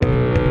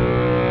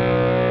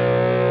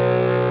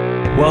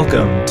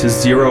Welcome to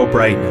Zero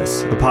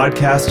Brightness, a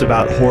podcast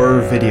about horror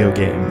video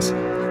games.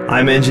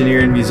 I'm engineer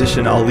and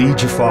musician Ali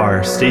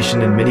Jafar,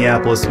 stationed in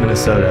Minneapolis,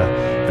 Minnesota,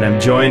 and I'm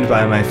joined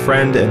by my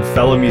friend and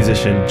fellow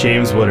musician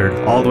James Woodard,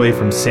 all the way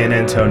from San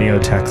Antonio,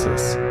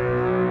 Texas.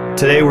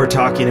 Today we're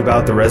talking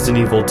about the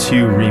Resident Evil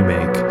 2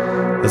 remake,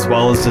 as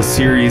well as the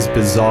series'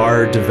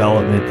 bizarre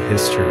development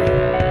history.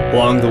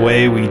 Along the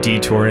way, we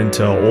detour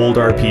into old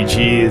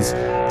RPGs,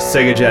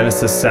 Sega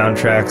Genesis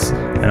soundtracks,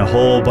 and a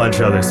whole bunch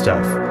of other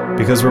stuff.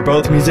 Because we're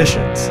both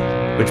musicians,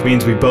 which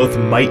means we both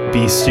might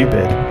be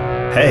stupid.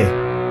 Hey,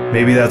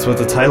 maybe that's what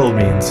the title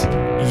means.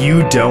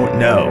 You don't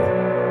know.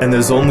 And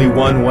there's only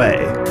one way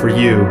for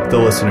you, the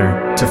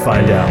listener, to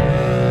find out.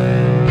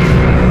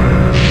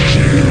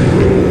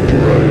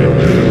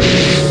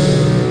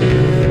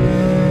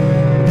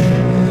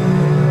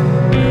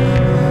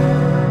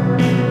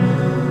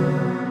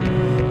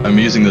 I'm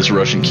using this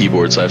Russian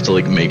keyboard, so I have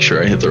to make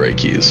sure I hit the right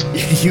keys.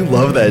 You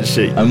love that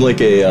shit. I'm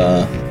like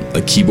a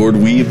keyboard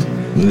weeb.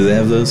 Do they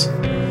have those?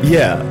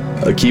 Yeah.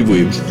 A key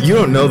weeb. You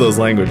don't know those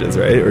languages,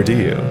 right? Or do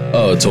you?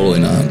 Oh, totally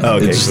not. Oh,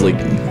 okay, it's just cool.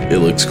 it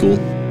looks cool.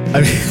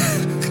 I mean,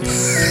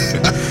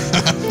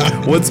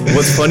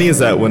 what's funny is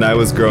that when I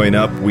was growing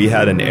up, we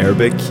had an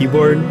Arabic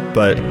keyboard,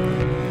 but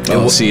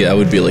see, I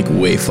would be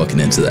way fucking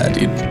into that,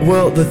 dude.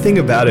 Well, the thing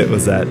about it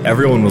was that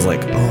everyone was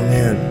like, "Oh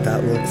man,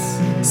 that looks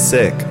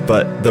sick,"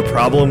 but the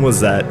problem was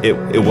that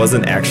it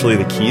wasn't actually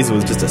the keys; it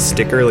was just a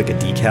sticker, like a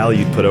decal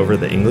you'd put over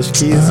the English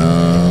keys.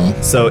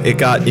 So it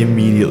got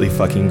immediately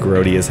fucking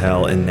grody as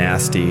hell and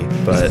nasty.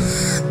 But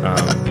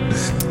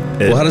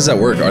well, how does that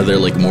work? Are there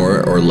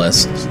more or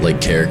less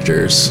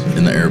characters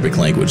in the Arabic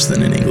language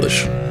than in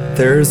English?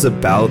 There's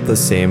about the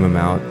same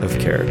amount of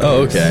characters.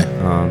 Oh, okay.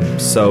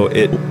 So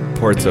it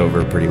ports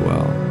over pretty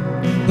well.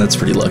 That's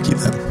pretty lucky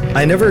then.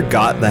 I never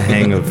got the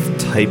hang of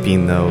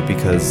typing though,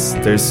 because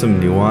there's some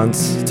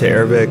nuance to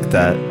Arabic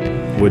that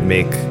would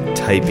make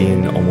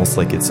typing almost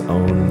like its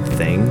own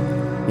thing,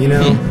 you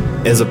know,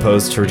 as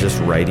opposed to just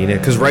writing it.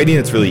 Because writing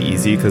it's really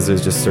easy because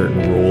there's just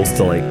certain rules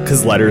to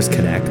because letters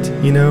connect,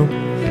 you know.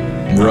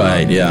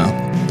 Right.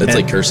 Yeah. That's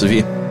like cursive.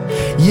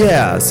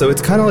 Yeah. So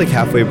it's kind of like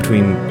halfway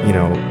between,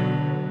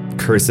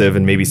 cursive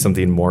and maybe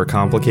something more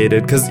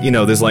complicated, because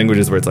there's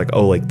languages where it's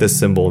this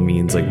symbol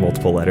means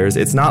multiple letters.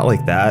 It's not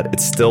like that.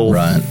 It's still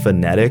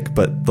phonetic,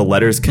 but the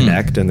letters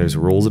connect and there's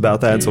rules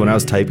about that. And so when I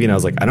was typing, I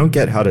was like, I don't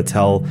get how to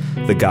tell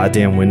the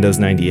goddamn Windows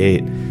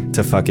 98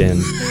 to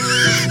fucking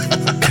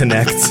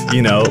connect,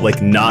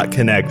 not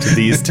connect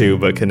these two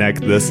but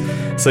connect this.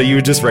 So you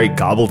would just write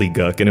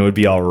gobbledygook and it would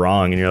be all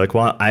wrong, and you're like,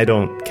 well, I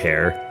don't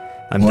care.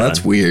 I'm done.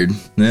 That's weird.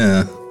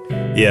 Yeah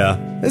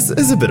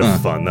It's a bit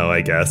of fun though, I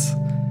guess.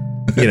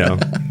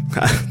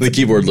 The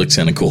keyboard looks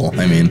kind of cool.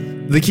 I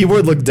mean, the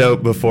keyboard looked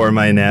dope before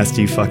my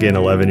nasty fucking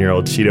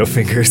 11-year-old Cheeto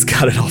fingers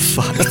got it all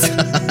fucked.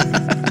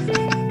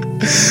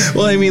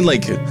 Well, I mean,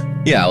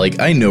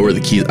 I know where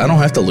the keys. I don't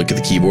have to look at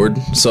the keyboard,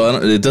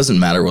 so it doesn't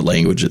matter what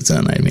language it's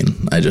in. I mean,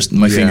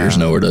 my fingers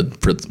know where to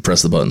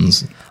press the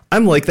buttons.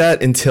 I'm like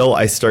that until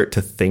I start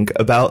to think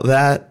about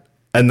that.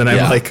 And then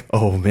I'm like,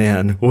 oh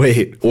man,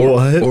 wait,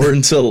 what? Or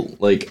until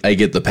I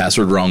get the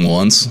password wrong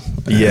once.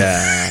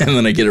 Yeah. And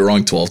then I get it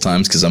wrong 12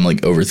 times because I'm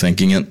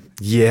overthinking it.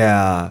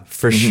 Yeah,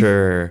 for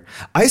sure.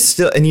 I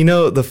still, and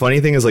the funny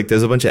thing is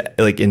there's a bunch of,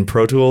 in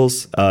Pro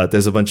Tools,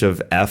 there's a bunch of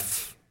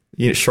F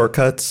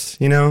shortcuts,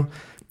 and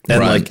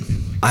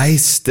I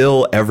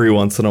still every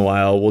once in a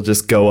while will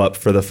just go up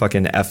for the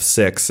fucking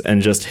F6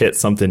 and just hit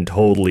something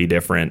totally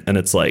different. And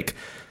it's like,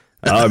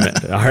 oh, man,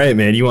 all right,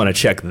 man, you want to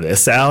check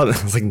this out?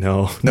 I was like,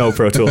 no,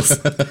 Pro Tools.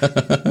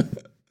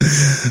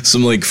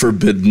 Some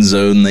forbidden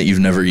zone that you've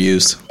never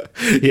used.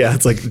 Yeah,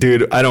 it's like,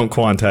 dude, I don't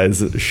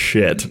quantize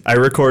shit. I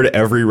record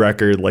every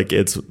record like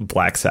it's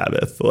Black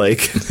Sabbath.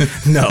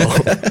 No.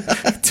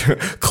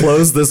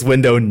 Close this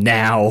window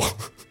now.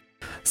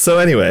 So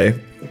anyway,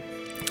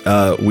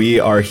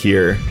 we are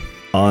here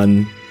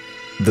on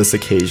this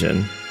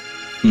occasion,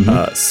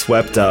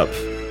 swept up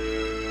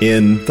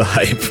in the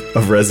hype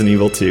of Resident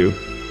Evil 2.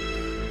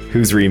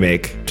 Whose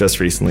remake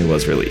just recently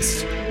was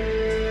released.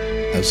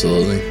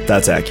 Absolutely.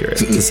 That's accurate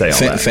to say all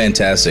that.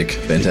 Fantastic.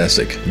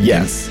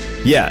 Yes.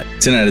 Yeah.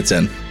 10 out of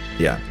 10.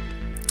 Yeah.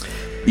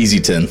 Easy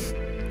 10.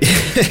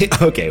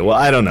 Okay, well,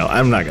 I don't know.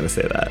 I'm not going to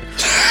say that.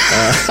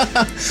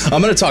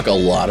 I'm going to talk a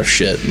lot of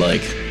shit,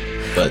 but...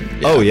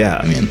 Yeah, oh, yeah.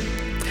 I mean...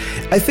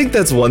 I think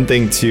that's one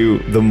thing, too.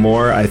 The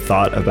more I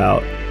thought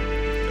about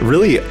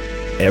really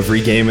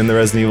every game in the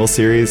Resident Evil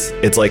series,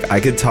 it's I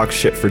could talk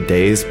shit for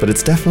days, but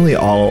it's definitely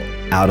all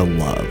out of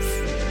love.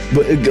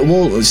 But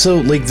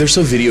so they're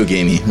so video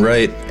gamey,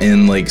 right?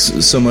 And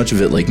so much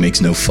of it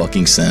makes no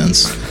fucking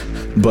sense,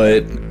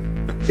 but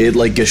it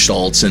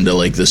gestalts into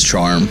this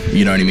charm,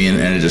 you know what I mean?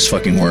 And it just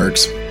fucking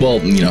works. Well,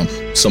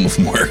 some of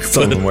them work.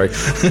 Some of them work.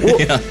 Well,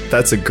 yeah.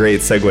 That's a great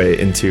segue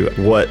into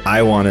what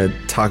I want to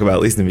talk about,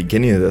 at least in the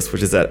beginning of this,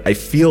 which is that I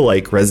feel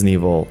like Resident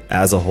Evil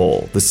as a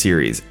whole, the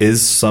series,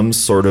 is some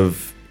sort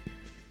of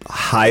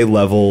high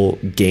level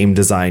game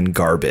design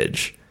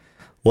garbage.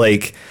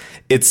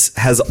 it's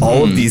has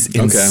all of these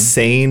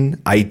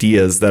insane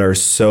ideas that are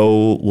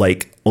so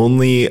like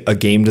only a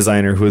game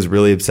designer who is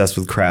really obsessed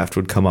with craft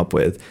would come up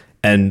with.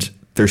 And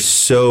they're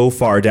so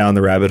far down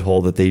the rabbit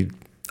hole that they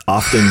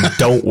often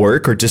don't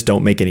work or just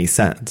don't make any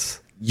sense.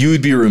 You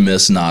would be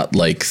remiss not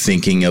like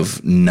thinking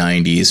of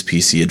 90s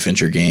PC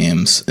adventure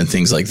games and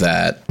things like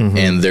that.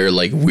 And their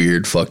like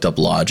weird fucked up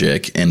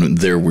logic and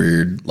their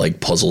weird like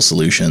puzzle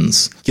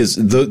solutions, because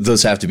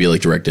those have to be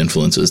like direct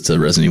influences to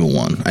Resident Evil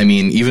 1. I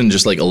mean, even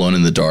just like Alone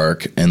in the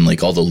Dark and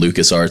like all the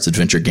LucasArts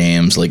adventure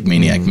games like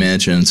Maniac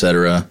Mansion,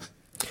 etc.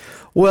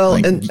 Well,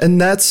 like,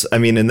 and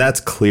that's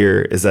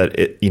clear is that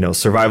it, you know,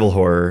 survival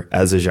horror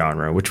as a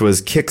genre, which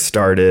was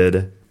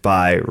kickstarted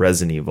by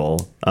Resident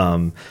Evil.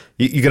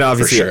 You can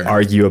obviously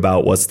argue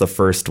about what's the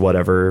first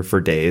whatever for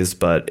days,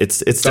 but it's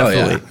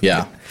definitely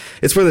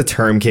it's where the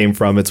term came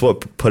from. It's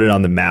what put it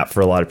on the map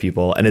for a lot of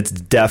people, and it's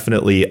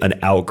definitely an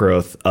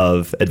outgrowth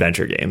of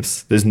adventure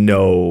games. There's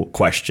no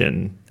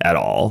question at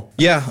all.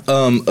 Yeah,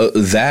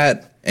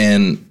 that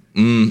and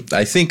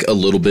I think a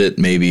little bit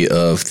maybe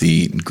of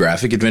the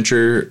graphic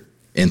adventure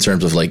in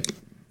terms of like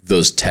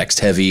those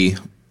text heavy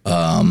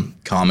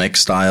comic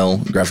style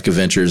graphic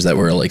adventures that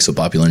were like so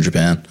popular in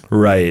Japan.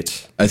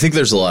 Right. I think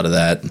there's a lot of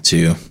that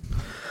too.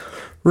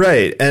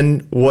 Right.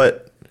 And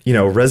what, you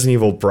know, Resident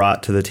Evil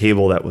brought to the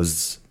table that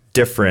was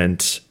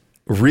different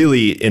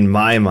really in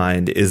my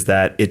mind is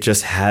that it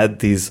just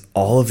had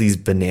all of these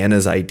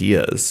bananas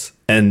ideas,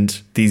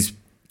 and these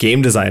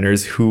game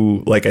designers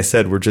who, like I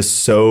said, were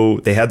just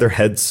they had their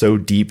heads so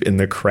deep in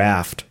the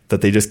craft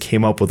that they just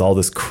came up with all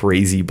this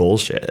crazy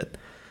bullshit.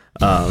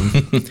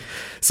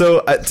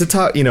 So to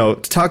talk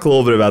a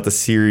little bit about the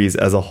series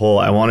as a whole,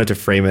 I wanted to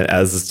frame it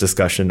as this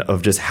discussion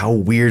of just how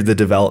weird the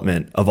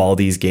development of all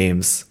these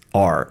games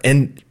are,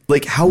 and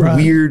like how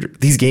weird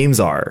these games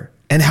are,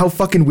 and how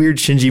fucking weird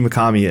Shinji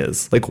Mikami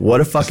is. Like,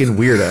 what a fucking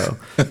weirdo.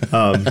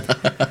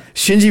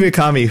 Shinji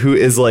Mikami, who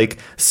is like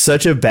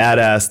such a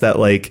badass that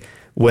like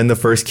when the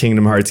first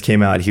Kingdom Hearts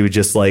came out, he would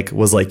just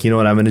was like, you know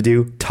what I'm going to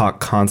do? Talk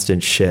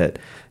constant shit.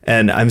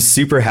 And I'm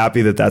super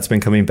happy that that's been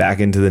coming back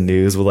into the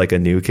news with like a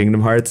new Kingdom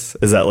Hearts.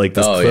 Is that like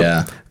this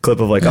clip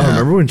of like,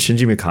 remember when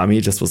Shinji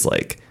Mikami just was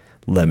like,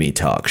 let me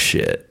talk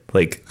shit?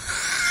 Like,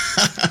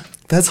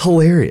 that's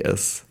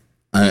hilarious.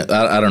 I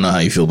don't know how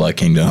you feel about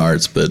Kingdom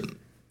Hearts, but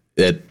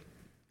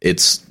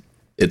it's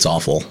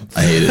awful.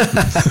 I hate it.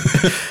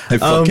 I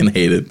fucking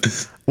hate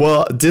it.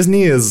 Well,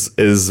 Disney is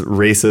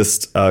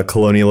racist,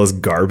 colonialist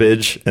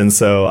garbage. And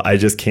so I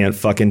just can't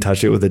fucking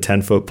touch it with a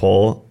 10-foot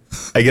pole.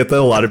 I get that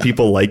a lot of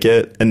people like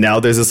it, and now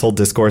there's this whole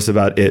discourse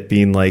about it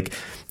being like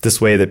this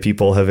way that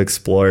people have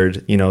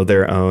explored, you know,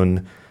 their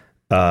own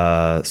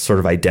sort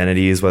of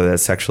identities, whether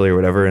that's sexually or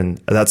whatever, and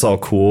that's all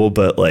cool.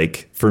 But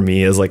like for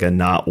me, as like a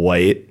not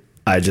white,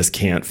 I just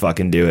can't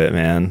fucking do it,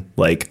 man.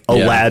 Like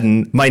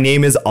Aladdin, my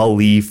name is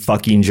Ali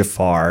fucking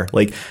Jafar.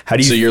 Like, how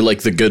do you? So you're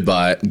like the good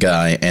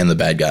guy and the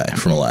bad guy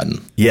from Aladdin.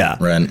 Yeah.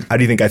 Right. How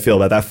do you think I feel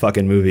about that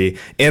fucking movie?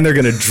 And they're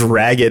gonna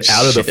drag it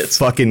out of the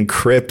fucking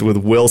crypt with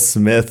Will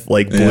Smith,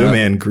 like Blue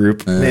Man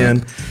Group.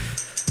 Man,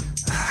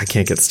 I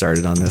can't get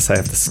started on this. I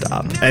have to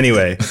stop.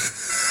 Anyway.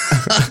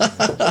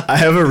 I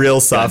have a real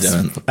soft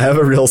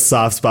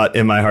spot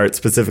in my heart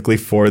specifically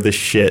for the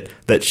shit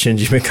that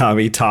Shinji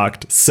Mikami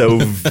talked so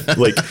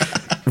like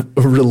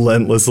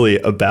relentlessly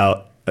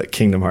about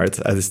Kingdom Hearts.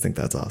 I just think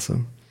that's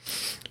awesome.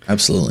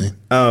 Absolutely.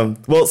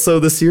 Well,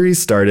 so the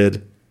series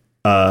started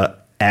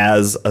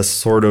as a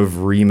sort of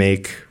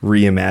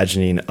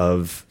reimagining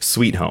of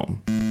Sweet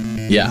Home.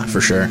 Yeah, for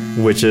sure.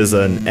 Which is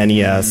an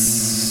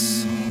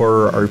NES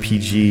horror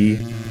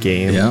RPG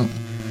game. Yeah.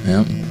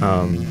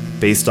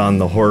 Based on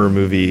the horror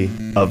movie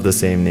of the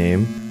same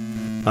name.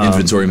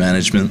 Inventory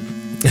management.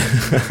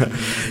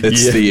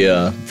 It's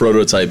the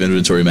prototype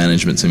inventory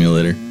management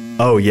simulator.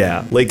 Oh,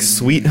 yeah. Like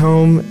Sweet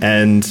Home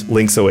and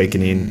Link's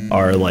Awakening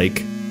are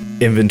like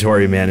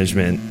inventory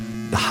management,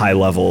 high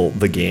level,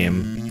 the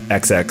game,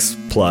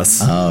 XX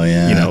plus,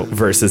 you know,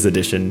 versus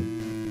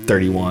edition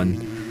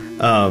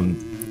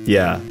 31.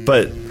 Yeah.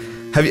 But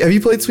have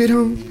you played Sweet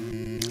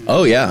Home?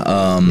 Oh,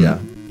 yeah.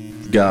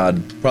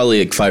 God, probably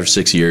like 5 or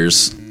 6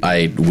 years.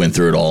 I went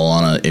through it all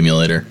on an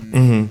emulator.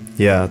 Mm-hmm.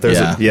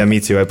 Yeah, me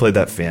too. I played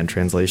that fan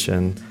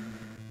translation.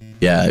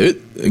 Yeah,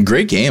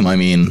 great game. I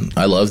mean,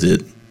 I loved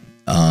it.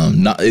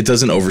 It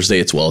doesn't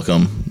overstay its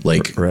welcome,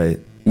 like right.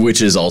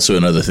 Which is also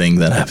another thing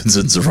that happens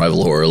in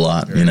survival horror a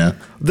lot. You know,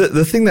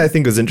 the thing that I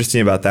think was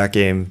interesting about that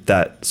game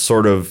that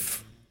sort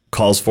of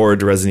calls forward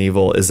to Resident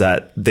Evil is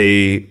that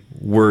they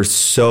were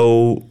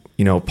so,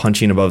 you know,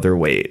 punching above their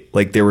weight.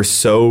 Like they were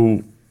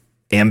so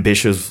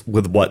ambitious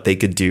with what they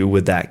could do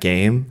with that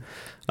game.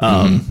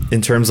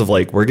 In terms of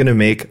like, we're going to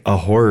make a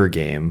horror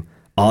game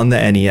on the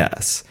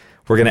NES.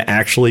 We're going to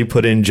actually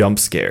put in jump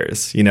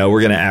scares. You know,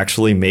 we're going to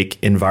actually make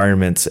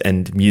environments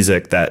and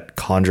music that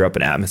conjure up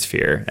an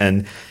atmosphere.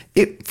 And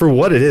it, for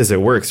what it is,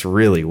 it works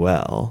really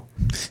well.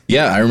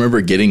 Yeah, I remember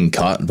getting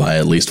caught by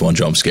at least one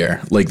jump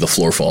scare, like the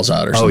floor falls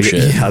out or some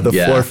shit. Yeah, the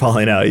floor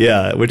falling out.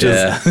 Yeah, which is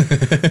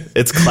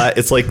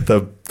it's like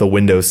the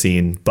window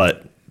scene,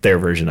 but their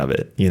version of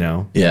it, you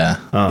know? Yeah.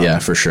 Yeah,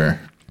 for sure.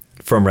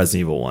 From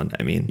Resident Evil 1,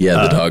 I mean.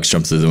 Yeah, the dogs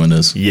jump through the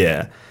windows.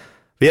 Yeah.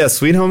 But yeah,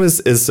 Sweet Home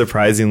is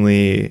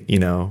surprisingly,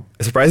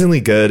 surprisingly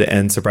good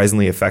and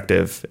surprisingly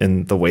effective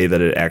in the way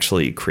that it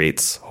actually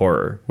creates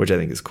horror, which I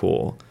think is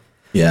cool.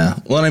 Yeah.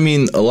 Well, I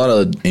mean, a lot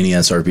of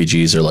NES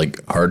RPGs are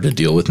like hard to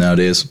deal with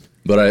nowadays,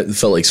 but I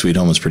felt like Sweet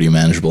Home was pretty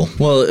manageable.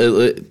 Well,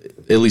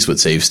 at least with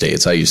save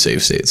states. I use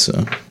save states,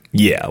 so.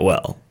 Yeah,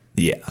 well,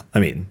 yeah. I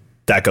mean,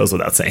 that goes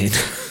without saying.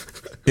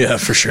 Yeah,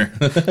 for sure.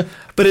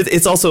 But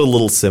it's also a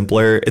little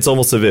simpler. It's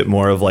almost a bit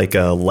more of like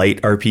a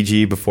light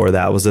RPG before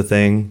that was a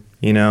thing,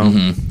 you know?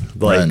 Mm-hmm.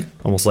 Like Right.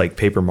 almost like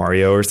Paper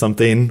Mario or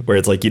something, where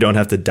it's like you don't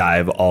have to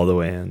dive all the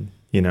way in,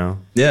 you know?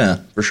 Yeah,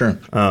 for sure.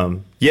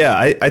 Yeah,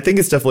 I think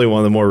it's definitely one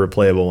of the more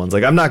replayable ones.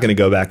 Like, I'm not going to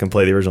go back and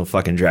play the original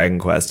fucking Dragon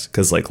Quest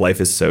because, like, life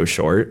is so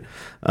short.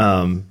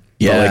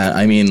 Yeah, like,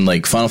 I mean,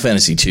 like Final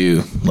Fantasy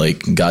 2,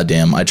 like,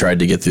 goddamn, I tried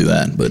to get through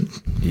that, but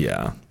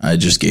yeah. I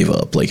just gave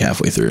up like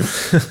halfway through.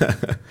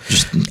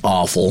 Just an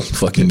awful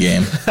fucking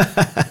game.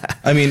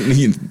 I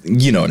mean,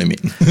 you know what I mean.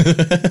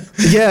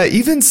 Yeah,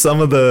 even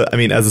some of the, I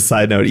mean, as a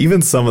side note,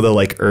 even some of the,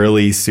 like,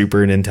 early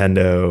Super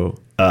Nintendo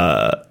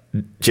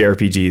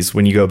JRPGs,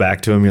 when you go back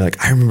to them, you're like,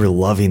 I remember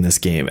loving this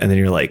game. And then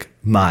you're like,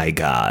 my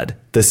God,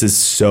 this is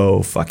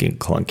so fucking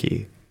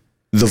clunky.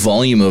 The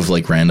volume of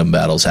like random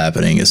battles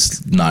happening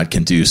is not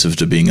conducive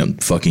to being a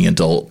fucking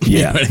adult. You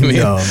Yeah, know what I mean?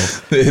 no.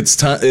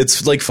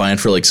 It's like fine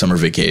for like summer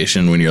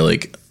vacation when you're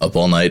like up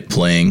all night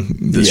playing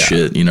this Yeah.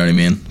 shit. You know what I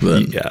mean?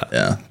 But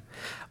Yeah.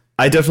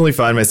 I definitely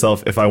find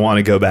myself, if I want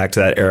to go back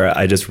to that era,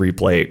 I just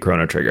replay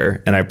Chrono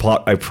Trigger. And I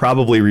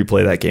probably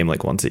replay that game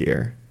like once a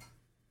year.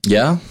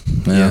 Yeah.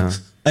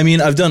 I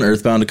mean, I've done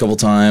Earthbound a couple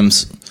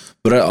times,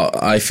 but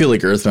I feel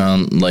like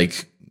Earthbound,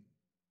 like,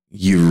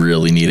 you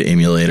really need an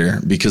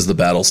emulator because the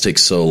battles take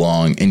so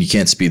long and you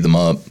can't speed them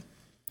up.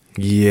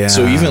 Yeah.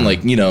 So even like,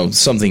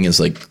 something as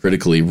like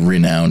critically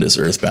renowned as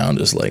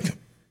Earthbound is like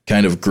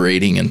kind of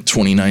grading in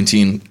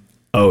 2019.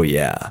 Oh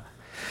yeah.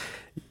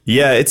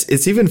 Yeah,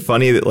 it's even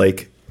funny that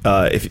like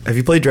have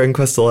you played Dragon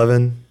Quest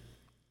 11?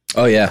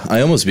 Oh yeah,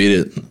 I almost beat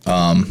it.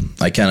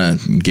 I kind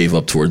of gave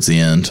up towards the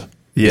end.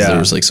 Yeah. There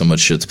was like so much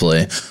shit to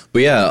play.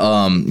 But yeah,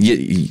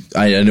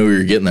 I know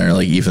you're getting there.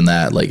 Like even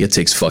that, like it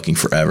takes fucking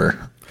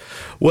forever.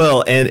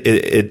 Well, and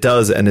it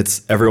does, and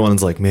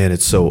everyone's like, man,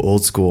 it's so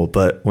old school.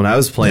 But when I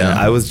was playing, Yeah.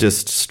 I was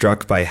just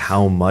struck by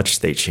how much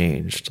they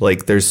changed.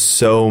 Like, there's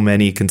so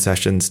many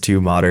concessions to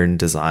modern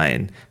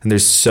design, and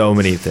there's so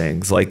many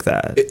things like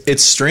that.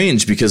 It's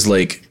strange because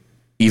like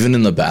even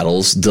in the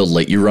battles, they'll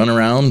let you run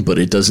around, but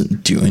it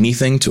doesn't do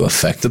anything to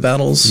affect the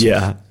battles.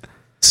 Yeah.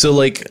 So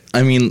like,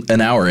 I mean, an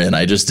hour in,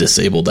 I just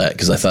disabled that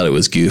because I thought it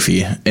was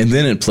goofy, and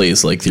then it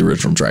plays like the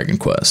original Dragon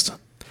Quest.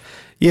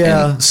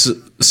 Yeah.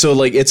 So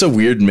like it's a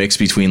weird mix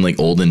between like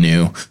old and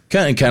new,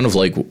 kind of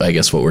like I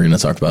guess what we're going to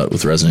talk about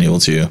with Resident Evil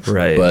 2.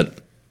 Right. But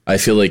I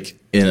feel like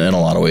in a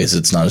lot of ways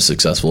it's not as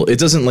successful. It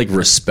doesn't like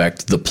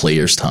respect the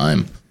player's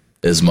time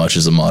as much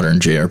as a modern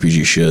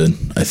JRPG should,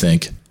 I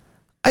think.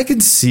 I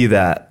can see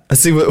that.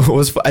 See, what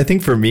was I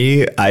think for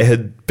me, I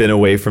had been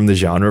away from the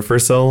genre for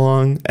so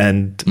long,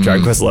 and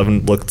Dragon Quest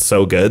 11 looked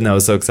so good, and I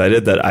was so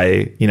excited that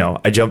I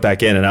jumped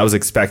back in, and I was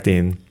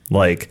expecting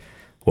like,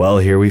 well,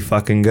 here we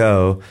fucking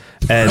go.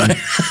 And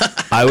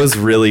I was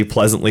really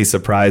pleasantly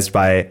surprised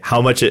by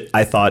how much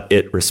I thought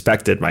it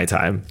respected my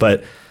time.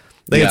 But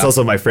I think it's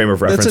also my frame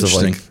of reference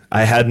of like,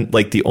 I hadn't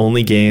like the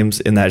only games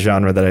in that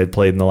genre that I'd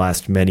played in the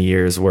last many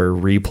years were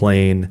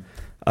replaying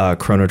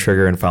Chrono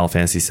Trigger and Final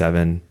Fantasy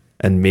 7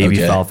 and maybe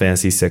Final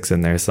Fantasy 6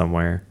 in there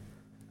somewhere.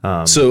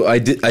 So I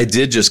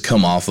did just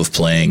come off of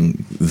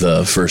playing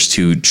the first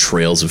two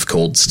Trails of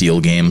Cold Steel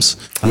games,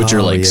 which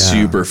are like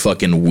super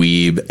fucking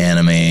weeb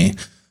anime.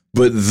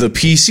 But the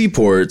PC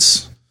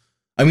ports,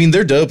 I mean,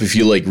 they're dope if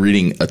you like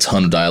reading a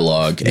ton of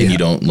dialogue and you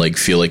don't like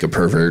feel like a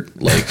pervert,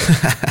 like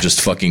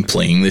just fucking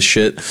playing this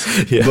shit.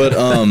 Yeah. But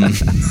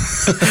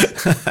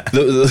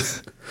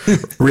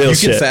real you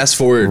shit. can fast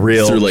forward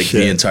through like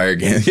the entire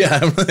game. Yeah,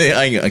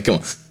 I come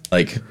on.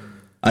 Like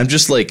I'm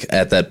just like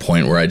at that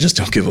point where I just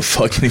don't give a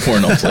fuck anymore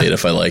and I'll play it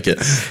if I like it.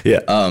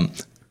 Yeah.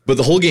 But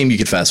the whole game you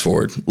can fast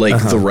forward,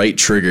 like the right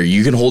trigger,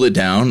 you can hold it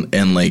down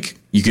and like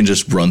you can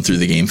just run through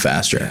the game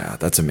faster. Yeah,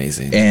 that's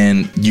amazing.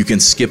 And you can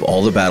skip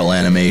all the battle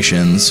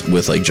animations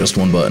with like just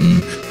one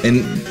button.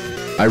 And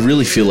I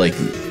really feel like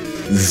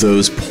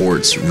those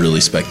ports really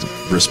respect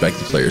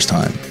the player's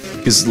time.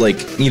 Because like,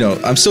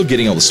 I'm still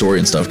getting all the story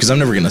and stuff because I'm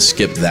never going to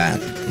skip that.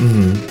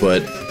 Mm-hmm.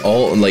 But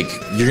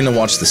you're going to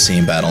watch the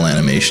same battle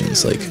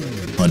animations like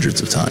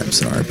hundreds of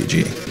times in an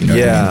RPG. You know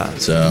what I mean?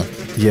 So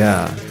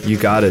yeah, you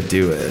got to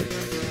do it.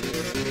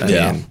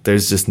 I mean,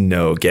 there's just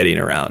no getting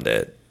around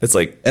it. It's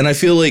like, and I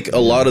feel like a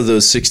lot of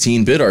those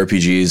 16-bit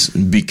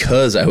RPGs,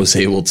 because I was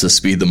able to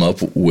speed them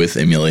up with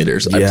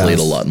emulators, I played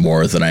a lot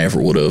more than I ever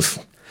would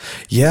have.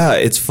 Yeah,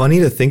 it's funny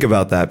to think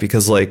about that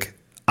because like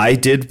I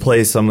did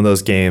play some of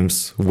those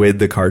games with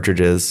the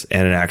cartridges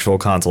and an actual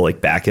console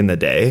like back in the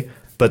day.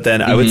 But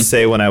then I would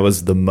say when I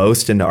was the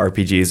most into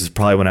RPGs is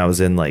probably when I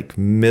was in like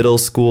middle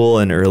school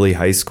and early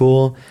high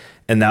school.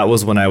 and that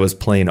was when I was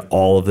playing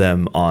all of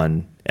them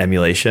on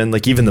emulation.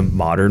 Like even the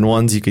modern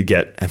ones you could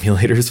get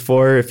emulators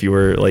for if you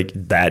were like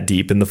that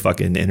deep in the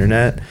fucking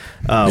internet.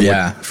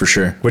 For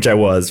sure. Which I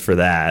was for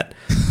that.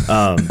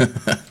 I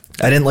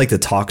didn't like to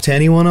talk to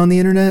anyone on the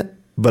internet,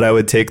 but I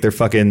would take their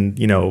fucking,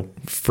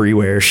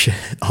 freeware shit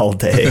all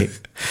day,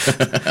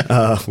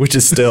 which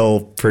is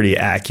still pretty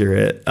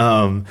accurate.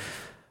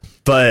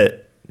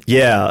 But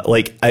yeah,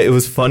 like it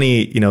was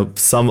funny,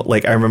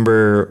 I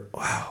remember,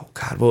 wow,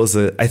 God, what was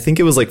it? I think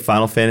it was like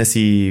Final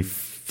Fantasy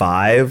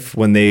 5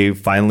 when they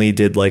finally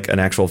did like an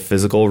actual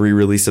physical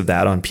re-release of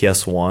that on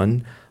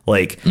PS1.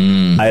 Like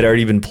I'd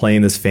already been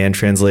playing this fan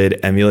translated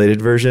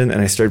emulated version,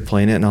 and I started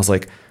playing it and I was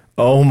like,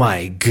 oh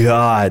my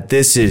God,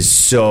 this is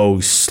so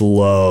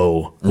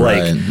slow.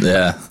 Right,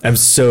 yeah. I'm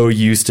so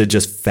used to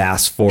just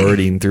fast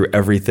forwarding through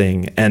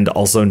everything and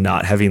also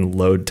not having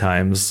load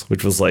times,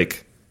 which was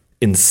like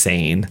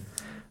insane.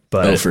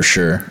 But for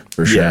sure.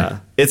 Yeah,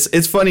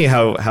 it's funny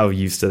how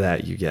used to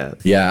that you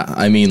get. Yeah,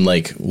 I mean,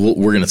 like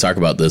we're gonna talk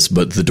about this,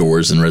 but the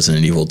doors in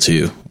Resident Evil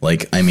 2,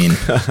 like, I mean,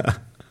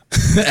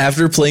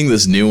 after playing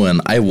this new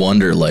one, I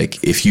wonder,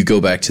 like, if you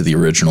go back to the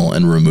original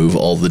and remove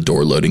all the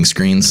door loading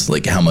screens,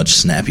 like how much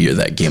snappier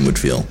that game would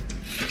feel,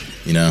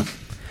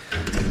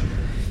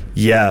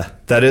 Yeah,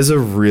 that is a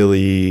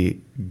really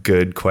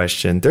good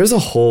question. There's a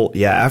whole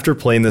after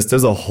playing this,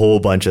 there's a whole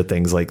bunch of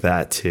things like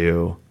that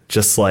too.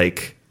 Just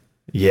like,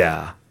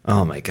 yeah.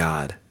 Oh my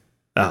God.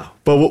 Oh,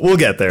 but we'll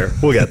get there.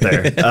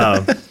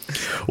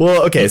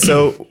 Well, okay.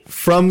 So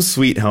From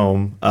Sweet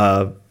Home,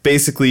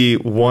 basically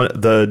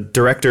the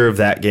director of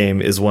that game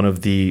is one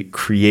of the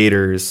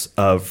creators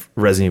of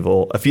Resident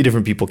Evil. A few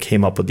different people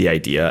came up with the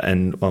idea,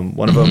 and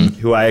one of them,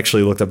 who I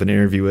actually looked up an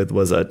interview with,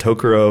 was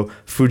Tokuro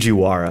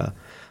Fujiwara.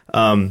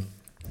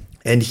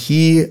 And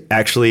he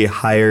actually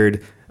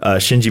hired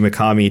Shinji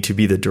Mikami to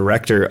be the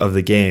director of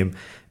the game.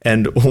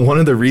 And one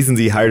of the reasons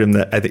he hired him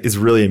that I think is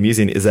really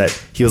amusing is that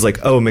he was like,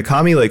 oh,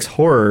 Mikami likes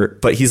horror,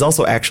 but he's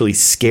also actually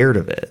scared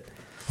of it.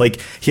 Like,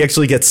 he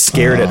actually gets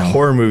scared at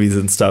horror movies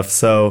and stuff.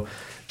 So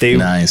they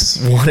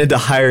wanted to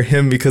hire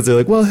him because they're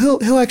like, well,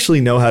 he'll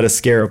actually know how to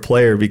scare a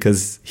player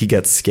because he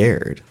gets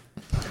scared.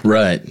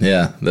 Right.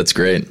 Yeah, that's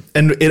great.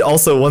 And it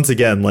also, once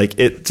again, like,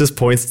 it just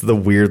points to the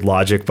weird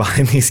logic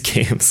behind these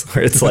games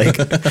where it's like,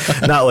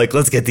 not like,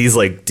 let's get these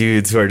like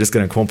dudes who are just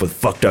going to come up with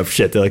fucked up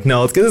shit. They're like, no,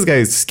 let's get this guy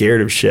who's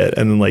scared of shit.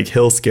 And then like,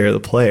 he'll scare the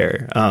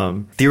player.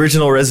 The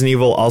original Resident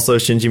Evil, also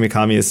Shinji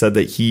Mikami has said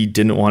that he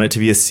didn't want it to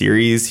be a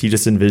series. He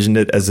just envisioned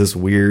it as this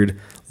weird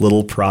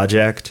little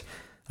project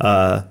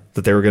that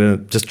they were going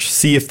to just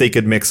see if they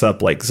could mix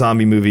up like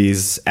zombie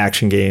movies,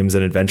 action games,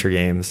 and adventure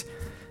games,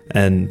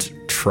 and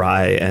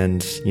try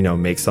and,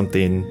 make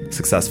something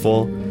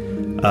successful.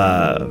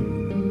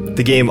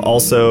 The game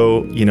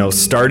also,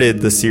 started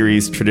the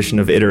series tradition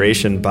of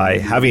iteration by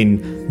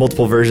having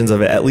multiple versions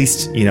of it, at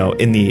least,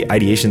 in the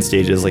ideation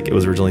stages. Like, it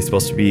was originally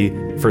supposed to be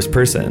first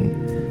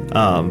person.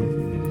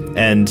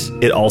 And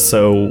it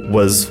also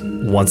was,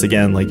 once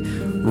again, like,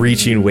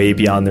 reaching way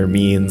beyond their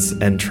means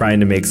and trying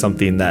to make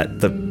something that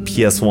the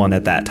PS1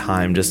 at that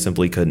time just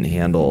simply couldn't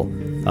handle.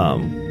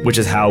 Which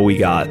is how we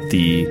got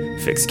the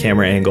fixed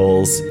camera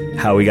angles,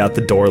 how we got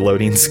the door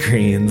loading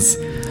screens.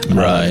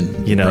 Right.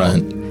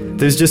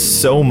 There's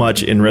just so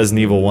much in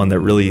Resident Evil 1 that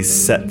really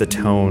set the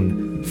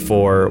tone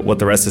for what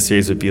the rest of the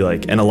series would be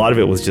like. And a lot of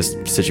it was just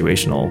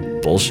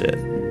situational bullshit,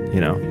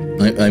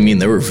 I mean,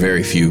 there were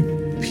very few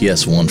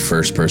PS1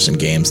 first-person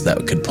games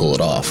that could pull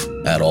it off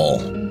at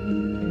all.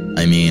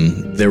 I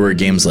mean, there were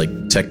games like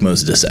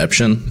Tecmo's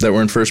Deception that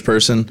were in first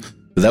person,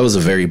 but that was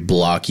a very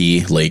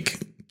blocky, like,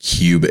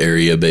 cube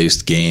area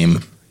based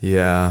game.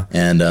 Yeah.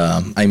 And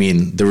I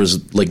mean, there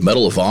was like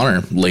Medal of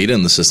Honor late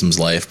in the system's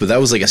life, but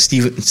that was like a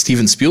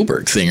Steven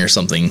Spielberg thing or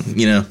something,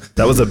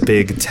 That was a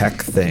big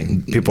tech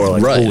thing. People are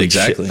like, right, holy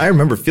exactly. shit. I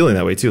remember feeling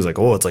that way too. It's like,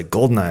 oh, it's like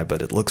GoldenEye,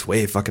 but it looks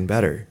way fucking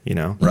better,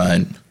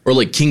 Right. Or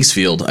like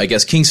Kingsfield. I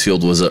guess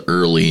Kingsfield was an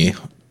early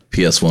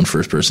PS1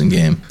 first person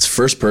game. It's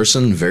first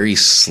person, very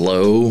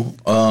slow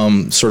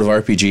sort of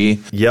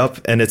RPG. Yep,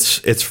 and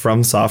it's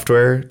From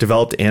Software,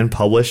 developed and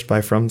published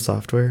by From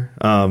Software.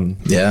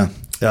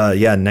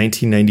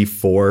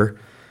 1994.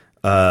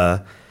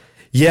 That's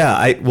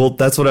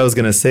what I was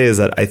gonna say, is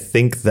that I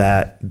think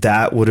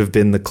that would have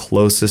been the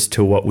closest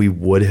to what we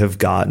would have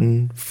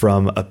gotten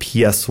from a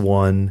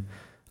PS1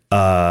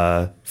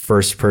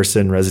 first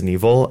person Resident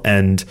Evil,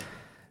 and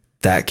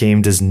that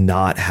game does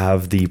not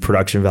have the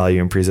production value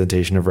and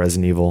presentation of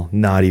Resident Evil.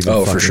 Not even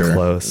fucking for sure.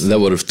 close.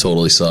 That would have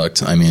totally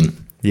sucked. I mean,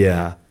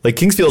 yeah, like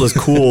Kingsfield is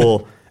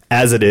cool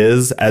as it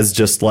is, as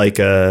just like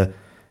a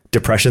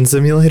depression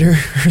simulator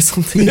or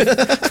something.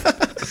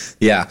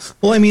 Yeah.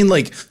 Well, I mean,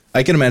 like,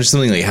 I can imagine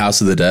something like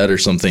House of the Dead or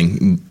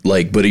something,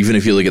 like, but even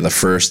if you look at the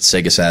first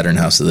Sega Saturn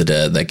House of the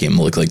Dead, that game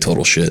looked like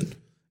total shit.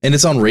 And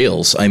it's on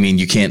rails. I mean,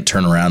 you can't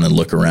turn around and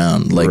look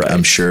around. Like, right.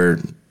 I'm sure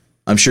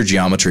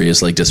geometry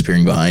is like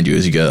disappearing behind you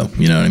as you go.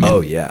 You know what I mean? Oh,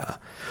 yeah.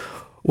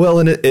 Well,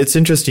 and it's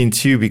interesting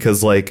too,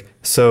 because like,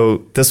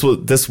 so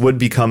this would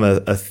become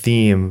a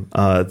theme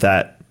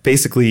that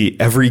basically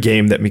every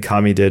game that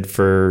Mikami did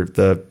for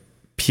the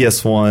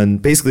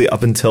PS1, basically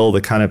up until the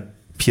kind of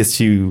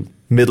PS2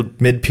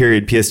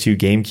 mid-period PS2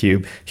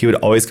 GameCube, he would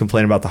always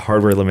complain about the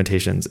hardware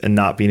limitations and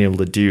not being able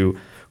to do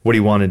what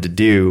he wanted to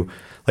do.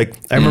 Like,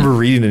 I remember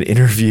reading an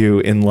interview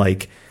in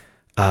like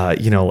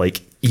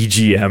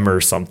EGM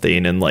or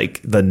something in like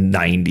the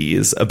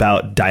 90s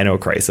about Dino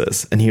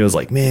Crisis, and he was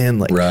like, man,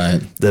 like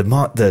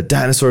the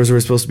dinosaurs were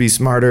supposed to be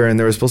smarter and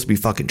there were supposed to be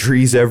fucking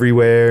trees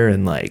everywhere,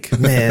 and like,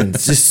 man, it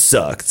just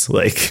sucked,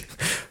 like,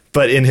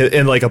 but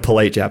in like a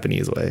polite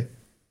Japanese way.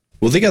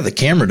 Well, they got the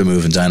camera to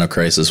move in Dino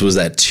Crisis. Was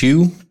that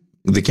 2?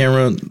 The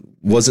camera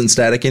wasn't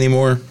static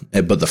anymore,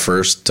 but the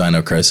first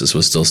Dino Crisis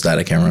was still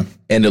static camera,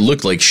 and it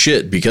looked like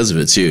shit because of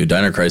it too.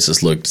 Dino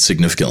Crisis looked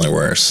significantly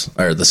worse,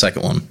 or the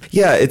second one.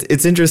 Yeah,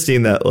 it's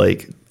interesting that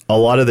like a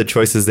lot of the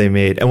choices they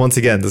made, and once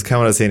again, this is kind of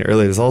what I was saying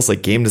earlier, there's also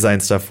like game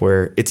design stuff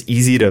where it's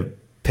easy to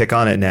pick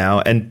on it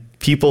now, and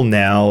people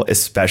now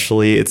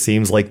especially, it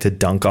seems like, to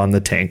dunk on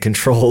the tank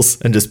controls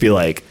and just be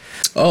like,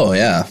 oh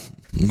yeah,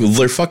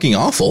 they're fucking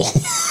awful.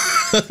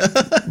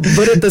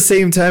 But at the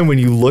same time, when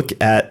you look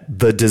at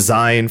the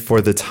design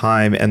for the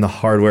time and the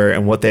hardware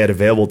and what they had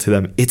available to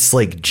them, it's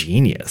like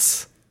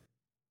genius.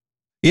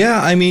 Yeah,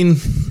 I mean,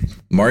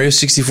 Mario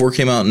 64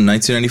 came out in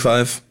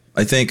 1995,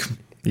 I think.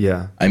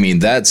 Yeah. I mean,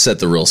 that set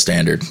the real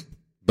standard.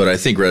 But I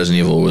think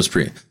Resident Evil was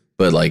pretty...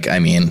 But, like, I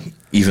mean,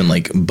 even,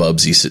 like,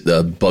 Bubsy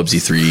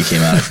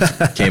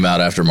 3 came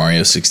out after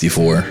Mario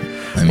 64.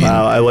 I mean,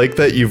 wow, I like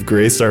that you've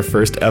graced our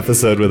first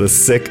episode with a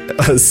sick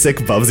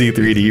Bubsy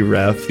 3D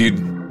ref.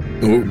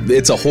 Dude,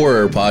 it's a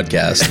horror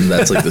podcast, and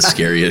that's, like, the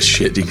scariest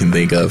shit you can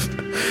think of.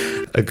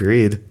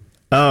 Agreed.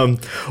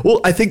 Well,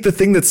 I think the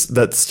thing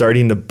that's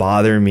starting to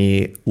bother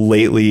me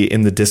lately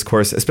in the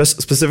discourse,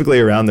 especially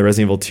specifically around the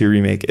Resident Evil 2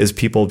 remake, is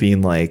people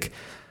being like,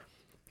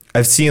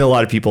 I've seen a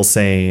lot of people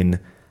saying,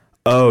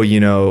 oh, you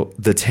know,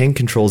 the tank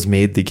controls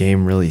made the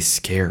game really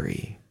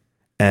scary.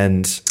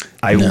 And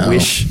I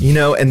wish, you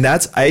know, and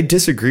I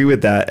disagree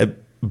with that.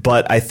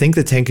 But I think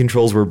the tank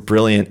controls were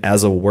brilliant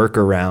as a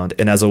workaround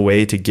and as a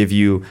way to give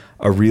you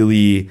a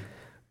really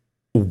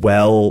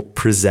well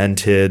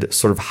presented,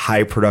 sort of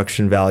high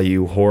production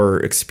value horror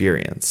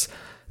experience.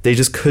 They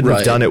just couldn't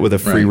have done it with a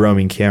free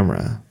roaming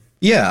camera.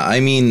 Yeah, I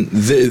mean,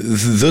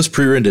 those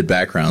pre-rendered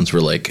backgrounds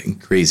were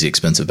like crazy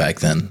expensive back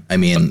then. I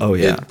mean,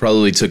 it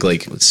probably took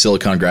like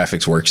Silicon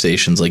Graphics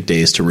workstations like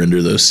days to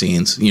render those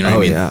scenes. You know what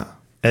I mean? Yeah,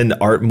 and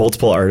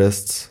multiple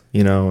artists,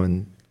 you know,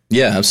 and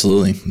yeah,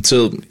 absolutely.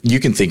 So you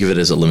can think of it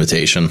as a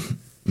limitation,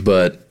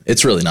 but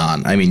it's really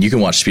not. I mean, you can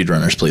watch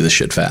speedrunners play this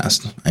shit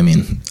fast. I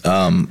mean,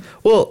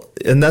 well,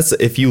 and that's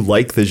if you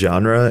like the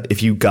genre,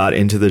 if you got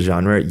into the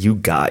genre, you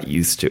got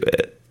used to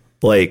it.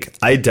 Like,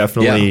 I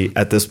definitely,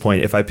 at this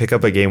point, if I pick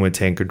up a game with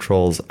tank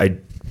controls, I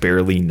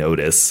barely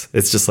notice.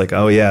 It's just like,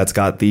 oh yeah, it's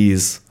got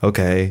these.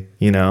 Okay,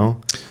 you know?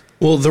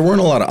 Well, there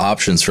weren't a lot of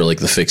options for like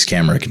the fixed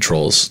camera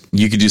controls.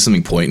 You could do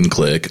something point and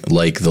click,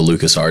 like the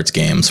LucasArts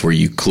games, where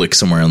you click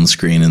somewhere on the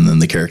screen and then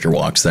the character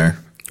walks there.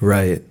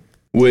 Right.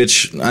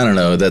 Which, I don't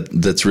know,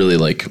 that's really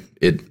like,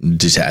 it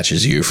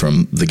detaches you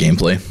from the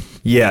gameplay.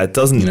 Yeah, it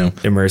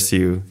doesn't immerse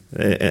you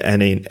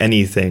in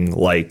anything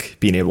like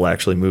being able to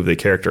actually move the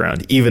character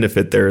around, even if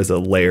there is a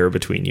layer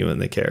between you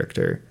and the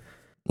character.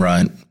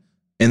 Right.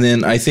 And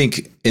then I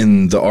think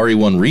in the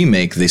RE1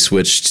 remake, they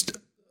switched.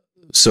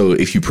 So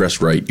if you press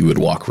right, you would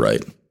walk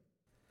right,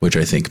 which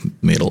I think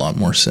made a lot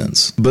more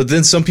sense. But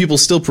then some people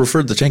still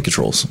preferred the tank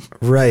controls.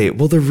 Right.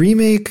 Well, the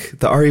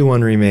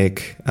RE1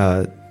 remake,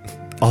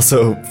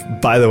 also,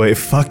 by the way,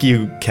 fuck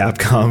you,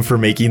 Capcom, for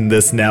making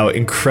this now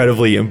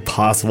incredibly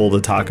impossible to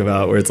talk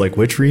about, where it's like,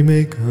 which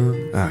remake?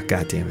 Ah,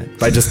 god damn it.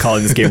 By just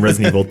calling this game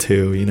Resident Evil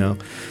 2, you know?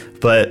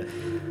 But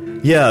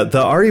yeah,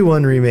 the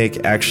RE1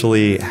 remake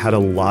actually had a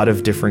lot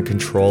of different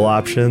control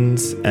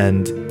options,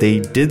 and they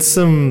did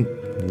some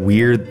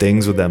weird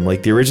things with them.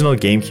 Like, the original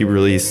GameCube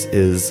release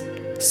is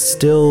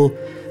still,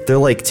 they're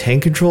like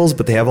tank controls,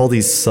 but they have all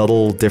these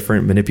subtle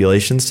different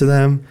manipulations to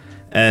them.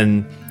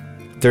 And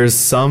there's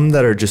some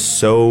that are just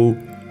so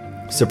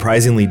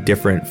surprisingly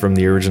different from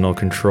the original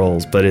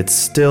controls, but it's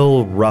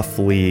still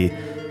roughly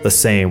the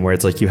same, where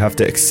it's like you have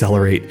to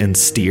accelerate and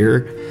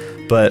steer.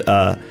 But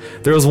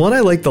there was one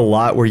I liked a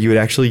lot where you would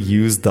actually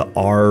use the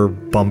R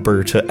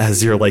bumper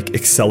as your like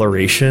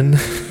acceleration.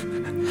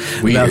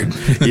 Weird.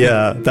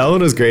 Yeah, that one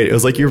was great. It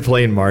was like you were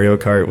playing Mario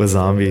Kart with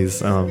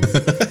zombies.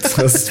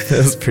 It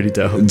was pretty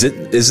dope.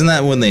 Isn't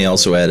that when they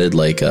also added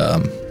like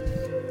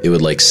it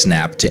would like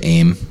snap to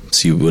aim,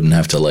 so you wouldn't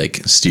have to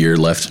like steer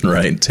left and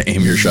right to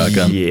aim your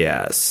shotgun?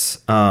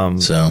 Yes.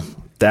 So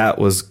that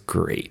was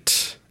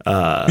great.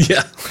 Yeah.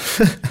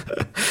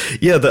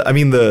 Yeah, the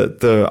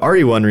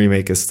RE1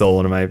 remake is still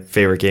one of my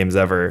favorite games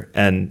ever,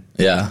 and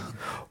yeah,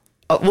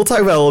 we'll talk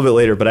about it a little bit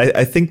later. But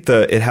I think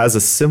it has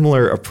a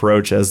similar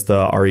approach as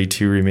the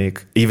RE2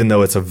 remake, even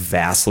though it's a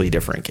vastly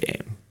different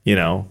game. You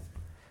know,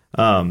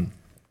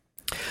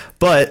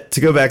 but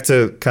to go back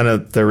to kind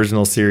of the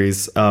original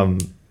series,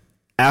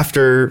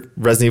 after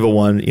Resident Evil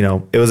 1, you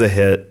know, it was a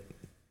hit,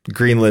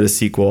 greenlit a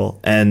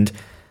sequel, and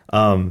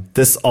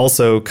This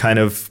also kind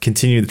of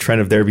continued the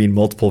trend of there being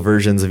multiple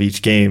versions of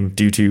each game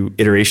due to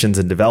iterations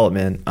in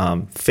development.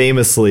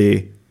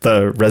 Famously,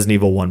 the Resident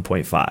Evil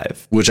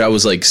 1.5. Which I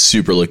was like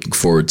super looking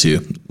forward to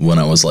when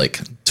I was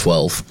like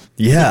 12.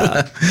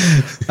 Yeah.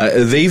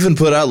 They even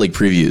put out like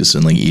previews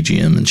and like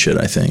EGM and shit,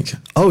 I think.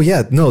 Oh,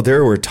 yeah. No,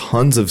 there were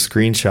tons of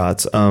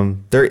screenshots.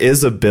 There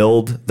is a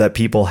build that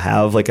people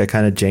have, like a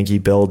kind of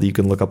janky build that you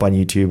can look up on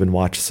YouTube and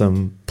watch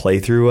some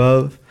playthrough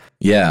of.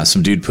 Yeah,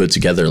 some dude put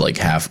together like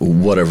half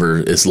whatever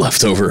is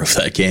left over of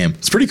that game.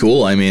 It's pretty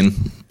cool. I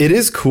mean, it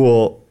is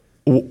cool.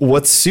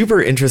 What's super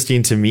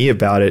interesting to me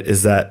about it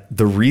is that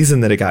the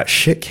reason that it got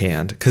shit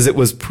canned, because it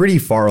was pretty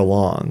far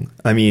along.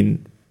 I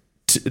mean,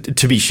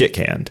 to be shit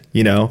canned,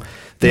 you know,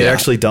 they had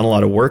actually done a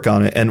lot of work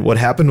on it. And what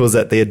happened was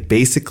that they had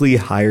basically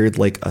hired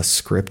like a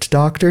script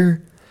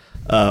doctor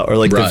or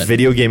like the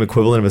video game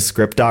equivalent of a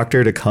script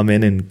doctor to come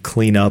in and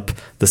clean up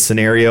the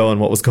scenario and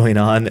what was going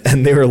on.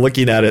 And they were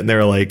looking at it and they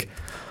were like,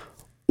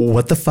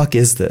 what the fuck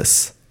is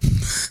this?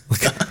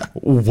 Like,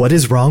 what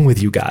is wrong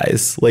with you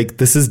guys? Like,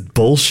 this is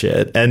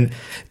bullshit. And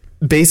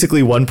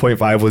basically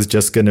 1.5 was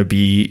just going to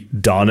be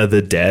Dawn of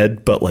the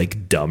Dead, but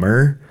like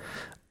dumber.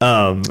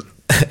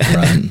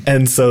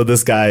 And so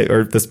this guy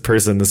or this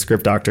person, the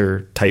script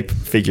doctor type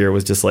figure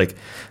was just like,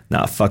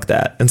 nah, fuck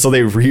that. And so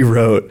they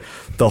rewrote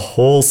the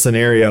whole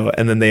scenario.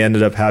 And then they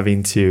ended up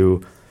having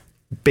to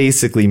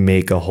basically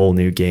make a whole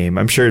new game.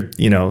 I'm sure,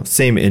 you know,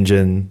 same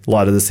engine, a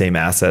lot of the same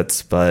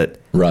assets, but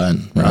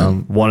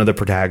one of the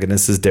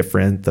protagonists is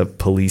different. The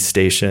police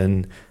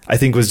station, I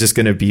think, was just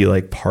going to be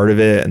like part of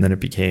it, and then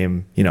it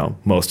became, you know,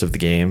 most of the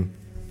game,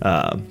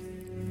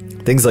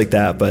 things like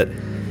that. But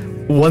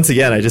once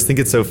again, I just think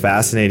it's so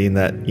fascinating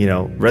that, you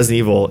know, Resident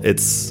Evil,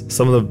 it's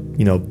some of the,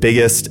 you know,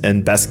 biggest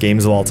and best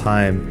games of all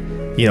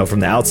time, you know, from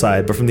the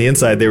outside, but from the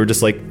inside, they were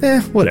just like,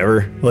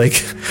 whatever. Like,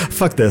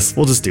 fuck this.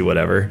 We'll just do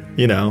whatever,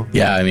 you know?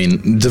 Yeah, I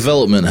mean,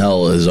 development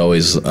hell is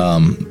always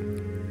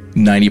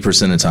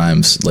 90% of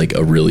times like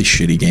a really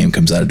shitty game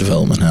comes out of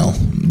development hell.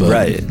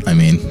 But I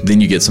mean,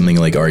 then you get something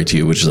like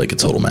RE2, which is like a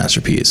total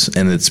masterpiece,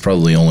 and it's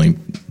probably only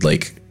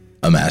like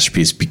a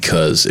masterpiece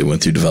because it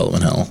went through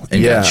development hell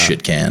and got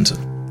shit canned.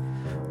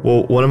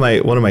 Well, one of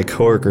my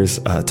coworkers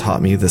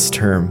taught me this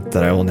term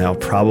that I will now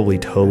probably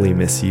totally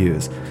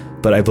misuse,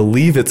 but I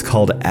believe it's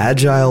called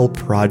agile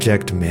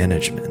project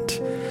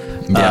management.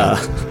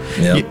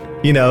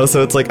 You know,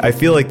 so it's like, I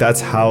feel like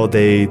that's how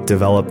they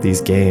develop these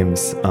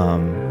games,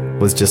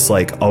 was just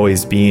like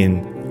always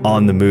being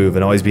on the move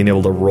and always being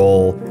able to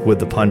roll with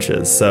the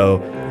punches.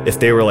 So if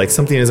they were like,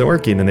 something isn't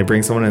working and they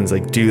bring someone in and it's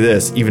like, do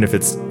this, even if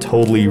it's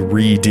totally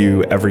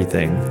redo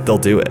everything, they'll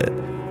do it.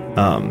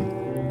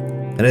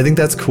 And I think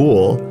that's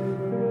cool.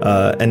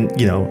 And,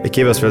 you know, it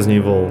gave us Resident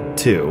Evil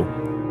 2,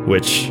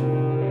 which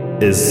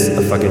is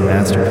a fucking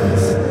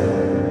masterpiece.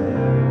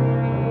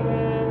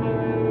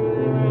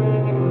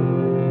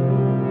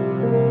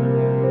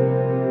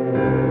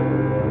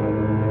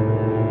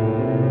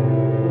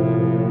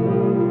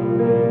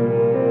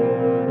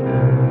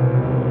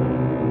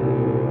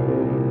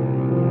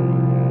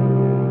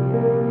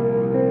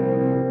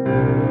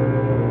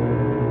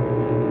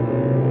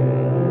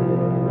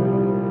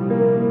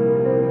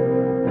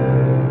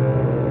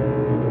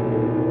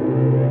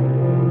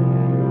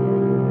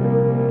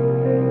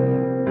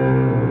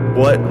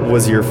 What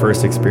was your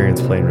first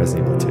experience playing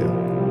Resident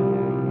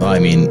Evil 2? I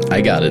mean,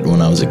 I got it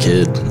when I was a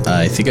kid.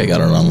 I think I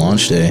got it on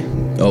launch day.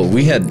 Oh,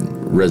 we had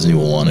Resident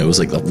Evil 1. It was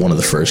like one of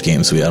the first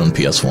games we had on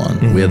PS1.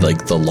 Mm-hmm. We had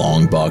like the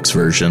long box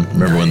version.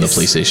 Remember when the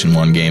PlayStation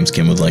 1 games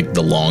came with like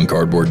the long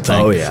cardboard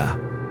thing? Oh, yeah.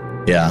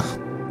 Yeah.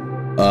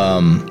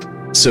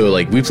 So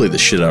like we played the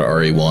shit out of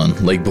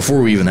RE1. Like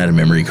before we even had a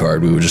memory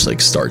card, we would just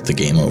like start the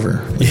game over.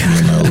 Like, me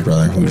and my older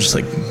brother, we would just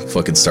like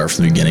fucking start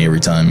from the beginning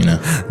every time, you know?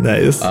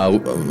 Nice.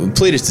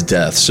 Played it to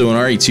death. So when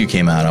RE2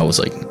 came out, I was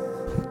like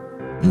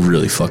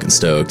really fucking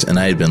stoked. And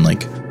I had been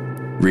like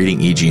reading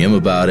EGM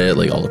about it,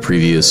 like all the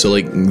previews. So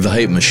like the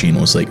hype machine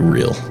was like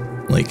real.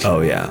 Like,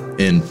 oh yeah.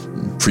 In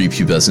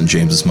prepubescent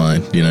James's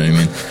mind, you know what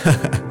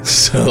I mean?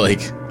 So like,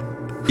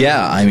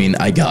 yeah, I mean,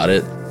 I got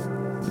it,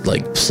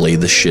 like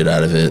played the shit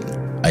out of it.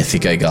 I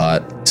think I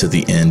got to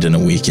the end in a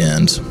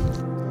weekend,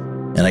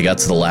 and I got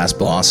to the last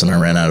boss and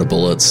I ran out of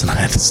bullets and I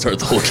had to start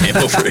the whole game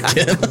over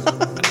again.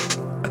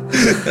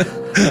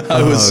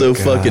 I was so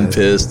fucking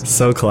pissed.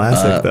 So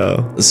classic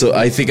though. So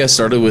I think I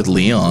started with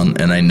Leon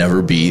and I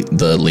never beat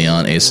the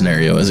Leon A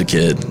scenario as a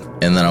kid.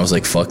 And then I was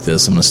like, fuck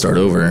this, I'm going to start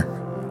over.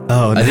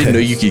 Oh, nice. I didn't know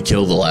you could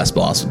kill the last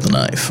boss with the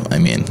knife. I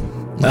mean...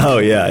 Oh,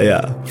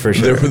 yeah, for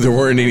sure. There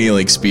weren't any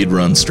like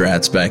speedrun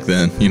strats back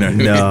then, you know what I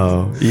mean?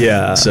 No,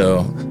 yeah.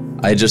 So...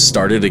 I just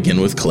started again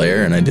with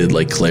Claire, and I did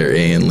like Claire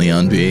A and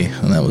Leon B,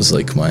 and that was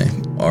like my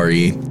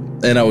RE.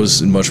 And I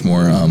was much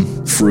more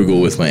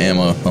frugal with my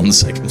ammo on the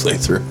second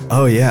playthrough.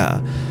 Oh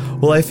yeah,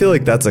 well I feel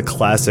like that's a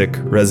classic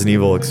Resident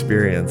Evil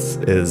experience,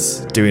 is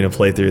doing a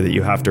playthrough that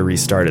you have to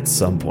restart at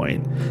some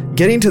point.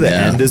 Getting to the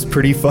end is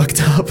pretty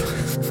fucked up.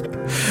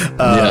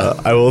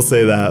 I will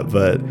say that,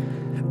 but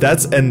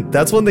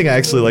That's one thing I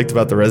actually liked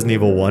about the Resident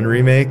Evil 1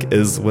 remake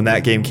is when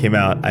that game came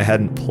out, I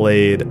hadn't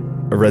played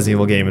a Resident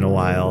Evil game in a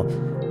while,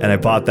 and I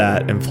bought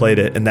that and played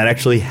it, and that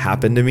actually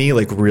happened to me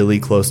like really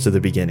close to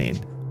the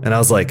beginning. And I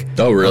was like,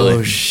 oh really?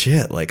 Oh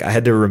shit. Like I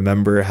had to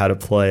remember how to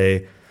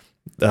play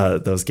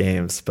those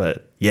games.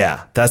 But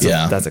yeah, that's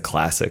a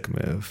classic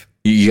move.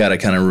 You got to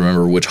kind of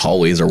remember which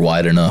hallways are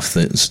wide enough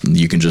that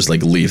you can just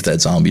like leave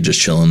that zombie just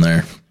chilling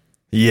there.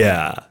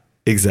 Yeah,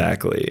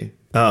 exactly.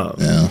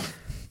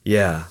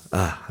 Yeah.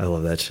 I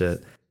love that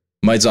shit.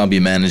 My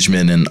zombie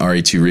management in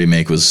RE2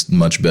 Remake was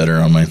much better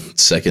on my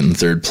second and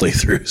third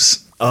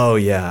playthroughs. Oh,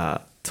 yeah,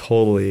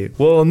 totally.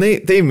 Well, and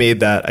they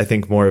made that, I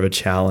think, more of a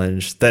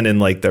challenge than in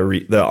like the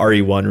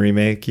RE1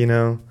 remake, you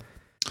know?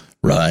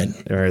 Right.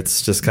 Or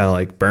it's just kind of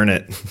like burn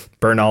it.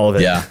 Burn all of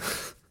it. Yeah.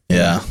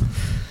 Yeah.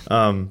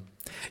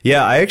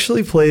 Yeah, I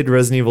actually played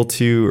Resident Evil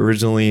 2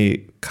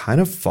 originally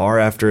kind of far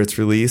after its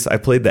release. I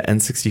played the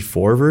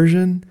N64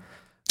 version.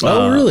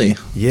 Oh, really?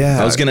 Yeah.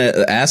 I was going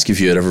to ask if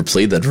you had ever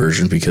played that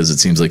version because it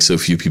seems like so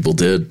few people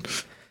did.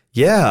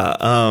 Yeah.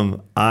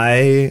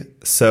 I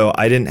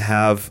didn't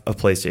have a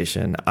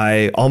PlayStation.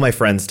 All my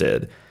friends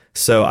did.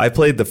 So I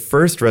played the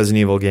first Resident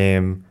Evil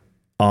game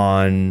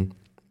on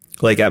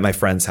like at my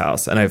friend's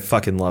house and I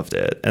fucking loved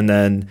it. And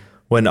then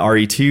when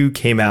RE2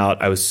 came out,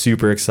 I was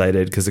super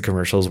excited because the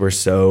commercials were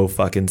so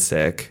fucking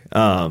sick.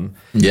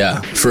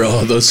 Yeah,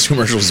 those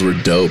commercials were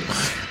dope.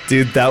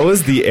 Dude, that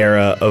was the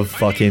era of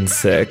fucking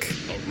sick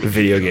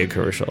video game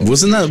commercials.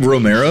 Wasn't that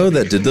Romero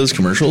that did those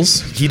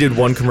commercials? He did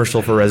one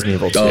commercial for Resident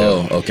Evil 2.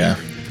 Oh, okay.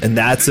 And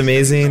that's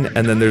amazing.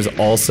 And then there's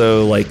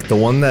also like the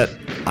one that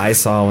I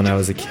saw when I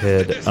was a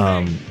kid.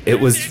 It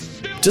was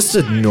just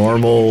a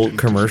normal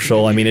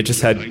commercial. I mean, it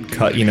just had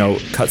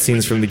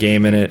cutscenes from the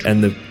game in it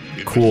and the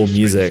cool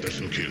music.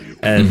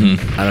 And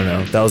I don't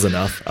know, that was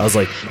enough. I was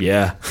like,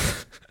 yeah.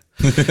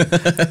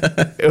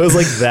 It was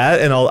like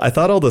that, and I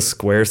thought all the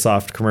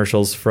Squaresoft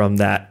commercials from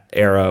that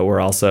era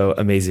were also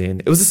amazing.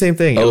 It was the same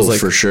thing. It was like,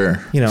 for sure.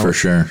 For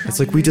sure. It's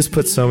like we just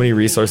put so many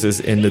resources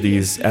into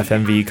these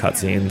FMV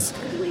cutscenes.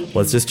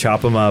 Let's just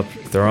chop them up,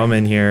 throw them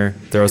in here,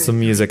 throw some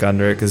music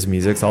under it because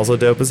music's also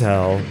dope as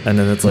hell. And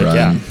then it's like,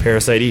 yeah,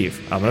 Parasite Eve.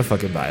 I'm gonna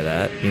fucking buy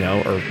that,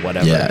 or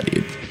whatever. Yeah,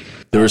 dude.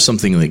 There was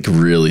something like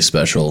really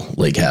special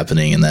like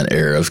happening in that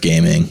era of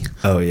gaming.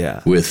 Oh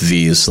yeah. With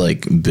these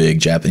like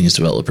big Japanese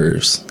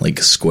developers like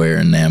Square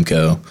and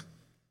Namco,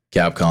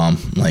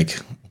 Capcom. Like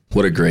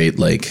what a great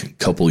like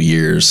couple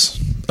years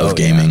of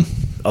gaming. Yeah.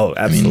 Oh,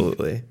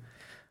 absolutely.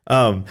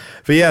 But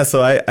yeah,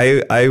 so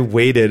I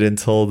waited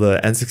until the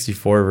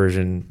N64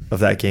 version of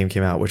that game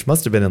came out, which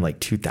must have been in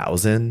like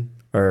 2000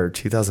 or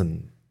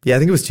 2000. Yeah, I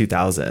think it was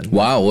 2000.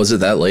 Wow, was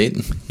it that late?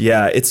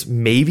 Yeah, it's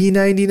maybe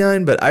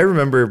 99, but I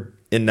remember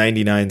in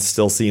 99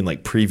 still seeing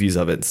like previews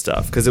of it and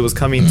stuff because it was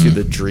coming to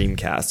the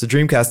Dreamcast. The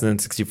Dreamcast and then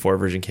N64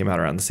 version came out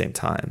around the same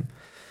time.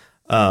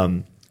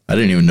 I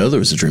didn't even know there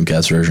was a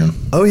Dreamcast version.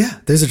 Oh yeah,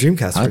 there's a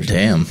Dreamcast version.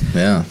 Damn,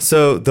 yeah.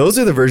 So those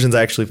are the versions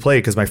I actually played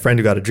because my friend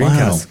who got a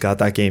Dreamcast got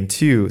that game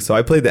too. So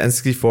I played the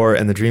N64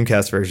 and the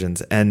Dreamcast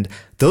versions, and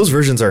those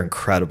versions are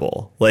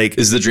incredible. Like,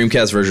 is the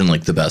Dreamcast version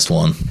like the best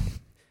one?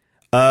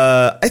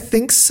 I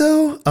think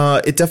so.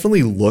 It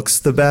definitely looks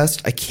the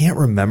best. I can't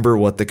remember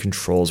what the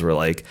controls were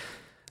like.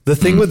 The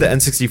thing with the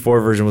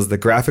N64 version was the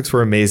graphics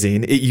were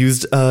amazing. It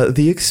used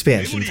the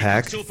expansion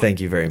pack. Thank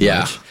you very much.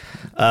 Yeah.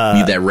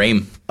 Need that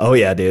RAM. Oh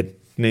yeah, dude.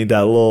 Need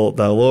that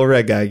little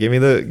red guy. Give me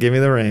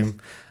the RAM.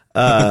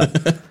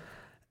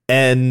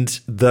 And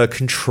the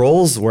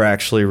controls were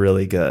actually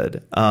really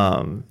good.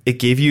 It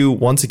gave you,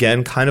 once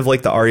again, kind of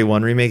like the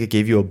RE1 remake, it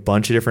gave you a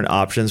bunch of different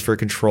options for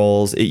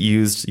controls. It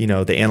used,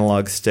 the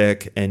analog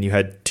stick, and you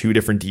had 2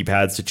 different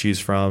D-pads to choose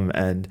from,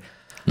 and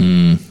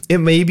it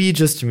may be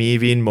just me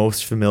being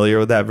most familiar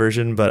with that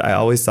version, but I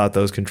always thought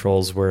those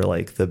controls were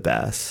like the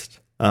best.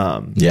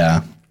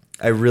 Yeah.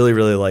 I really,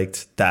 really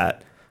liked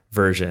that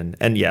version.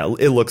 And yeah,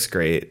 it looks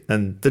great.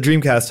 And the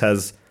Dreamcast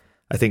has,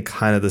 I think,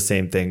 kind of the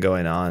same thing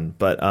going on.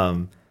 But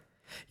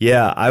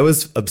yeah, I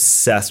was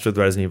obsessed with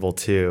Resident Evil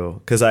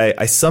 2 because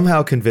I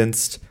somehow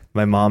convinced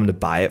my mom to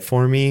buy it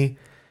for me,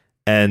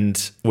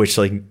 and which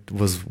like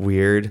was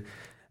weird.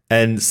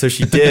 And so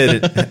she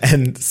did,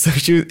 and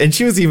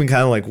she was even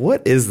kind of like,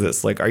 "What is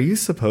this? Like, are you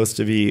supposed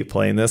to be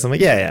playing this?" I'm like,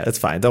 "Yeah, it's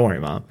fine. Don't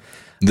worry, Mom."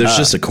 There's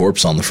just a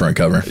corpse on the front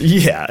cover.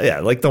 Yeah,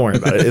 like don't worry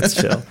about it. It's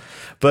chill.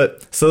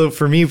 But so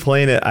for me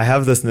playing it, I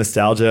have this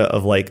nostalgia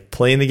of like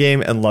playing the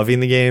game and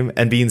loving the game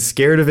and being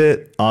scared of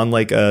it on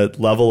like a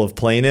level of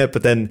playing it,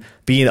 but then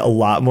being a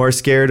lot more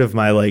scared of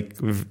my like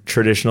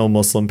traditional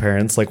Muslim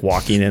parents like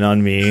walking in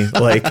on me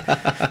like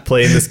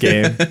playing this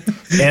game,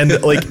 and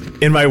like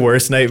in my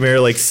worst nightmare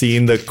like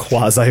seeing the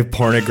quasi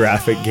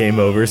pornographic game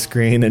over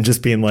screen and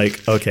just being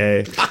like,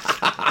 okay,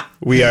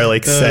 we are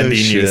like sending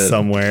you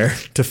somewhere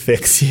to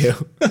fix you.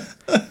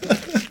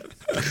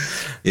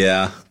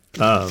 Yeah.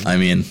 I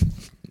mean,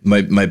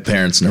 my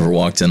parents never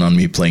walked in on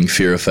me playing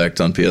Fear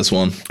Effect on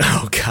PS1.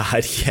 Oh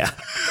God, yeah.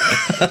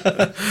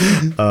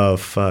 Oh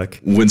fuck.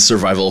 When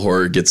survival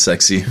horror gets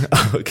sexy.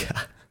 Oh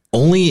God.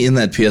 Only in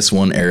that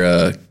PS1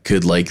 era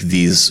could like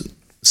these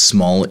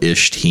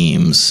small-ish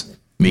teams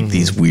make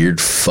these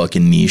weird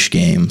fucking niche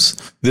games.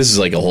 This is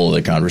like a whole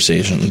other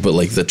conversation, but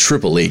like the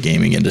AAA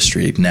gaming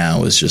industry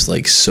now is just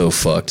like so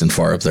fucked and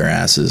far up their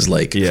asses.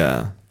 Like,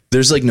 Yeah.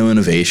 there's like no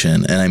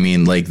innovation. And I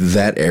mean, like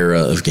that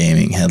era of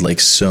gaming had like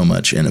so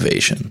much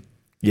innovation.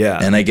 Yeah.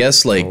 And I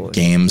guess like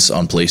games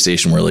on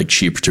PlayStation were like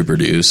cheaper to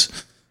produce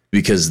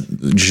because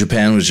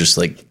Japan was just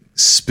like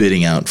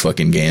spitting out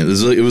fucking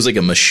games. It was like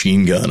a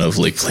machine gun of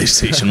like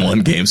PlayStation 1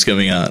 games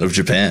coming out of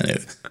Japan.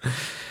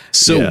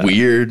 So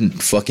weird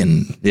and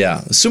fucking,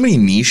 so many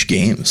niche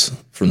games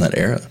from that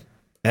era.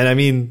 And I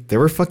mean, there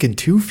were fucking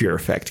 2 Fear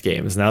Effect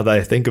games now that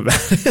I think about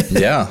it.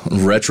 Yeah.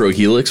 Retro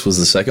Helix was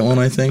the second one,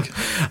 I think.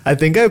 I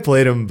think I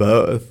played them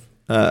both.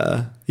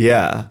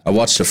 Yeah. I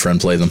watched a friend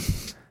play them.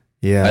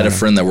 Yeah. I had a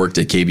friend that worked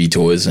at KB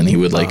Toys and he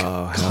would like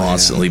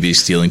constantly be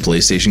stealing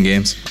PlayStation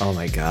games. Oh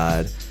my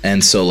God.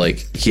 And so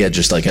like he had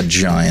just like a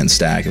giant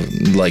stack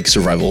of like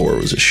Survival War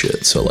was a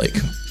shit. So like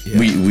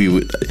we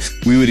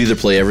would either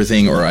play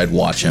everything or I'd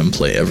watch him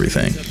play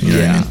everything. You know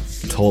what I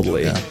mean?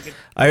 Totally. Yeah.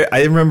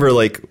 I remember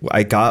like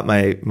I got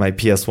my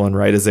PS1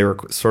 right as they were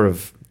sort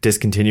of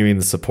discontinuing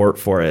the support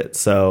for it.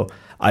 So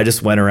I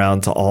just went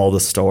around to all the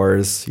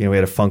stores. You know, we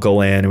had a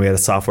FuncoLand and we had a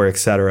Software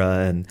Etc.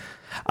 And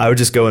I would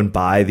just go and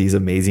buy these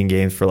amazing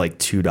games for like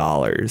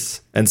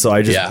 $2. And so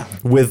I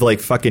just, with like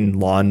fucking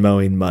lawn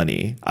mowing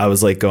money, I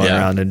was like going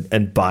around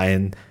and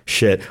buying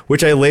shit,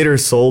 which I later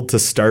sold to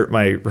start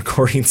my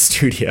recording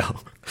studio.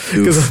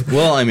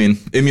 Well, I mean,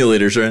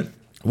 emulators, right?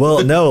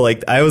 Well, no,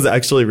 like I was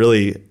actually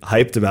really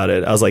hyped about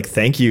it. I was like,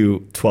 thank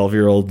you,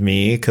 12-year-old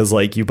me, because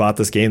like you bought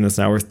this game that's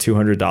now worth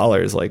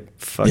 $200. Like,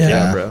 fuck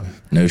yeah, bro.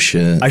 No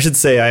shit. I should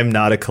say I'm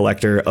not a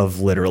collector of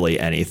literally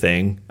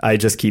anything. I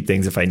just keep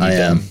things if I need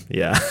them.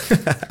 Yeah.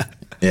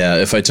 Yeah,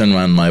 if I turn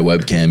on my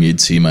webcam, you'd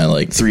see my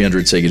like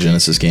 300 Sega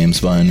Genesis games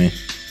behind me.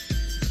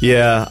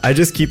 Yeah, I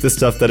just keep the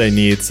stuff that I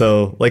need.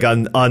 So like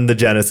on the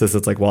Genesis,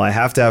 it's like, well, I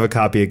have to have a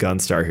copy of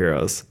Gunstar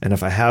Heroes. And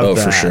if I have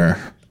that, for sure.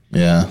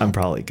 Yeah. I'm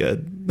probably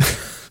good.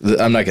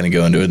 I'm not going to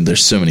go into it.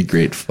 There's so many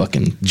great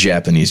fucking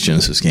Japanese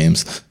Genesis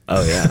games.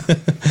 Oh, yeah.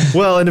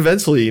 Well, and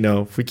eventually, you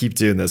know, if we keep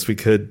doing this, we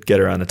could get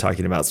around to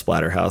talking about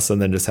Splatterhouse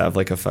and then just have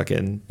like a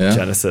fucking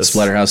Genesis.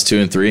 Splatterhouse 2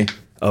 and 3.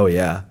 Oh,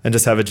 yeah. And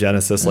just have a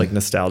Genesis like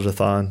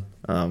Nostalgia-thon.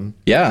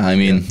 Yeah, I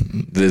mean,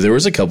 there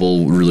was a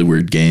couple really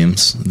weird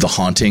games. The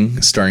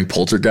Haunting, starring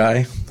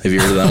Poltergeist. Have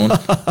you heard of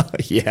that one?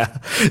 Yeah.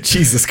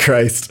 Jesus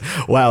Christ.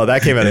 Wow,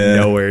 that came out of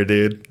nowhere,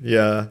 dude.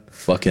 Yeah.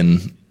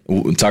 Fucking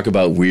talk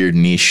about weird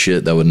niche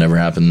shit that would never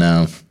happen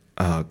now.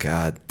 Oh,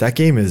 God. That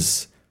game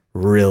is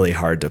really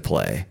hard to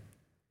play.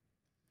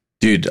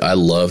 Dude, I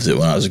loved it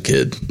when I was a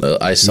kid.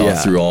 I saw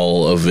through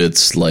all of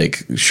its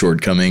like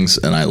shortcomings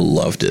and I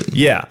loved it.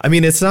 Yeah. I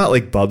mean, it's not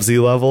like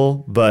Bubsy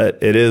level,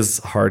 but it is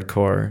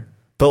hardcore.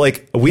 But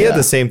like we had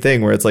the same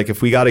thing where it's like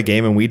if we got a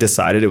game and we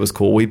decided it was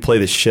cool, we'd play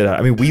the shit out.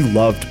 I mean, we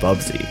loved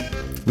Bubsy.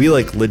 We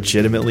like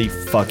legitimately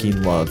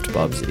fucking loved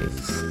Bubsy.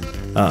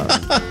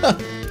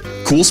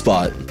 Cool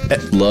Spot.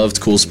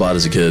 Loved Cool Spot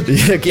as a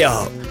kid.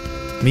 Yeah.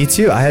 Me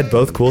too. I had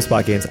both Cool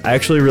Spot games. I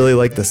actually really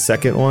like the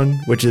second one,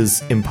 which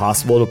is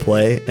impossible to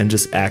play and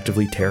just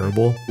actively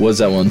terrible. What was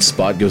that one?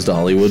 Spot Goes to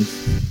Hollywood?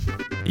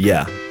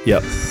 Yeah.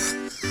 Yep.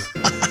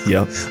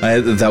 Yep.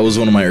 That was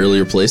one of my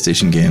earlier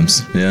PlayStation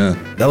games. Yeah.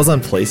 That was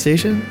on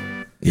PlayStation?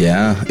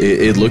 Yeah.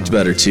 It looked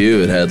better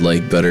too. It had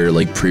like better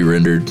like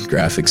pre-rendered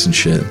graphics and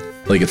shit.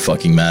 Like it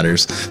fucking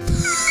matters.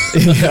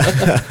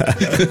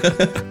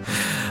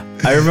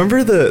 I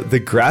remember the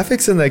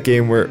graphics in that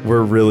game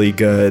were really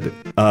good,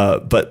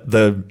 but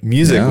the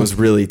music was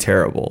really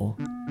terrible.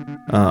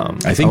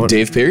 I think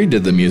Dave Perry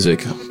did the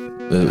music.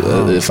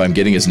 If I'm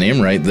getting his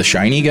name right, the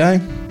shiny guy.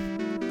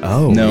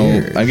 Oh, no,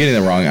 weird. I'm getting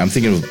it wrong. I'm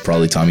thinking of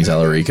probably Tommy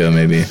Tallarico,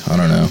 maybe. I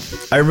don't know.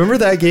 I remember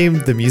that game.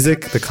 The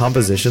music, the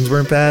compositions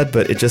weren't bad,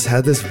 but it just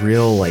had this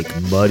real like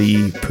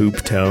muddy poop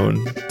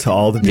tone to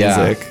all the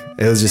music.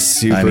 It was just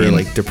super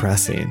like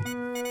depressing.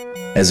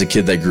 As a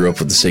kid that grew up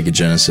with the Sega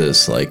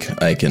Genesis,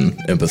 like I can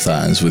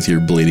empathize with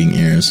your bleeding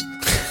ears.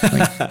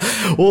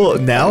 Well,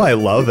 now I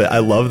love it. I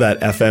love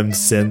that FM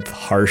synth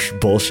harsh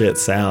bullshit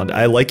sound.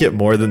 I like it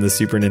more than the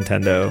Super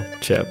Nintendo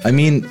chip. I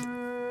mean,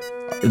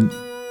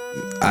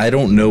 I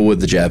don't know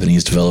what the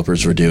Japanese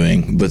developers were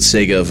doing, but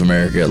Sega of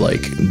America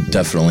like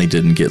definitely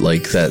didn't get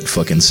like that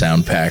fucking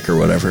sound pack or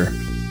whatever,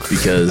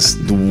 because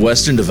the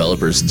Western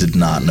developers did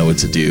not know what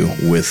to do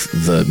with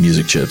the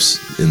music chips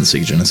in the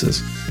Sega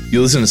Genesis.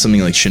 You listen to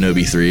something like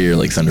Shinobi 3 or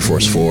like Thunder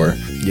Force 4,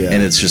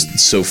 and it's just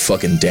so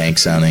fucking dank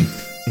sounding.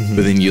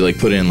 But then you like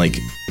put in like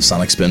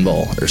Sonic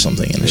Spinball or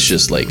something, and it's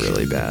just like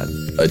really bad.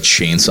 A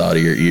chainsaw to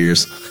your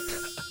ears.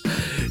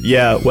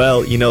 Yeah,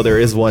 well, you know, there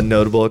is one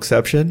notable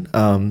exception,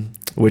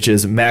 which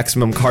is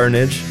Maximum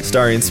Carnage,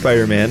 starring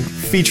Spider-Man,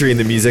 featuring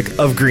the music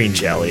of Green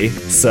Jelly.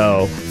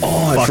 So,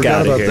 I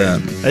forgot about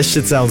that. That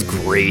shit sounds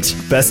great.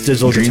 Best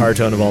digital guitar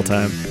tone of all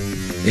time.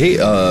 Hey,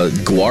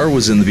 Guar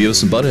was in the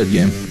Beavis and Butthead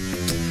game.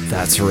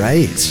 That's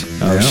right.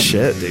 Oh,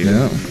 shit, dude.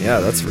 Yeah,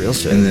 that's real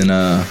shit. And then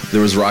there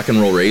was Rock and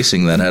Roll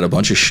Racing that had a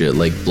bunch of shit,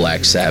 like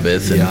Black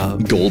Sabbath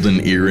and Golden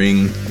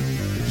Earring.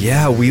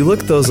 Yeah, we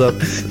looked those up.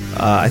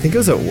 I think it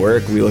was at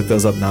work. We looked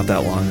those up not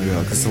that long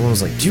ago because someone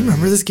was like, "Do you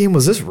remember this game?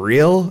 Was this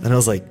real?" And I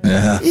was like,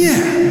 "Yeah."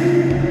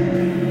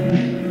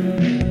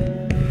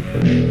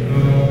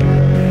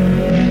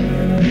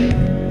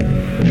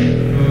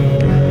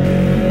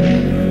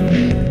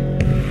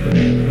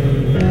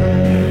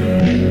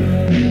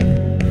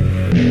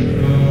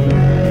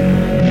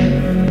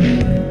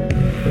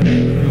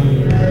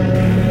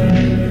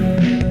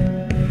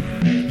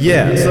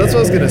 Yeah, so that's what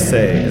I was gonna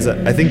say. Is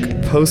that I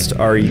think post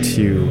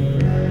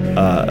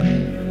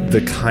RE2,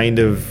 the kind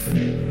of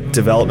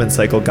development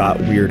cycle got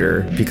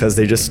weirder because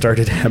they just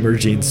started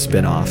hemorrhaging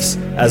spin-offs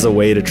as a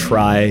way to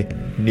try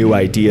new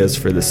ideas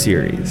for the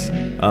series,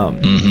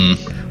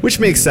 which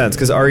makes sense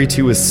because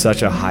RE2 was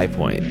such a high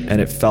point, and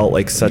it felt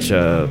like such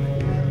a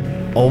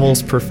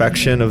almost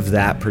perfection of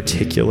that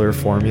particular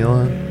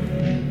formula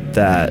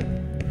that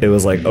it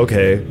was like,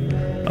 okay,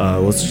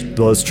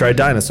 let's try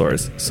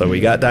dinosaurs. So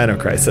we got Dino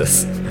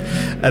Crisis.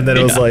 And then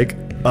it was like,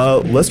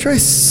 let's try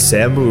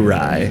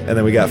Samurai. And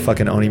then we got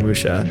fucking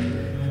Onimusha.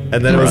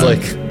 And then it was like,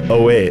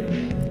 oh wait,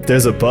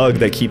 there's a bug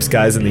that keeps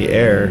guys in the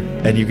air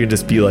and you can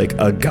just be like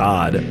a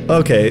god.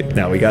 Okay,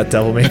 now we got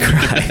Devil May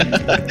Cry.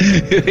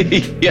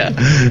 Yeah,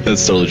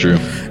 that's totally true.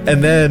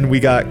 And then we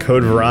got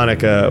Code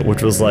Veronica,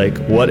 which was like,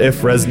 what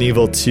if Resident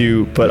Evil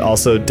 2, but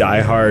also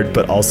Die Hard,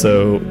 but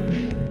also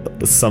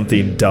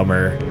something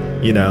dumber,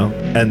 you know?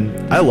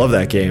 And I love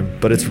that game,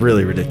 but it's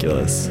really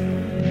ridiculous.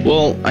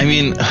 Well, I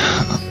mean,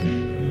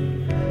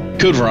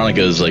 Code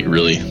Veronica is like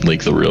really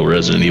like the real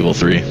Resident Evil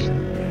 3,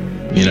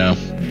 you know?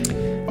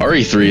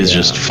 RE3 is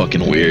just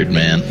fucking weird,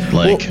 man.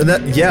 Like,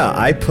 well,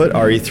 I put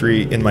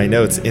RE3 in my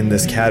notes in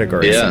this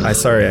category. Yeah. I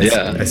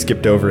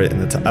skipped over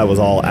it I was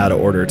all out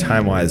of order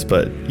time-wise,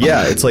 but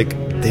yeah, it's like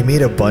they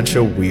made a bunch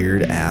of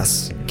weird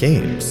ass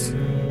games.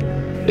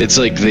 It's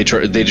like they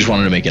just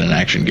wanted to make it an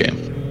action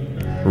game.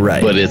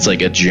 Right. But it's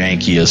like a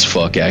janky as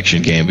fuck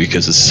action game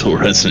because it's so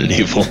Resident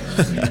Evil.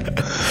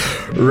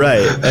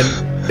 Right.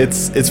 And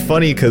it's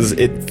funny because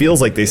it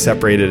feels like they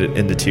separated it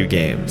into two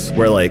games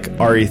where like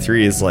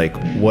RE3 is like,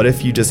 what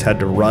if you just had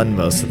to run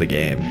most of the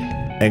game?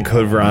 And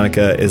Code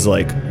Veronica is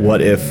like,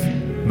 what if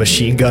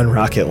machine gun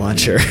rocket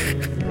launcher?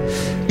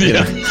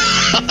 Yeah.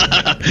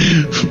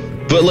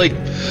 But like,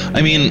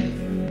 I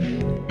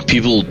mean,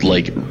 people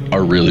like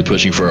are really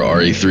pushing for a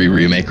RE3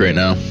 remake right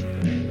now.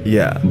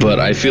 Yeah.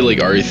 But I feel like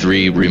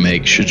RE3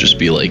 remake should just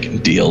be like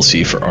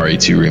DLC for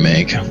RE2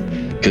 remake.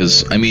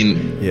 Because, I mean,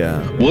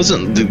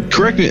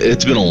 correct me,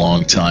 it's been a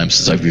long time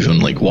since I've even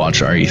like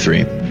watched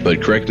RE3,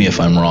 but correct me if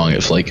I'm wrong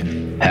if like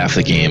half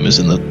the game is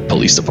in the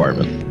police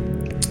department.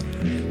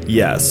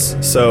 Yes.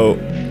 So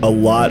a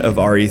lot of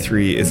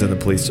RE3 is in the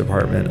police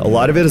department. A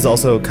lot of it is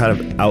also kind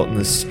of out in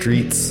the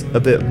streets a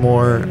bit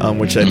more,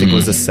 which I think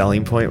was a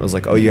selling point. It was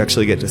like, oh, you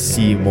actually get to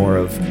see more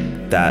of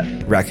that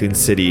Raccoon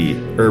City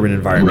urban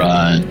environment.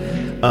 Right.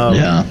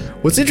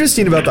 What's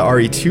interesting about the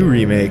RE2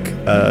 remake,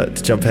 to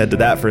jump ahead to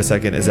that for a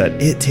second, is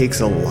that it takes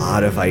a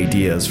lot of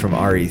ideas from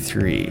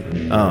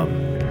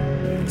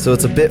RE3. So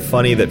it's a bit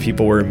funny that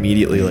people were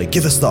immediately like,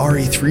 give us the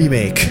RE3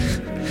 remake,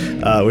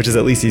 which is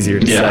at least easier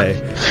to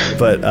say.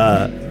 But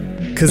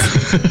because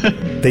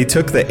they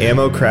took the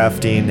ammo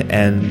crafting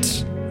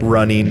and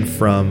running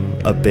from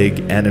a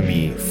big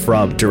enemy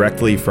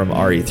directly from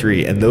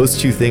RE3, and those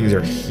two things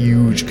are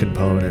huge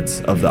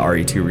components of the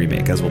RE2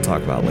 remake, as we'll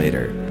talk about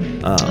later.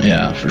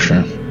 Yeah, for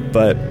sure.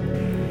 But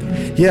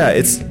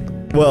yeah,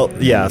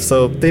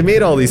 so they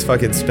made all these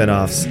fucking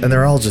spin-offs and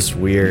they're all just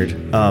weird.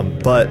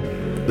 But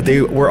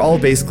they were all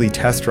basically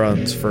test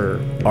runs for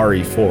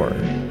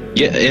RE4.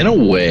 Yeah, in a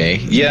way.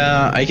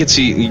 Yeah, I could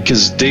see,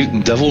 because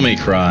Devil May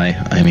Cry,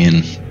 I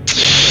mean,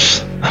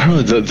 I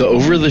don't know, the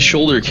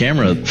over-the-shoulder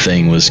camera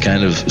thing was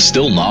kind of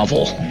still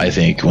novel, I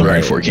think, when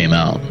RE4 came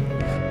out.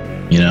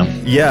 You know?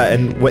 Yeah,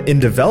 and in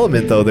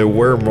development, though, there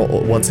were,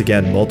 once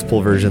again,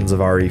 multiple versions of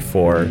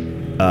RE4.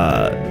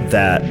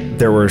 That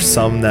there were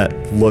some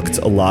that looked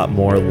a lot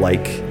more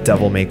like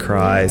Devil May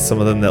Cry, some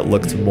of them that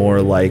looked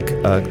more like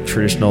a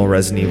traditional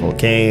Resident Evil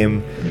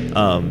game.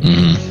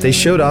 They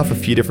showed off a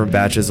few different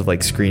batches of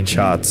like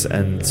screenshots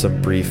and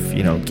some brief,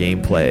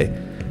 gameplay.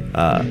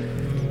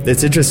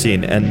 It's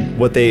interesting, and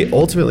what they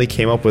ultimately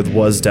came up with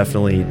was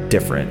definitely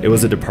different. It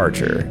was a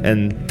departure,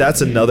 and that's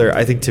another,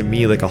 I think, to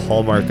me, like a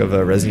hallmark of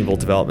a Resident Evil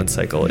development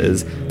cycle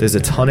is there's a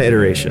ton of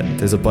iteration,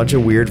 there's a bunch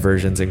of weird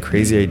versions and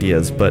crazy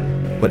ideas, but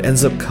what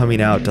ends up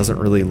coming out doesn't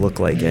really look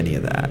like any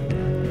of that.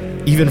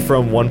 Even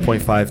from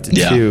 1.5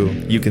 to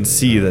 2, you can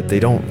see that they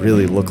don't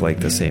really look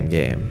like the same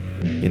game,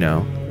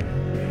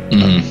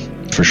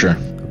 For sure.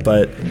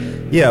 But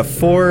yeah,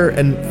 4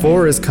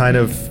 is kind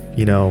of,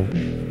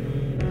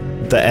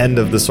 the end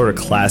of the sort of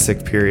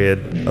classic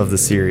period of the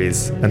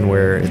series and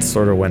where it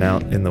sort of went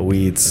out in the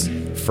weeds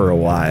for a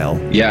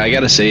while. Yeah, I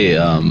gotta say,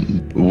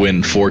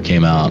 when 4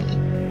 came out,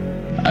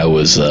 I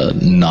was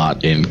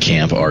not in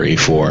camp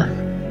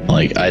RE4.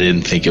 Like, I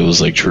didn't think it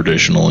was like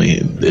traditionally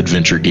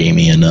adventure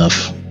gamey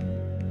enough.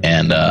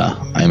 And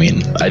I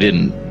mean, I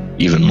didn't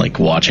even like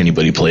watch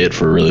anybody play it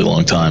for a really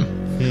long time.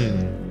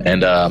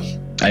 And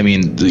I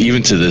mean,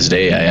 even to this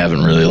day, I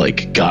haven't really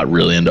like got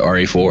really into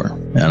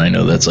RE4, and I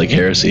know that's like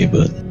heresy,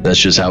 but that's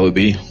just how it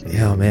be.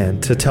 Yeah, man.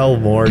 To tell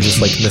more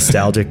just like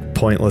nostalgic,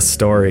 pointless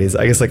stories,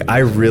 I guess like I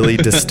really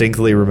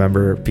distinctly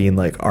remember being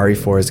like,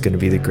 RE4 is going to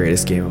be the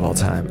greatest game of all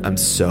time. I'm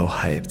so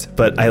hyped,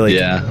 but I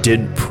like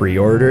didn't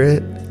pre-order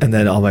it, and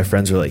then all my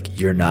friends were like,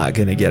 "You're not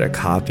going to get a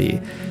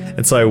copy,"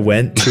 and so I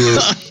went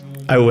to.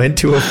 I went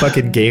to a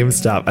fucking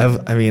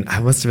GameStop. I mean, I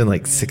must have been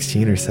like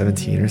 16 or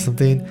 17 or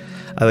something.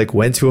 I like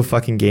went to a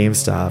fucking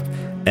GameStop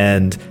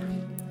and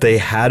they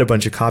had a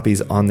bunch of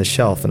copies on the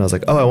shelf. And I was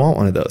like, oh, I want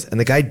one of those. And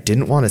the guy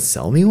didn't want to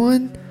sell me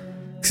one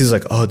because he was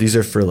like, oh, these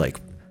are for like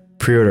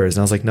pre-orders.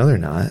 And I was like, no, they're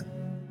not.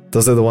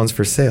 Those are the ones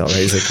for sale, right?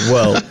 He's like,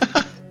 well,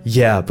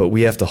 yeah, but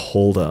we have to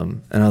hold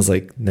them. And I was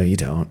like, no, you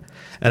don't.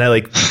 And I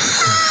like...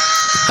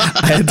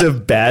 I had to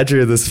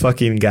badger this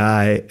fucking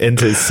guy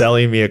into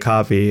selling me a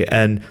copy,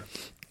 and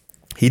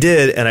he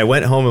did, and I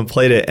went home and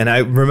played it. And I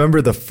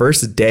remember the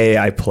first day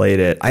I played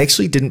it, I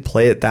actually didn't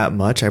play it that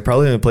much. I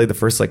probably only played the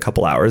first like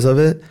couple hours of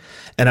it.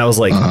 And I was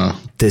like,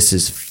 this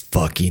is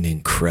fucking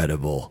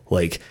incredible.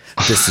 Like,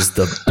 this is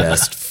the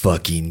best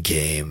fucking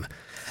game.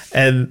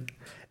 And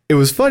it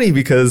was funny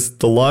because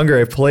the longer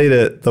I played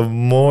it, the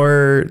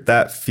more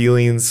that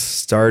feeling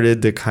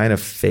started to kind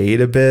of fade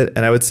a bit.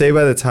 And I would say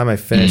by the time I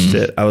finished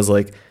it, I was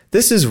like,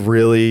 this is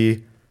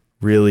really,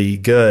 really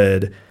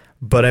good.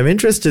 But I'm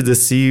interested to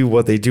see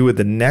what they do with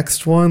the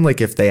next one.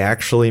 Like if they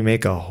actually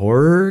make a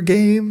horror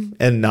game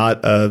and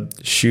not a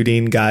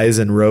shooting guys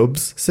in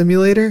robes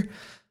simulator.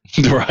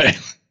 Right.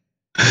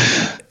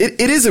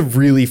 It is a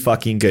really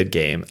fucking good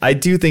game. I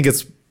do think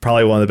it's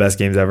probably one of the best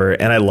games ever,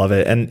 and I love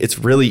it. And it's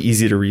really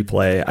easy to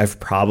replay. I've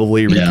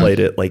probably replayed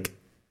it like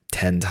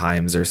 10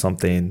 times or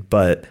something,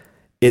 but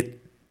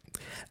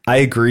I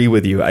agree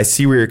with you. I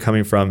see where you're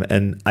coming from.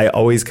 And I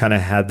always kind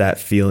of had that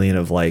feeling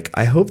of like,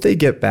 I hope they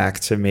get back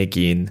to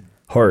making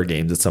horror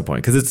games at some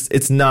point, because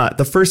it's not,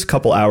 the first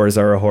couple hours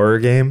are a horror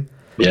game,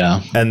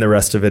 and the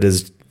rest of it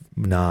is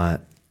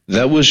not.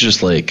 That was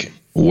just like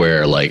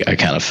where like I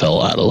kind of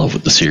fell out of love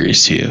with the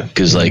series too,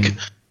 because like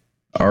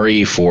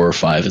RE4,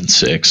 5, and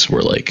 6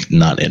 were like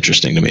not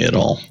interesting to me at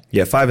all.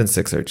 Yeah, 5 and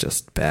 6 are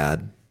just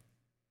bad.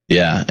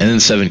 Yeah, and then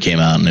 7 came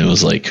out and it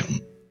was like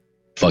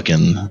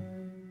fucking,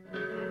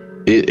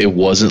 it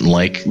wasn't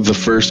like the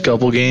first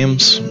couple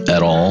games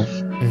at all.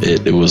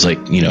 It was like,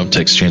 you know,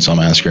 Texas Chainsaw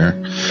Massacre,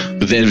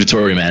 but the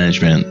inventory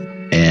management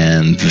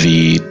and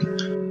the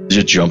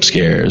jump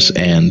scares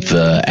and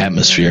the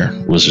atmosphere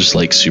was just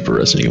like super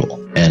Resident Evil.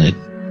 And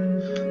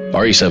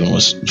RE7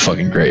 was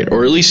fucking great,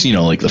 or at least, you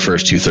know, like the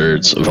first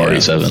 2/3 of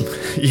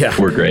RE7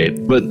 were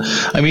great. But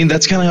I mean,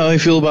 that's kind of how I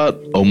feel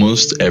about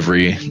almost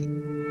every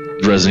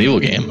Resident Evil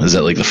game, is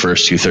that like the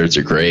first 2/3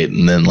 are great,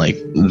 and then like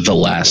the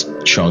last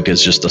chunk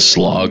is just a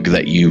slog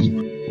that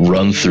you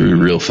run through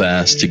real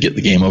fast to get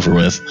the game over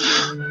with.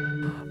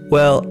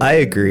 Well, I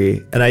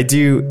agree. And I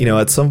do, you know,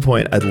 at some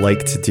point I'd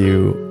like to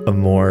do a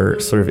more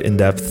sort of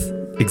in-depth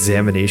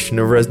examination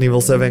of Resident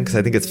Evil 7, because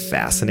I think it's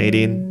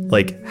fascinating,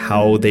 like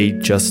how they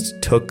just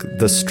took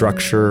the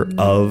structure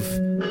of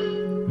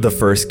the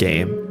first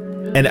game.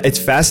 And it's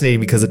fascinating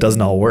because it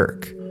doesn't all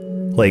work.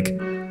 Like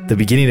the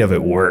beginning of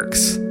it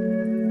works,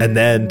 and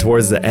then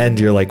towards the end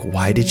you're like,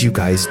 why did you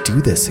guys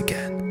do this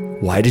again?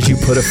 Why did you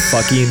put a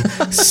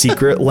fucking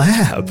secret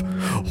lab?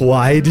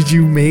 Why did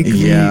you make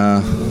me?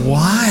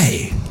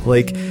 Why?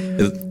 Like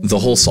the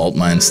whole salt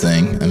mines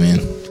thing. I mean,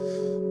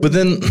 but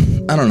then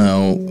I don't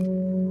know.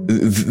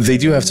 They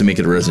do have to make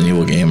it a Resident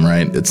Evil game,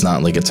 right? It's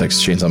not like a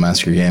Texas Chainsaw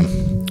Massacre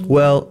game.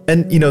 Well,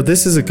 and you know,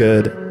 this is a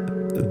good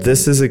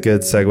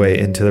segue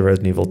into the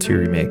Resident Evil 2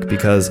 remake,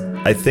 because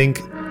I think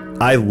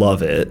I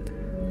love it.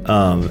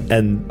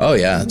 And oh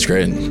yeah, it's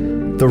great.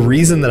 The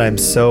reason that I'm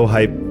so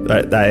hyped,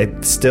 that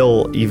I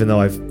still, even though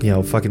I've, you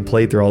know, fucking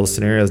played through all the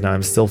scenarios now,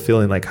 I'm still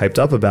feeling like hyped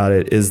up about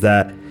it, is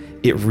that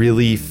it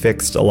really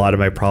fixed a lot of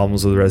my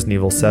problems with Resident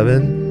Evil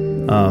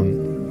 7.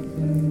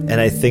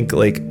 And I think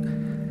like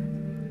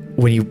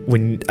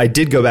when I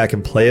did go back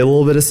and play a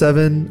little bit of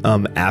 7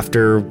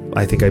 after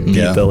I think I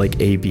beat the like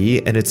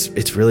AB, and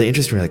it's really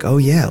interesting. Like, oh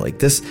yeah, like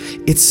this,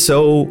 it's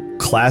so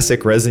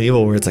classic Resident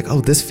Evil where it's like, oh,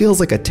 this feels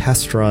like a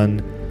test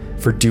run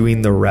for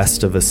doing the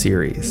rest of a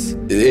series.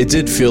 It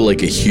did feel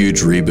like a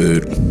huge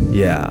reboot.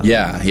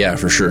 Yeah,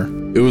 for sure.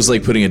 It was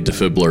like putting a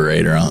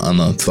defibrillator on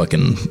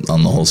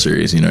the whole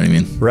series, you know what I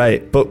mean?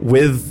 Right, but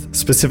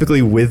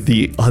specifically with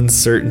the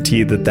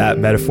uncertainty that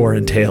metaphor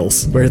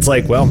entails, where it's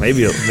like, well,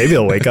 maybe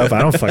he'll wake up,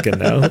 I don't fucking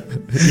know.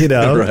 You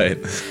know? Right.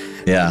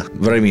 Yeah,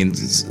 but I mean,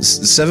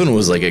 7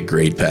 was like a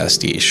great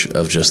pastiche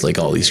of just like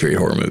all these great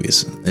horror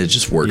movies. It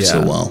just worked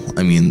so well.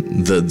 I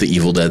mean, the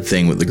Evil Dead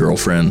thing with the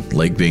girlfriend,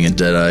 like being a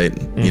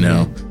Deadite, you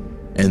know,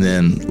 and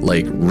then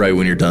like right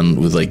when you're done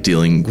with like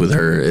dealing with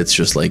her, it's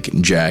just like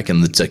Jack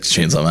and the Texas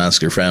Chainsaw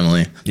Massacre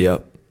family.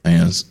 Yep. I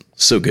mean, it's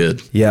so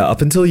good. Yeah,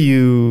 up until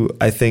you,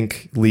 I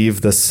think,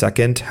 leave the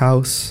second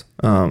house,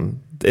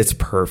 it's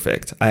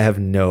perfect. I have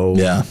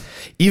no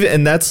even,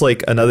 and that's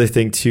like another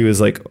thing too, is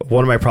like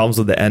one of my problems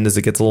with the end is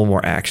it gets a little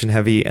more action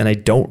heavy, and I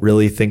don't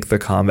really think the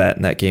combat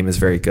in that game is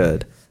very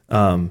good.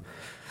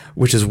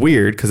 which is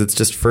weird because it's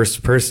just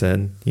first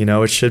person. You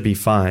know, it should be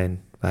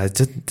fine. I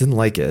didn't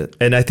like it,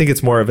 and I think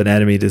it's more of an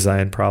enemy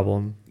design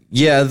problem.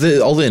 Yeah,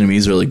 all the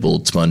enemies are like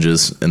bullet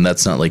sponges, and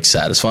that's not like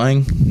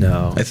satisfying.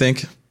 No, I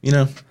think, you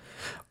know,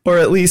 or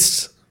at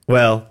least,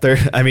 well,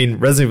 I mean,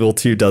 Resident Evil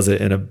 2 does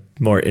it in a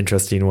more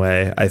interesting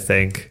way, I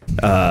think.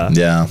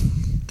 Yeah.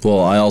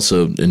 Well, I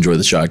also enjoy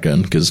the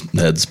shotgun because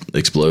heads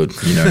explode.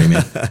 You know what I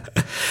mean?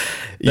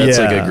 That's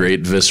like a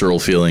great visceral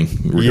feeling,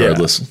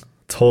 regardless. Yeah,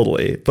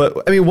 totally.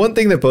 But I mean, one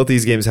thing that both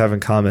these games have in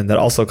common that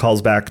also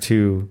calls back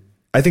to,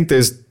 I think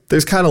there's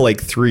kind of like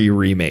 3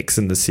 remakes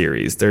in the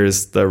series.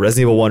 There's the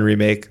Resident Evil 1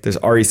 remake, there's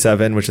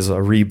RE7, which is a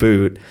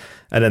reboot,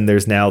 and then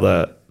there's now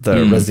the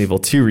Resident Evil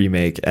 2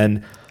 remake.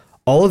 And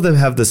all of them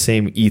have the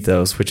same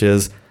ethos, which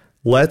is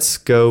let's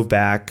go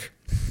back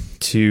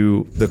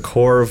to the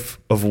core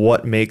of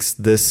what makes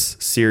this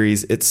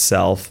series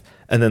itself,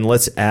 and then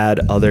let's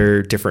add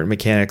other different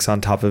mechanics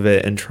on top of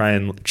it and try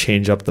and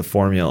change up the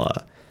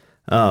formula.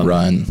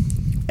 Run.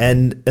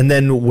 And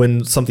then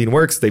when something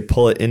works, they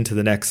pull it into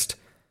the next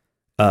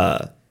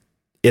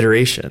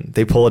iteration.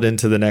 They pull it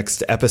into the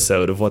next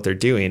episode of what they're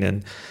doing.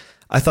 And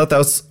I thought that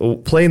was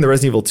playing the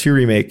Resident Evil 2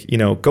 remake, you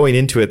know, going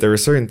into it, there were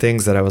certain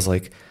things that I was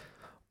like,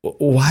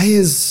 why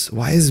is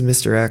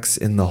Mr. X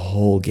in the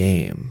whole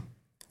game?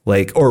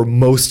 Like, or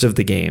most of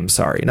the game,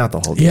 sorry, not the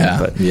whole game,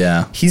 but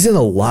he's in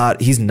a lot.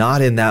 He's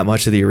not in that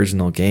much of the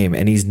original game,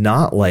 and he's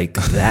not like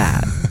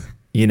that,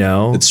 you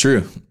know? It's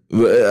true.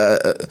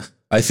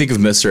 I think of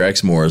Mr.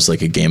 X more as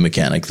like a game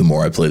mechanic the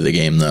more I play the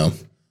game, though.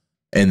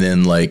 And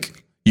then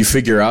like you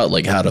figure out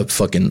like how to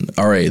fucking,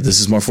 all right, this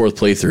is my 4th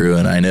playthrough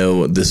and I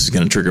know this is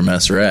going to trigger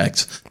Mr.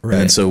 X. Right.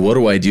 And so what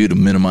do I do to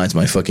minimize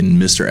my fucking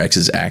Mr.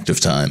 X's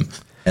active time?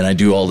 And I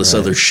do all this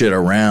other shit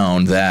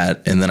around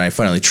that. And then I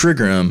finally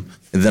trigger him.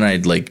 And then I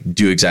like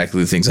do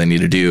exactly the things I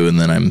need to do. And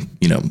then I'm,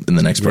 you know, in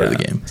the next part of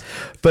the game.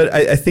 But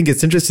I think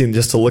it's interesting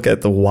just to look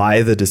at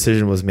why the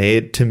decision was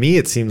made. To me,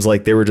 it seems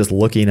like they were just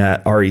looking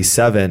at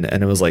RE7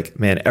 and it was like,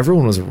 man,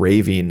 everyone was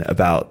raving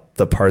about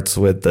the parts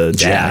with the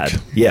Jack.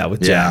 dad. Yeah,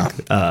 with Jack.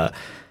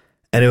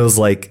 And it was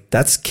like,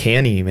 that's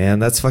canny, man.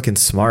 That's fucking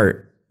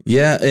smart.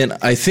 Yeah. And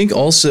I think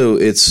also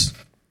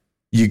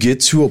you get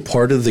to a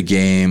part of the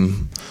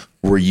game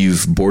where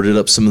you've boarded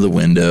up some of the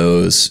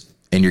windows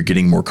and you're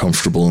getting more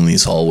comfortable in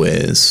these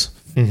hallways,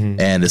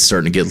 and it's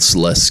starting to get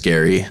less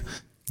scary.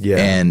 Yeah.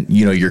 And,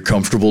 you know, you're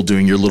comfortable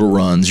doing your little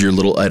runs, your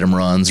little item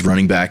runs,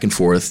 running back and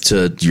forth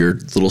to your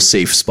little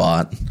safe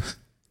spot.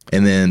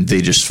 And then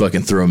they just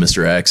fucking throw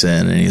Mr. X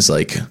in and he's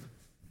like,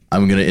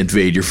 I'm going to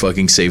invade your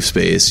fucking safe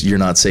space. You're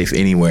not safe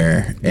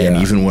anywhere. And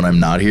even when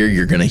I'm not here,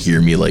 you're going to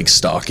hear me like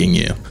stalking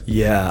you.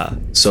 Yeah.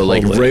 So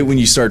totally. Like right when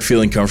you start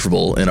feeling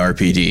comfortable in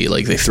RPG,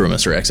 like they throw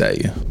Mr. X at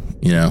you,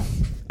 you know,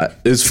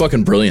 it's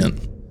fucking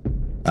brilliant.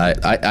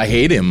 I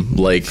hate him,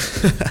 like,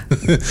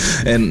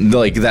 and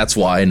like that's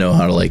why I know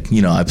how to, like,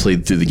 you know, I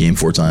played through the game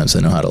 4 times.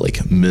 I know how to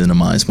like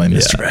minimize my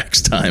Mr.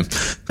 X time.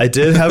 I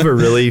did have a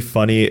really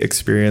funny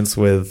experience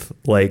with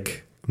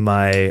like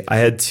I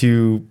had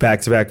 2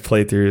 back-to-back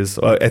playthroughs.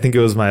 I think it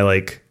was my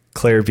like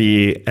Claire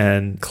B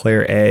and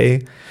Claire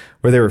A,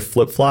 where they were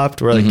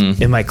flip-flopped. Where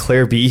like in my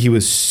Claire B, he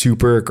was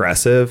super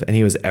aggressive and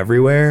he was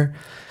everywhere.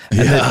 And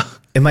then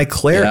in my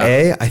Claire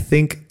A, I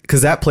think,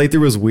 because that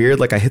playthrough was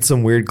weird. Like I hit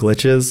some weird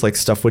glitches, like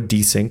stuff would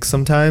desync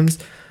sometimes.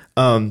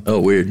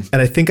 Weird.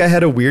 And I think I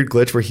had a weird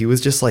glitch where he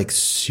was just like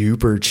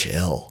super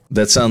chill.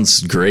 That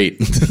sounds great.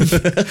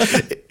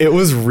 It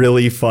was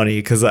really funny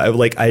because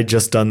I had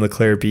just done the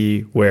Claire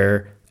B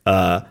where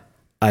I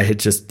had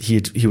just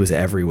he was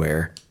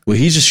everywhere. Well,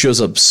 he just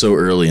shows up so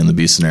early in the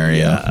B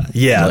scenario.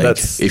 Yeah, like,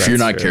 if you're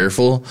not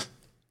careful,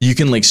 you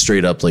can like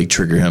straight up like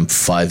trigger him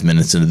 5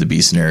 minutes into the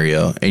B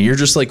scenario and you're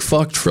just like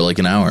fucked for like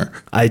an hour.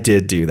 I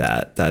did do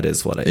that. That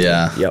is what I did.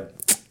 Yep.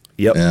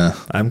 Yeah.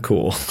 I'm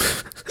cool.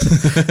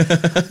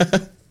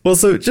 Well,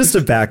 so just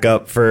to back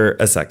up for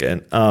a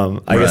second,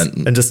 I guess,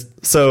 and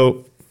just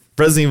so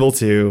Resident Evil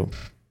 2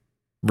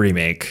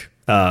 remake,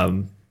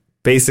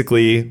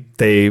 basically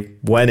they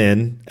went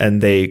in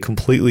and they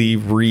completely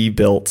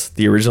rebuilt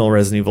the original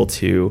Resident Evil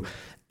 2,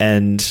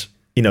 and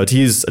you know, to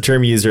use a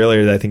term you used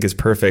earlier that I think is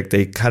perfect,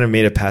 they kind of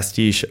made a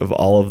pastiche of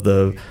all of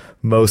the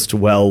most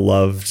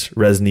well-loved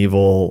Resident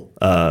Evil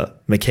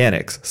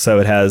mechanics. So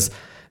it has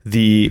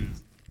the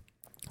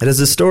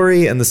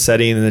story and the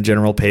setting and the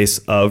general pace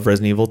of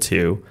Resident Evil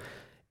 2.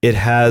 It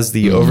has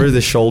the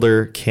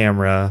over-the-shoulder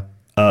camera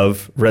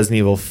of Resident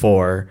Evil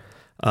 4,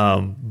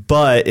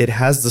 but it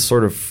has the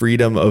sort of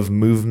freedom of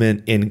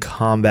movement in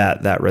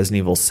combat that Resident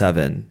Evil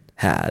 7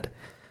 had.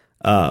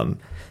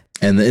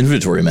 And the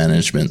inventory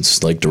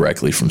management's like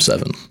directly from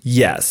 7.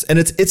 Yes. And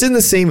it's in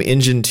the same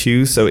engine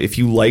too. So if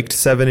you liked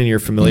 7 and you're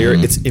familiar,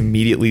 it's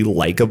immediately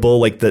likable.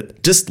 Like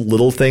just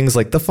little things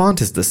like the font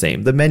is the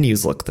same. The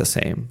menus look the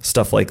same.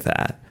 Stuff like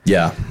that.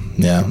 Yeah.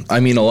 Yeah. I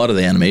mean, a lot of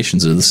the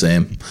animations are the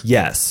same.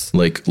 Yes.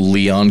 Like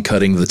Leon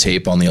cutting the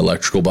tape on the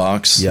electrical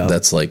box. Yep.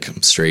 That's like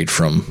straight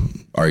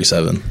from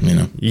RE7, you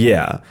know?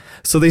 Yeah.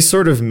 So they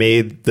sort of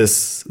made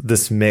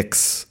this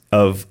mix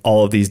of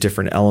all of these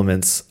different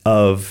elements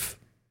of,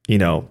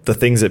 the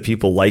things that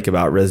people like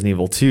about Resident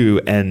Evil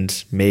 2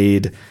 and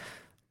made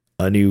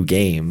a new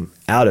game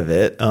out of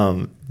it.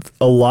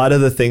 A lot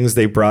of the things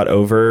they brought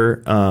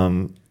over,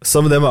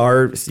 some of them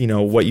are,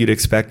 what you'd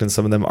expect, and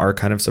some of them are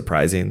kind of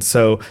surprising.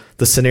 So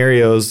the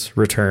scenarios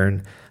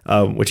return,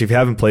 which if you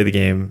haven't played the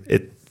game,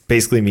 it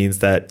basically means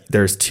that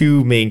there's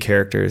two main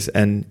characters,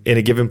 and in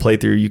a given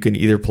playthrough, you can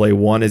either play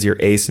one as your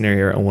A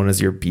scenario and one as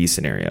your B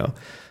scenario.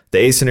 The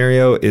A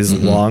scenario is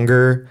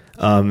longer.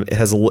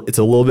 It's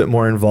a little bit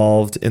more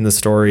involved in the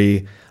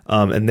story,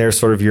 and they're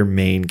sort of your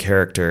main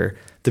character.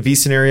 The B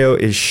scenario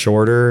is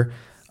shorter.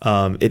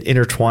 It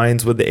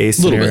intertwines with the A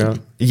scenario.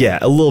 Yeah,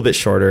 a little bit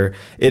shorter.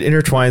 It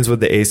intertwines with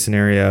the A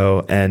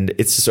scenario, and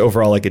it's just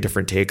overall like a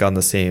different take on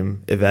the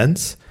same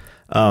events.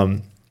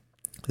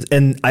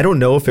 And I don't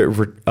know if it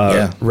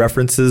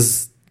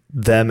references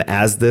them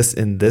as this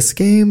in this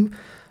game,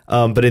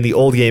 but in the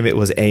old game, it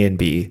was A and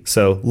B.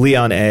 So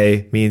Leon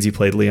A means you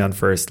played Leon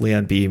first.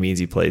 Leon B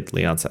means you played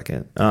Leon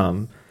second.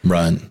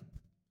 Right.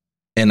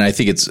 And I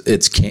think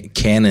it's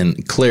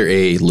canon. Claire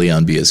A,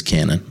 Leon B is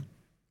canon.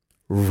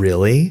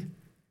 Really?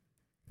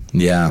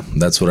 Yeah,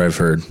 that's what I've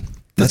heard.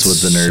 That's what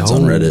the nerds so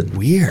on Reddit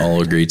weird.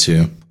 all agree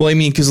to. Well, I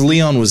mean, because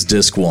Leon was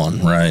disc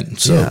 1, right?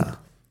 So yeah.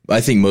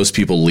 I think most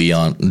people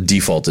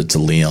defaulted to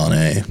Leon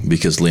A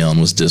because Leon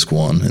was disc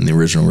 1 in the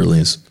original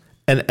release.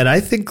 And I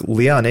think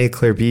Leon A,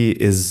 Claire B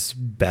is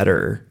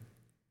better,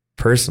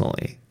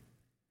 personally,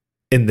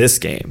 in this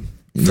game,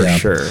 for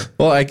sure.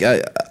 Well,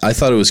 I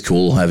thought it was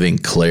cool having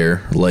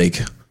Claire,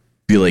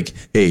 be like,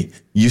 hey,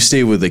 you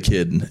stay with the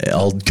kid.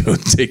 I'll go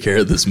take care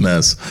of this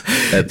mess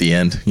at the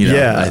end.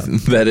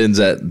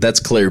 That's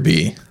Claire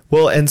B.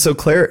 Well, and so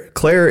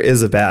Claire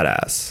is a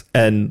badass,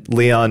 and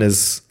Leon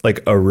is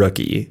like a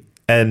rookie.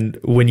 And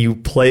when you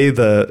play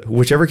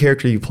whichever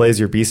character you play as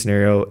your B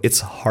scenario,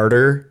 it's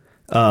harder.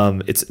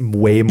 It's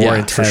way more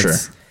intense. For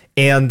sure.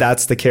 And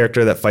that's the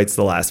character that fights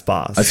the last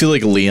boss. I feel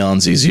like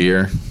Leon's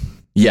easier.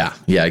 Yeah,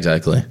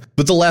 exactly.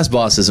 But the last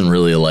boss isn't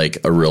really like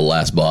a real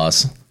last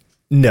boss.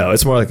 No,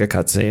 it's more like a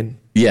cutscene.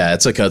 Yeah,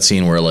 it's a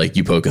cutscene where like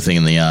you poke a thing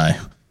in the eye.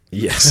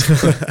 Yes.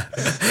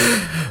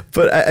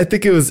 But I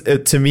think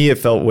to me, it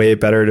felt way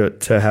better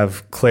to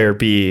have Claire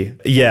B.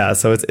 Yeah,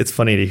 so it's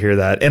funny to hear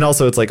that. And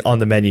also it's like on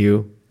the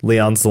menu,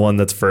 Leon's the one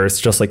that's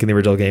first, just like in the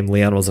original game,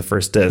 Leon was the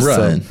first disc.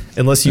 Right. So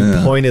unless you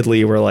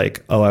pointedly were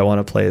like, oh, I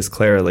want to play as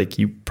Claire, like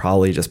you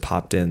probably just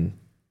popped in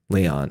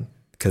Leon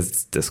because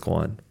it's disc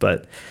 1.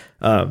 But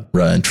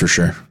right, for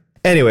sure.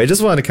 Anyway, I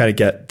just wanted to kind of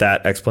get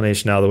that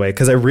explanation out of the way,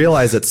 because I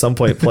realized at some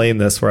point playing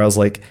this where I was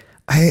like,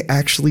 I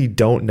actually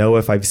don't know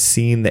if I've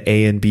seen the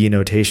A and B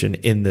notation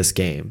in this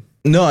game.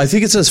 No, I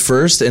think it says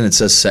first and it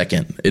says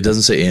second. It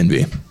doesn't say A and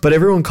B. But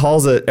everyone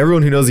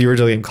who knows the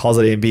original game calls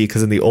it A and B,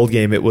 because in the old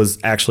game, it was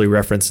actually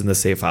referenced in the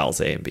save files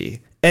A and B.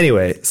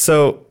 Anyway,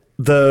 so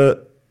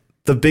the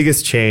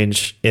biggest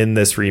change in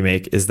this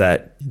remake is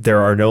that there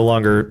are no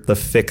longer the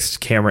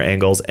fixed camera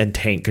angles and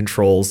tank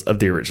controls of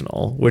the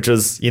original, which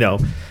is,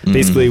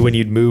 basically when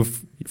you'd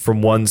move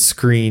from one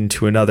screen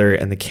to another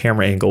and the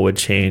camera angle would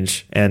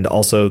change, and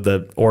also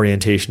the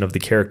orientation of the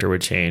character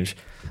would change.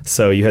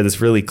 So you had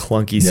this really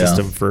clunky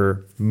system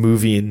for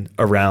moving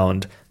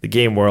around the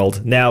game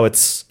world. Now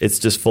it's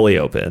just fully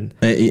open.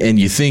 And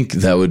you think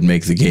that would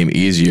make the game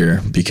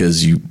easier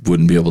because you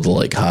wouldn't be able to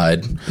like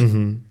hide,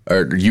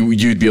 or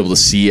you'd be able to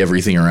see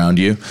everything around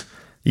you.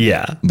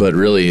 Yeah. But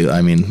really,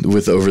 I mean,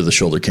 with over the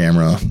shoulder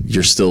camera,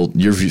 your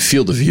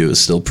field of view is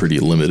still pretty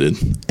limited,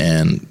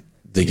 and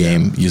the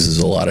game uses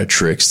a lot of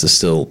tricks to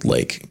still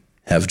like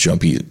have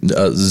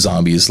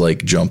zombies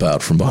like jump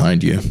out from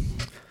behind you.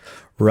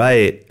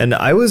 Right. And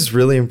I was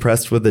really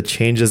impressed with the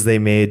changes they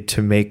made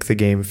to make the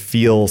game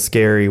feel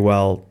scary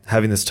while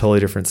having this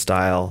totally different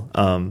style.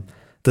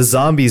 The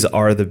zombies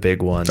are the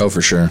big one. Oh,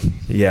 for sure.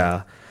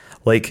 Yeah.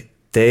 Like,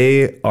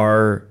 they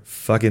are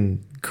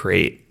fucking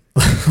great.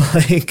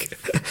 Like,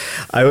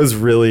 I was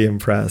really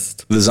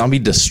impressed. The zombie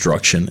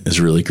destruction is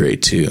really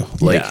great too.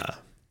 Like,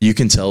 you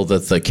can tell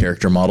that the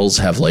character models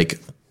have like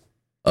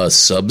a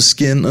sub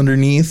skin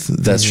underneath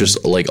that's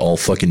just like all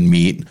fucking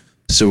meat.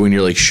 So when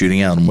you're like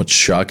shooting out them with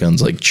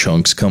shotguns, like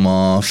chunks come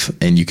off,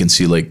 and you can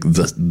see like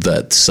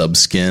that sub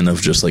skin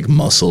of just like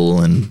muscle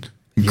and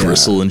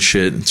gristle and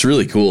shit. It's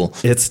really cool.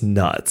 It's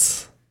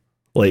nuts.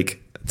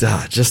 Like,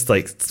 just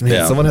like,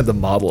 man, someone had to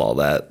model all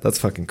that. That's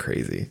fucking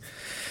crazy.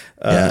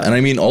 And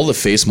I mean, all the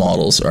face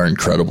models are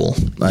incredible.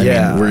 I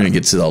mean, we're gonna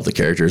get to all the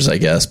characters, I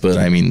guess, but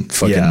I mean,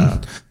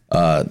 fucking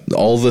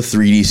all the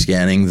 3D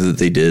scanning that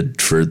they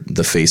did for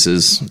the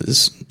faces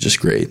is just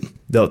great.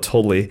 No,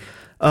 totally.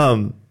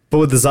 But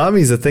with the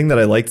zombies, the thing that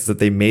I liked is that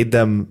they made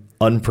them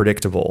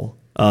unpredictable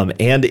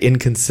and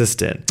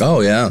inconsistent. Oh,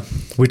 yeah.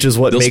 Which is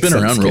what they'll makes spin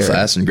them around scary. real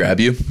fast and grab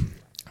you.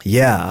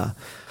 Yeah.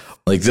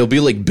 Like they'll be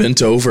like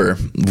bent over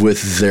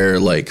with their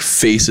like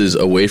faces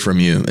away from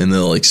you, and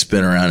they'll like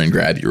spin around and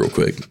grab you real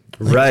quick.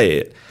 Like,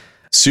 right.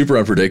 Super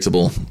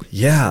unpredictable.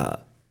 Yeah.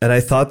 And I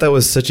thought that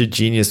was such a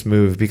genius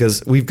move,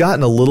 because we've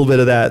gotten a little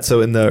bit of that.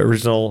 So in the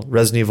original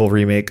Resident Evil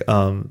remake,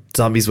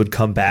 zombies would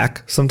come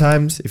back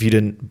sometimes if you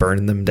didn't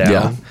burn them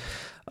down.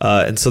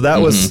 And so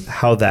that was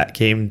how that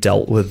game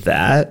dealt with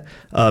that,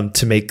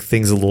 to make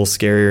things a little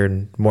scarier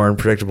and more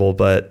unpredictable.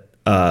 But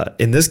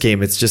in this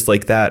game, it's just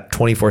like that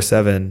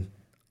 24/7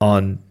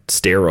 on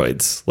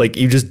steroids. Like,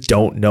 you just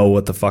don't know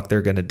what the fuck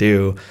they're going to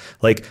do.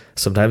 Like,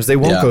 sometimes they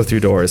won't go through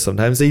doors.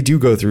 Sometimes they do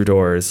go through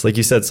doors. Like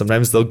you said,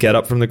 sometimes they'll get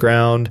up from the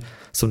ground.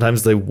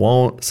 Sometimes they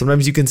won't.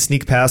 Sometimes you can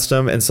sneak past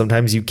them, and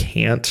sometimes you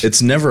can't.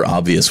 It's never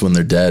obvious when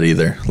they're dead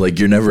either. Like,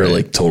 you're never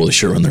like totally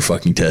sure when they're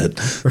fucking dead.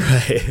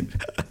 Right.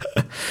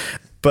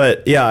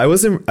 But yeah, I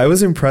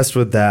was impressed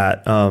with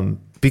that.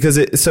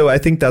 Because so I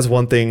think that's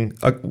one thing.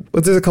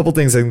 There's a couple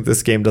things I think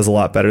this game does a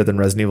lot better than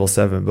Resident Evil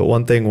 7. But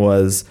one thing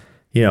was,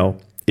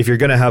 if you're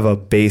going to have a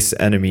base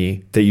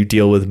enemy that you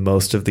deal with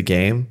most of the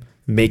game,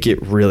 make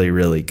it really,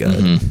 really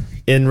good.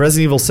 In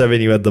Resident Evil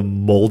 7, you had the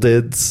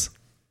Moldeds.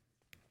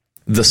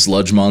 The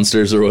sludge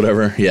monsters or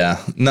whatever.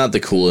 Yeah. Not the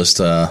coolest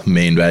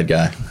main bad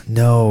guy.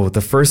 No,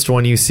 the first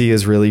one you see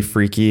is really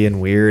freaky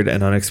and weird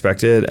and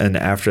unexpected. And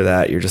after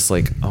that, you're just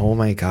like, oh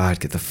my God,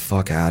 get the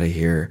fuck out of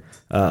here.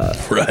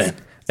 Right.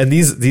 And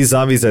these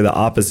zombies are the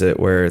opposite,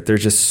 where they're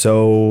just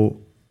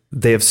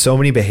they have so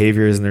many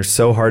behaviors and they're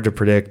so hard to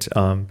predict.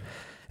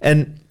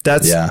 And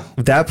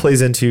that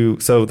plays into,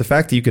 so the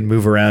fact that you can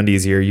move around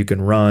easier, you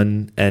can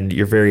run, and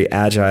you're very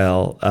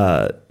agile.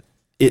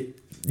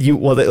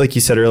 Like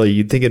you said earlier,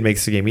 you'd think it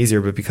makes the game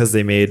easier, but because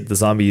they made the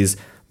zombies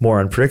more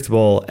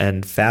unpredictable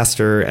and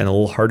faster and a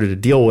little harder to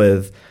deal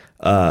with,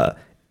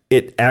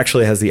 it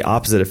actually has the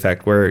opposite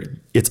effect, where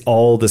it's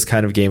all this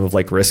kind of game of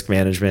like risk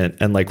management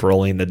and like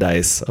rolling the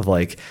dice of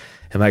like,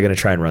 am I going to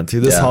try and run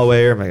through this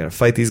hallway, or am I going to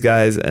fight these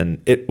guys?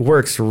 And it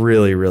works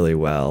really, really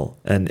well.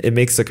 And it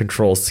makes the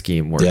control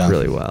scheme work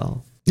really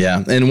well.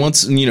 Yeah. And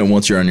once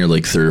you're on your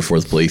like third or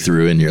fourth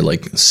playthrough and your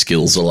like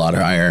skills a lot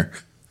higher,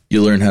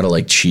 you learn how to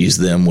like cheese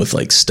them with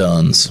like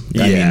stuns.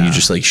 I mean, you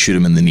just like shoot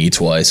them in the knee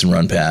twice and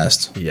run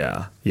past.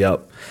 Yeah.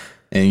 Yep.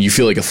 And you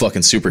feel like a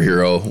fucking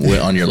superhero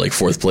on your like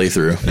fourth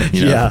playthrough.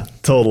 Yeah,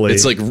 totally.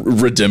 It's like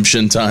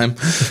redemption time.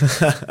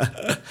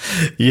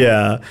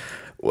 Yeah.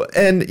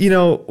 And,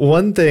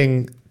 one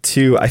thing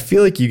too, I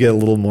feel like you get a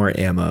little more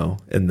ammo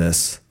in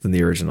this than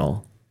the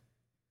original,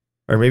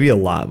 or maybe a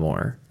lot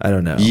more. I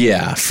don't know.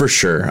 Yeah, for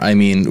sure. I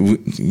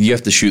mean, you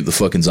have to shoot the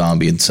fucking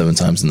zombie 7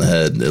 times in the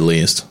head at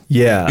least.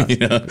 Yeah.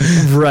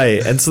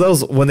 Right. And so that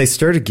was when they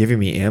started giving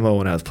me ammo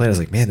when I was playing. I was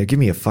like, man, they're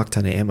giving me a fuck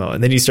ton of ammo.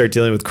 And then you start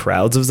dealing with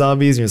crowds of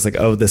zombies and you're just like,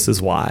 oh, this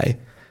is why.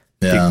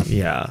 Yeah.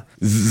 Yeah.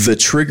 The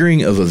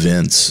triggering of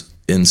events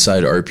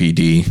inside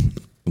RPD,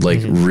 like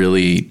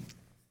really,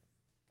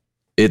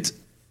 it's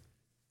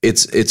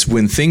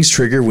when things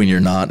trigger when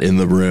you're not in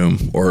the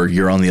room or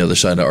you're on the other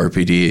side of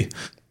RPD.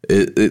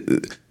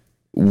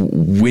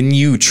 When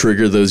you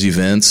trigger those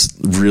events,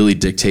 really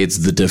dictates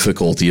the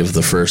difficulty of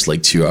the first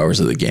like 2 hours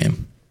of the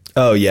game.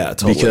 Oh yeah,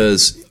 totally.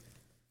 Because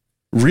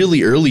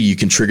really early you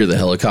can trigger the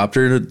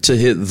helicopter to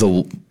hit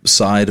the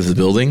side of the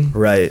building,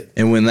 right?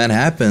 And when that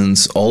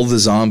happens, all the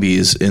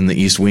zombies in the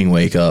East Wing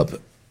wake up,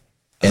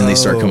 and they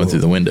start coming through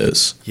the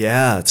windows.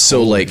 Yeah. Totally.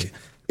 So like,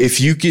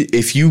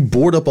 if you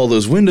board up all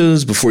those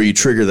windows before you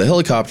trigger the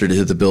helicopter to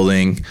hit the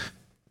building,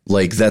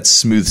 like that's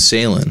smooth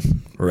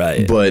sailing.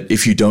 Right. But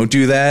if you don't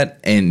do that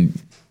and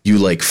you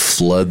like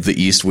flood the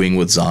East Wing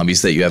with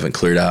zombies that you haven't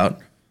cleared out,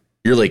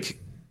 you're like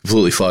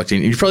completely fucked.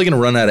 And you're probably going to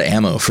run out of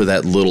ammo for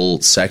that little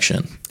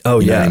section. Oh,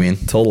 you know yeah. what I mean?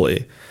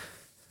 Totally.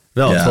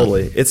 No,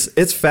 totally.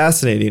 It's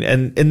fascinating.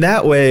 And in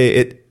that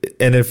way, and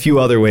in a few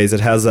other ways, it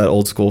has that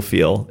old school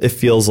feel. It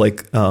feels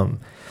like the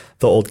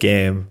old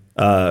game.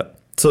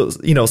 So,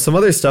 some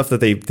other stuff that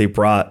they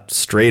brought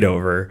straight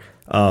over.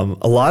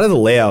 A lot of the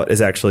layout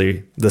is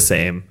actually the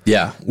same.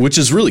 Yeah, which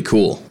is really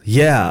cool.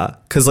 Yeah,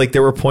 because like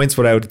there were points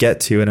what I would get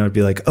to and I would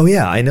be like, oh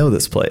yeah, I know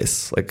this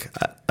place. Like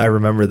I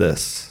remember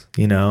this,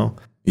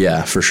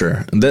 Yeah, for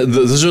sure.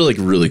 Those are like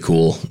really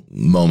cool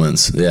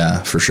moments.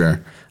 Yeah, for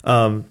sure.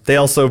 They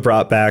also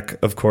brought back,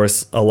 of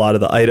course, a lot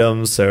of the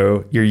items.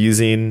 So you're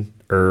using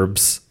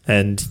herbs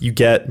and you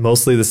get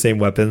mostly the same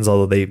weapons,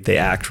 although they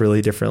act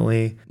really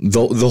differently.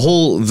 The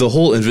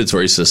whole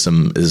inventory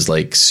system is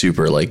like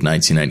super like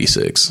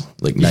 1996,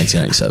 like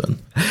 1997.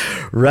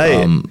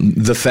 Right.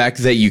 The fact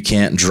that you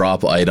can't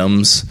drop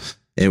items,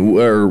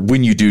 or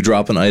when you do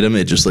drop an item,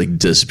 it just like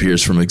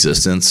disappears from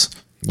existence.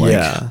 Like,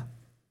 yeah.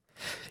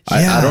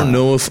 I don't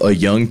know if a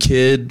young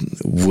kid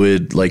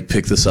would like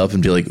pick this up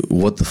and be like,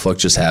 what the fuck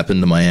just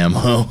happened to my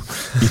ammo?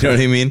 You know what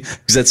I mean?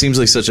 Because that seems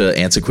like such an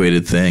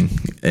antiquated thing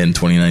in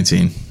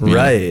 2019.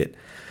 Right.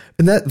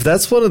 And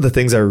that's one of the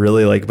things I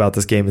really like about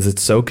this game is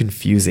it's so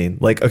confusing.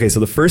 Like, okay, so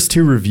the first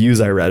 2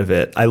 reviews I read of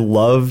it, I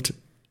loved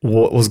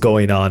what was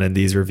going on in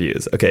these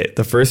reviews. Okay,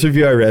 the first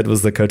review I read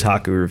was the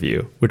Kotaku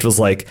review, which was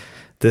like,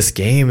 this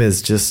game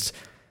is just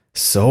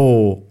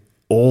so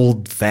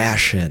old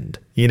fashioned.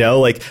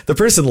 Like the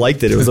person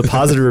liked it. It was a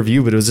positive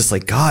review, but it was just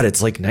like, God,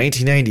 it's like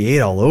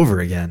 1998 all over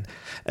again.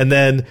 And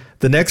then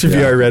the next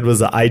review I read was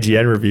the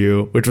IGN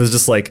review, which was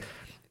just like,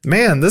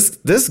 man,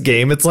 this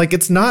game, it's like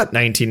it's not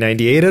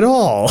 1998 at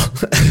all.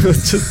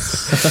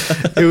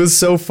 It was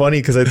so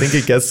funny because I think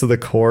it gets to the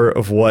core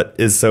of what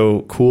is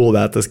so cool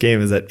about this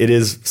game is that it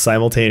is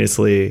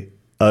simultaneously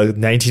a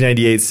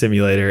 1998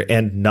 simulator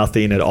and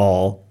nothing at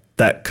all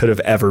that could have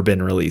ever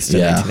been released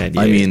in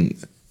 1998. I mean,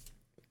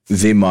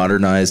 they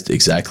modernized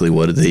exactly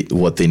what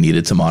they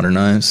needed to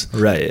modernize.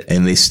 Right.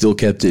 And they still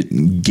kept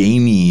it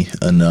gamey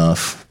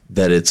enough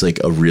that it's like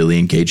a really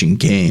engaging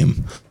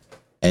game.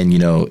 And, you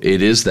know,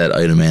 it is that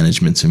item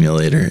management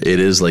simulator. It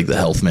is like the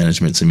health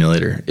management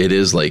simulator. It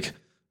is like,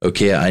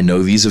 okay, I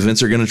know these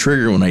events are going to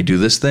trigger when I do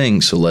this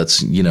thing. So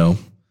let's, you know,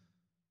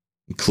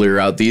 clear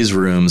out these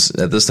rooms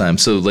at this time.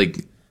 So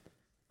like,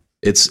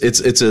 it's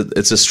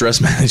a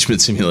stress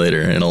management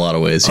simulator in a lot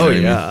of ways. You know what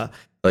I mean?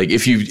 Like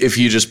if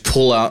you just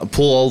pull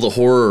all the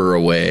horror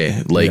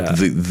away, like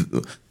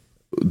the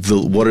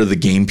what are the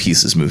game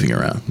pieces moving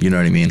around? You know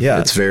what I mean? Yeah.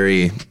 It's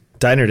very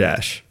Diner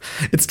Dash.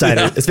 It's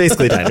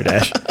basically Diner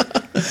Dash.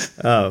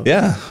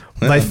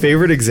 My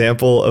favorite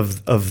example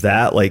of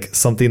that, like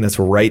something that's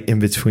right in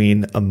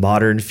between a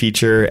modern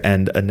feature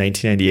and a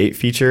 1998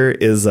 feature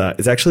is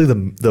actually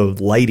the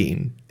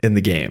lighting in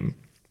the game.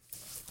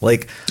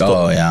 Like, the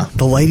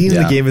lighting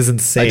in the game is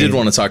insane. I did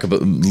want to talk a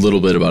little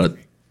bit about it.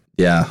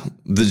 Yeah.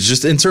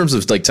 Just in terms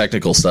of like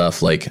technical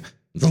stuff, like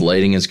the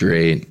lighting is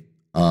great.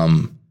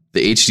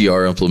 The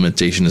HDR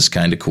implementation is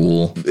kind of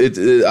cool.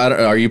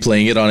 Are you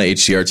playing it on an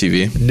HDR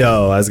TV?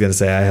 No, I was going to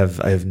say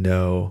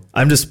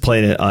I'm just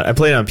playing it on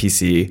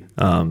PC.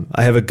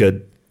 I have a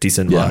good,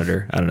 decent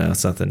monitor. I don't know.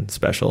 It's nothing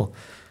special.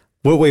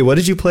 Wait, what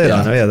did you play it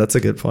on? Oh yeah, that's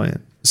a good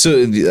point.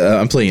 So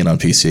I'm playing it on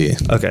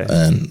PC. Okay.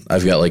 And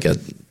I've got like a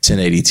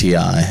 1080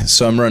 Ti.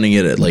 So I'm running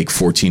it at like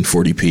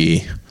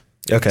 1440p.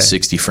 Okay.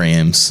 60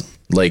 frames.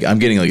 Like I'm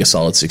getting like a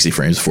solid 60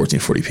 frames,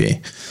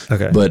 1440p.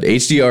 Okay. But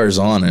HDR is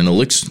on and it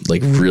looks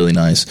like really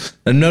nice.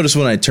 And notice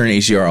when I turn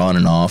HDR on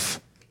and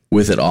off,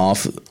 with it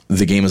off,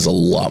 the game is a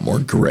lot more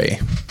gray.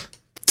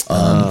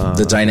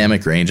 The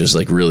dynamic range is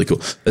like really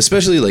cool.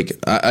 Especially like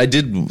I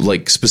did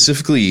like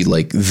specifically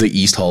like the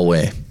East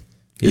Hallway.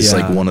 It's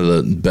like one of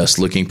the best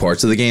looking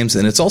parts of the games.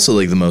 And it's also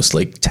like the most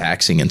like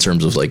taxing in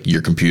terms of like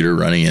your computer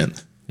running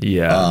it.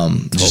 Yeah.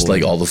 Totally. Just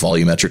like all the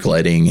volumetric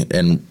lighting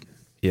and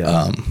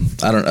I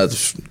don't know.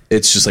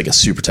 It's just like a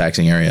super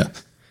taxing area,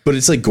 but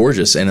it's like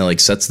gorgeous and it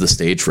like sets the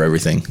stage for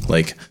everything.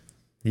 Like,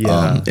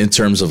 in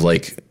terms of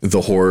like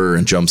the horror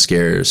and jump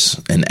scares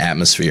and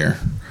atmosphere.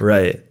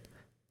 Right.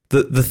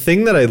 The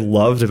thing that I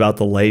loved about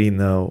the lighting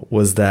though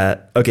was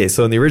that, okay,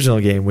 so in the original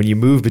game, when you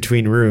move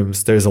between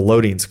rooms, there's a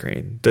loading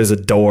screen. There's a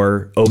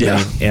door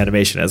opening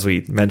animation, as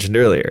we mentioned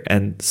earlier.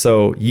 And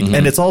so,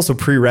 and it's also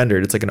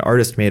pre-rendered. It's like an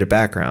artist made a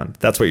background.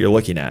 That's what you're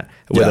looking at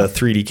with a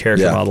 3D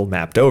character model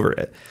mapped over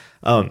it.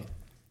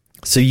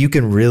 So you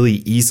can really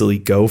easily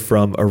go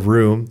from a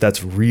room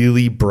that's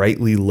really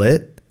brightly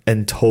lit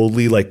and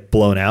totally like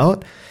blown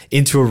out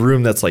into a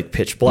room that's like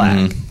pitch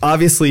black.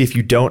 Obviously, if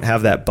you don't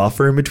have that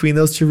buffer in between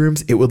those two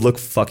rooms, it would look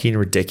fucking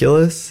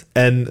ridiculous.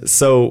 And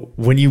so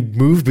when you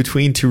move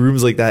between two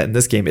rooms like that in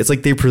this game, it's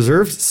like they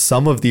preserved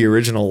some of the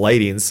original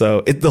lighting.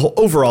 So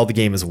overall, the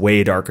game is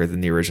way darker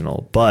than the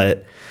original,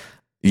 but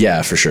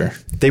yeah, for sure.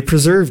 They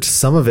preserved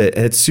some of it,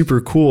 and it's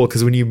super cool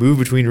because when you move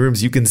between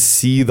rooms, you can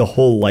see the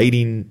whole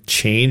lighting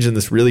change in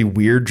this really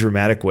weird,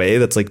 dramatic way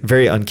that's like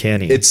very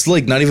uncanny. It's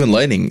like not even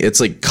lighting. It's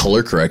like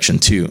color correction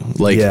too.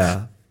 Like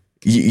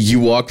you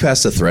walk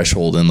past a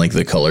threshold and like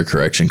the color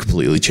correction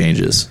completely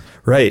changes.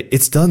 Right.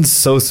 It's done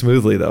so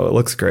smoothly though. It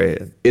looks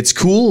great. It's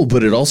cool,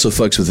 but it also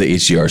fucks with the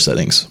HDR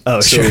settings.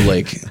 Oh, sure. So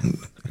like,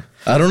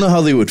 I don't know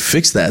how they would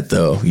fix that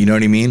though. You know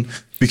what I mean?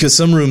 Because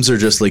some rooms are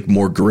just like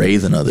more gray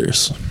than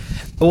others.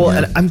 Well,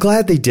 and I'm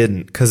glad they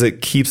didn't because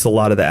it keeps a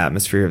lot of the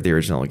atmosphere of the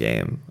original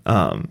game.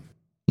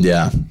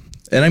 Yeah.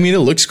 And I mean, it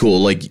looks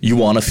cool. Like you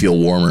want to feel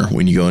warmer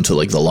when you go into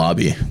like the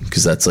lobby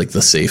because that's like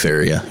the safe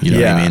area. You know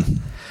what I mean?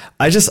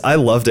 I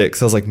loved it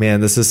because I was like, man,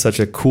 this is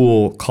such a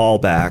cool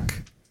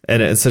callback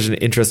and it's such an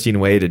interesting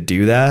way to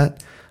do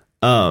that.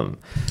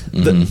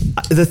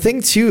 The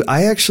thing too,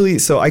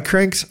 I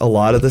cranked a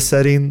lot of the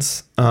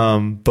settings,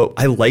 but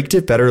I liked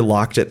it better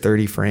locked at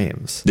 30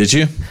 frames. Did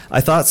you?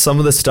 I thought some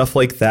of the stuff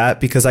like that,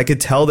 because I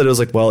could tell that it was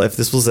like, well, if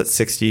this was at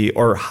 60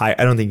 or high,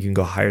 I don't think you can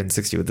go higher than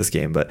 60 with this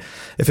game, but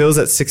if it was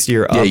at 60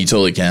 or up. Yeah, you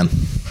totally can.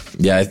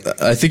 Yeah,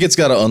 I think it's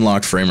got an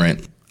unlocked frame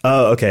rate.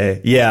 Oh,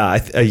 okay.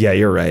 Yeah, yeah,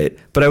 you're right.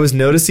 But I was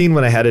noticing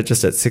when I had it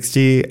just at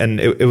 60 and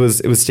it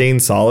was staying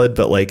solid,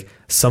 but like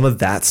some of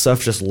that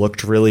stuff just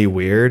looked really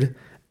weird.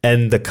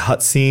 And the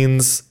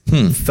cutscenes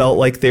felt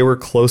like they were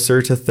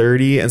closer to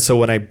 30. And so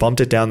when I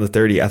bumped it down to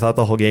 30, I thought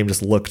the whole game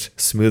just looked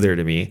smoother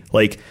to me.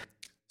 Like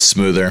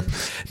smoother.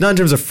 Not in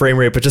terms of frame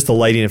rate, but just the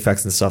lighting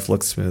effects and stuff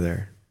looked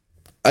smoother.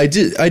 I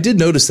did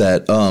notice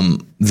that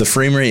the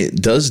frame rate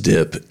does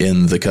dip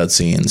in the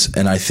cutscenes.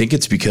 And I think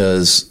it's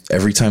because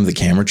every time the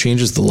camera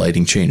changes, the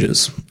lighting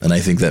changes. And I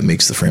think that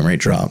makes the frame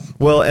rate drop.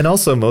 Well, and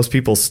also most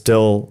people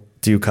still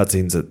do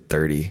cutscenes at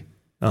 30.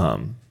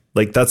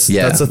 Like that's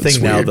a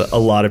thing now that a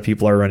lot of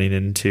people are running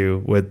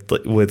into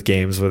with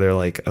games where they're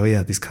like, oh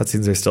yeah, these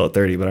cutscenes are still at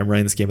 30, but I'm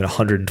running this game at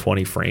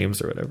 120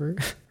 frames or whatever.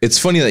 It's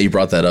funny that you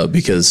brought that up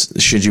because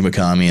Shinji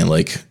Mikami,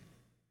 like,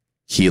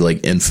 he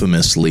like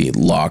infamously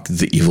locked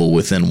The Evil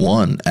Within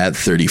 1 at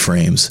 30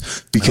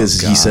 frames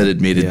because he said it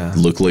made it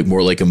look like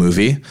more like a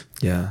movie.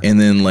 Yeah. And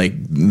then like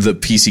the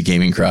PC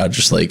gaming crowd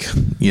just like,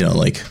 you know,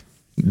 like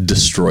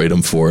destroyed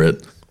him for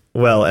it.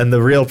 Well, and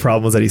the real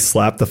problem was that he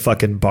slapped the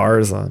fucking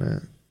bars on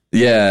it.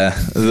 Yeah,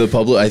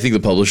 I think the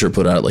publisher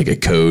put out like a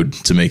code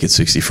to make it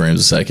 60 frames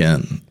a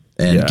second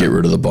and get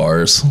rid of the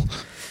bars.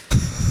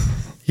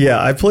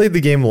 Yeah, I played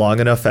the game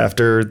long enough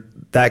after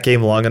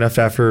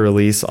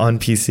release on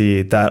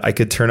PC that I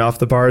could turn off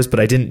the bars, but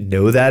I didn't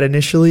know that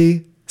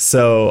initially.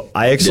 So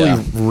I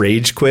actually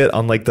rage quit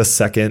on like the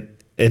second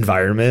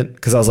environment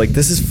because I was like,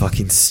 this is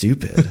fucking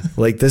stupid.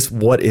 Like this,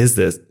 what is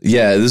this?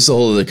 Yeah, this is a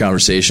whole other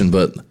conversation,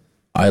 but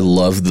I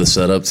loved the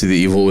setup to The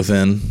Evil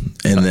Within,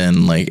 and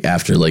then like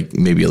after like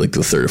maybe like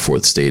the third or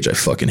fourth stage, I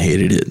fucking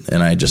hated it,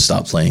 and I just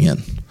stopped playing it.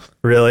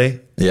 Really?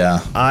 Yeah.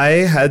 I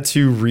had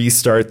to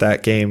restart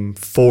that game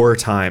 4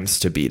 times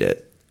to beat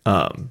it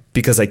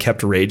because I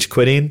kept rage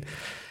quitting,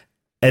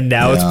 and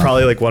now it's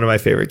probably like one of my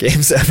favorite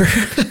games ever.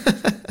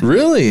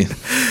 Really?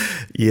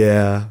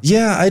 Yeah.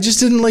 Yeah, I just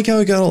didn't like how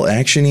it got all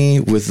actiony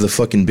with the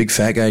fucking big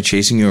fat guy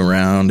chasing you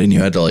around and you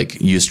had to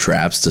like use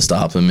traps to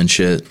stop him and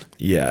shit.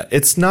 Yeah,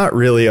 it's not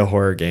really a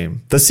horror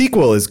game. The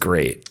sequel is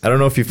great. I don't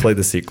know if you've played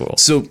the sequel.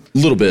 So, a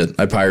little bit.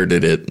 I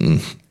pirated it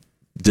and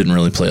didn't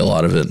really play a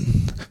lot of it.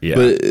 Yeah.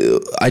 But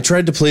I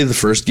tried to play the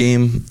first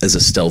game as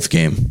a stealth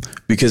game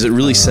because it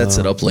really sets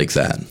it up like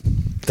that.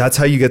 That's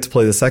how you get to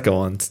play the second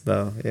one,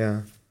 though.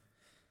 Yeah.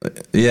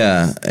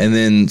 Yeah, and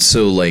then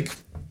so like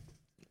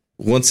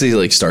once they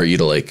like start you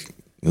to like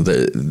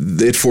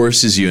it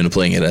forces you into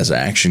playing it as an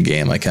action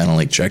game. I kind of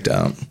like checked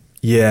out.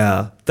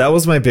 Yeah, that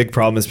was my big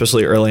problem,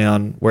 especially early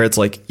on, where it's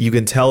like you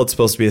can tell it's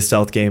supposed to be a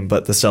stealth game,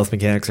 but the stealth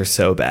mechanics are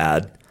so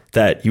bad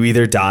that you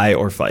either die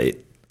or fight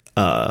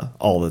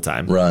all the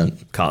time, right?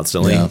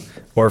 Constantly,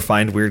 or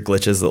find weird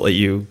glitches that let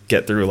you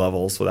get through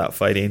levels without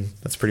fighting.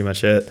 That's pretty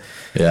much it.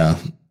 Yeah,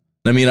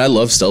 I mean, I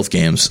love stealth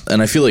games,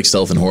 and I feel like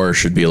stealth and horror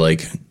should be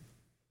like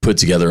put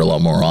together a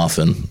lot more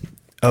often.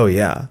 Oh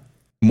yeah,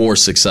 more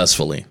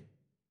successfully.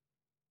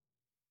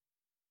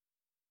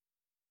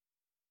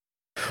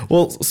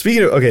 Well,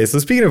 speaking of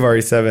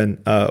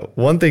RE7,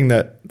 one thing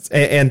that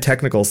and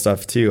technical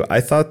stuff too, I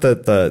thought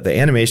that the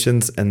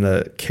animations and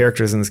the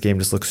characters in this game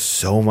just look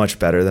so much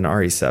better than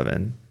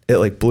RE7. It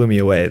like blew me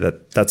away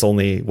that's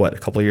only a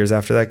couple of years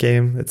after that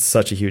game. It's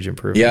such a huge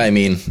improvement. Yeah, I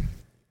mean,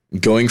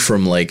 going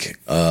from like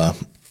the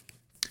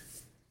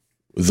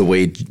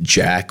way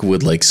Jack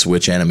would like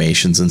switch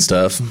animations and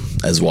stuff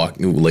as while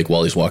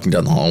he's walking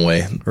down the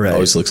hallway,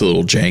 always looks a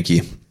little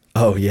janky.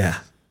 Oh yeah.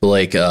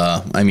 Like,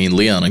 I mean,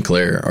 Leon and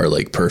Claire are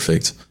like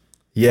perfect.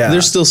 Yeah.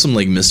 There's still some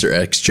like Mr.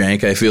 X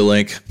jank, I feel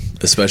like,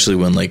 especially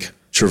when like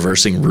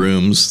traversing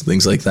rooms,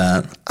 things like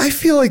that. I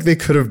feel like they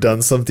could have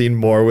done something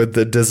more with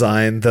the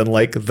design than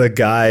like the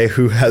guy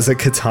who has a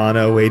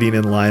katana waiting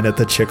in line at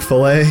the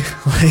Chick-fil-A.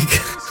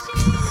 Like,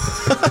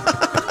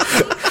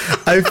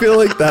 I feel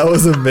like that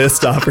was a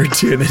missed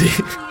opportunity.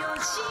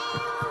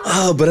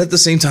 But at the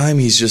same time,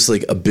 he's just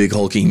like a big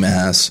hulking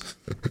mass.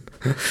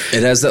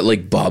 It has that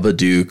like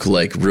Babadook,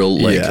 like real,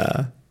 like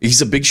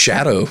he's a big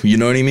shadow. You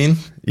know what I mean?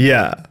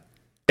 Yeah.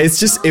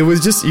 It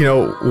was just, you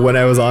know, when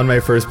I was on my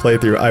first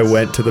playthrough, I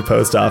went to the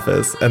post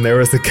office and there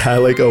was a guy,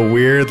 like a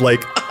weird,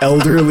 like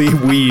elderly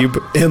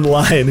weeb in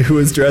line who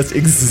was dressed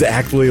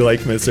exactly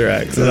like Mr.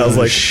 X. And I was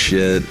like,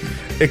 shit,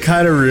 it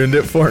kind of ruined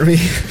it for me.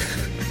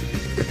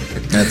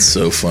 That's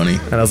so funny.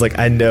 And I was like,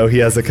 I know he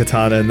has a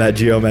katana in that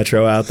Geo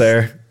Metro out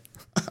there.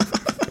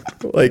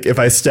 Like if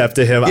I step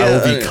to him, I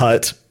will be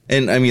cut.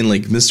 And I mean,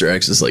 like Mr.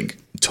 X is like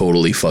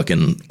totally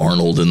fucking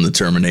Arnold in the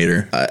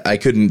Terminator. I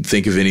couldn't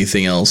think of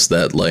anything else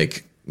that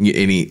like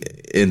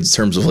in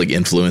terms of like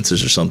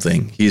influences or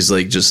something. He's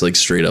like just like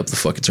straight up the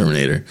fucking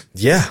Terminator.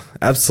 Yeah,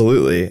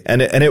 absolutely.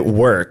 And it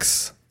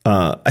works.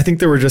 I think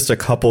there were just a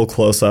couple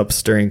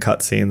close-ups during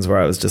cutscenes where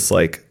I was just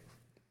like,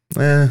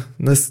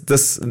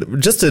 this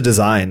just a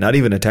design, not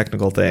even a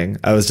technical thing.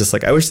 I was just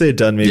like, I wish they had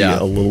done maybe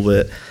a little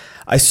bit.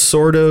 I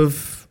sort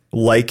of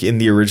like in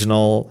the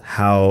original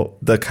how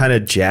the kind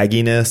of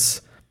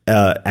jagginess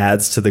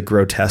adds to the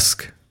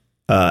grotesque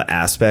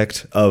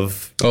aspect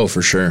of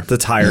for sure the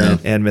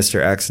Tyrant and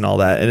Mr. X and all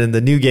that. And in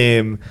the new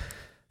game,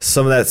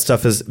 some of that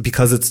stuff is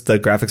because the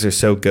graphics are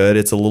so good,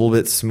 it's a little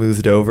bit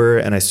smoothed over,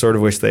 and I sort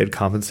of wish they had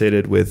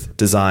compensated with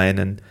design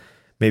and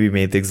maybe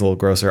made things a little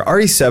grosser.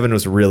 RE7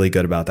 was really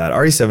good about that.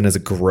 RE7 is a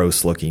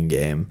gross looking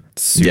game.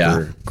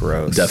 Super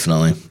gross.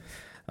 Definitely.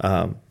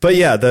 But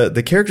yeah,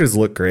 the characters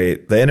look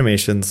great. The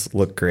animations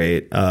look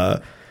great.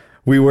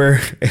 We were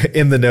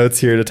in the notes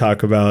here to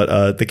talk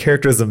about the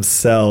characters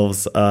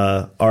themselves.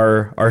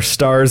 Our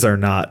stars are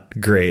not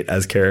great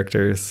as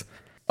characters.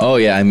 Oh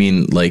yeah, I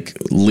mean, like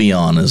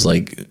Leon is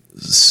like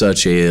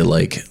such a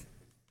like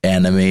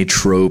anime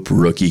trope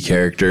rookie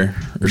character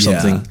or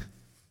something.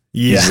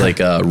 Yeah. He's like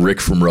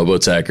Rick from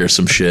Robotech or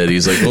some shit.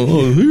 He's like,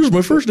 oh, here's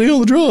my first day on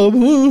the job.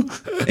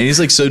 And he's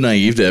like so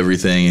naive to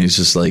everything. And he's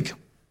just like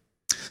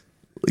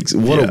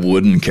what a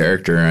wooden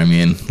character. I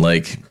mean,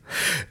 like,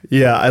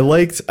 yeah, I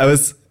liked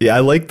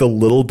the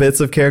little bits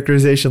of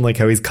characterization, like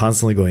how he's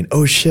constantly going,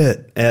 oh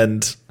shit.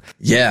 And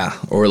yeah.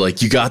 Or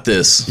like, you got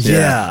this.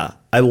 Yeah.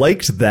 I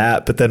liked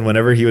that. But then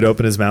whenever he would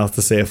open his mouth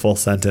to say a full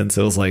sentence,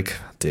 it was like,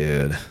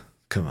 dude,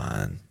 come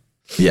on.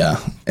 Yeah.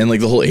 And like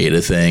the whole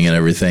Ada thing and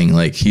everything,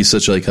 like he's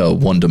such like a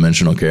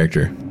one-dimensional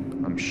character.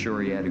 I'm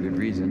sure he had a good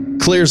reason.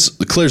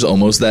 Claire's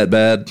almost that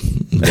bad,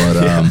 but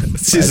I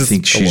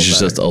think she's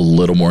just a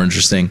little more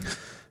interesting.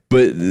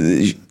 But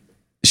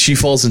she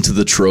falls into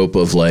the trope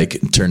of like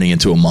turning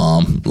into a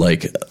mom,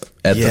 like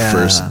at the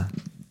first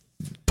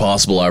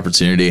possible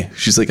opportunity.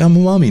 She's like, I'm a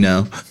mommy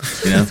now,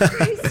 you know?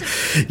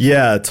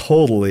 Yeah,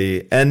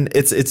 totally. And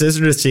it's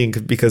interesting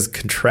because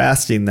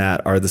contrasting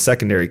that are the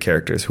secondary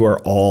characters who are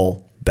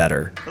all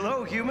better.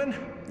 Hello, human.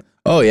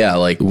 Oh yeah,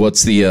 like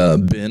what's the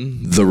Ben,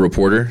 the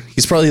reporter?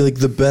 He's probably like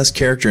the best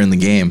character in the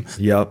game.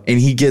 Yep. And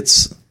he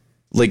gets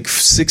like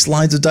 6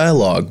 lines of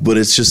dialogue, but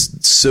it's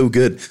just so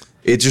good.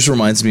 It just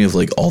reminds me of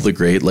like all the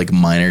great like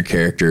minor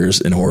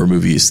characters in horror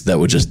movies that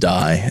would just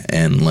die,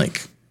 and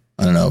like,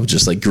 I don't know,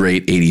 just like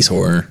great 80s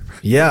horror.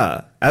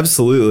 Yeah,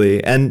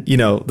 absolutely. And,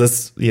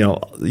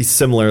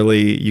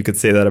 similarly, you could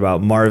say that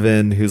about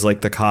Marvin, who's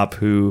like the cop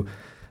who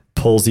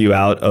pulls you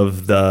out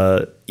of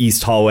the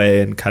east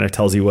hallway and kind of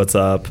tells you what's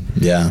up.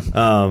 Yeah.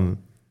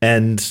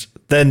 And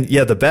then,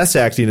 the best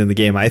acting in the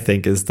game, I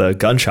think, is the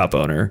gun shop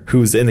owner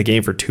who's in the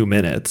game for 2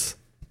 minutes,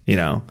 you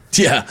know?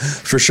 Yeah,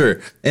 for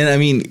sure. And I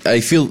mean,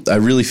 I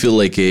really feel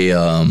like a,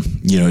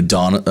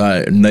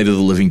 Night of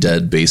the Living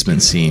Dead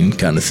basement scene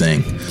kind of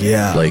thing.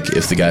 Yeah. Like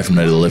if the guy from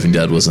Night of the Living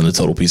Dead wasn't a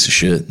total piece of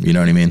shit, you know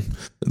what I mean?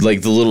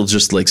 Like the little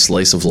just like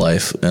slice of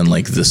life and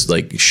like this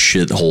like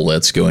shithole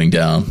that's going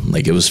down.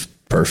 Like it was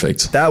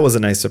perfect. That was a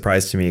nice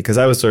surprise to me because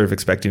I was sort of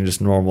expecting just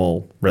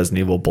normal Resident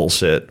Evil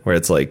bullshit where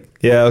it's like,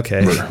 yeah,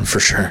 okay. For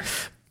sure.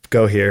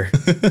 Go here.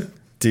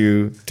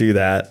 do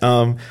that.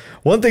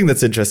 One thing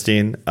that's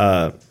interesting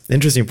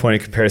point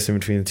of comparison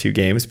between the two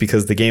games,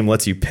 because the game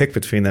lets you pick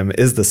between them,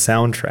 is the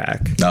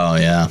soundtrack. Oh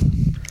yeah.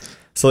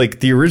 So like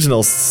the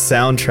original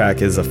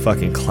soundtrack is a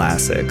fucking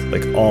classic,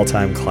 like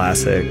all-time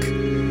classic,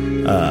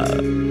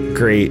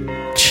 great,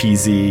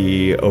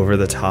 cheesy, over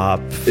the top.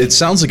 It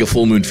sounds like a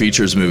Full Moon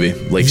Features movie,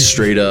 like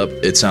straight up.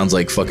 It sounds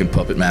like fucking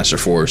Puppet Master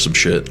 4 or some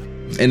shit.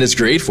 And it's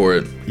great for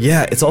it.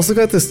 Yeah, it's also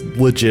got this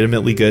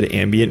legitimately good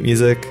ambient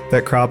music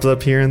that crops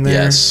up here and there.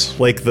 Yes.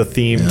 Like the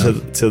theme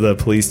to the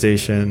police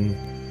station,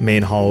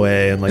 main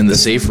hallway, and like in the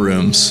safe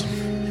rooms.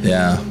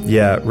 Yeah.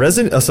 Yeah.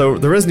 So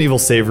the Resident Evil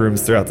save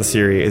rooms throughout the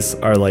series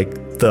are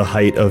like the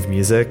height of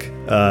music.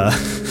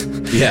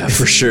 Yeah,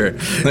 for sure.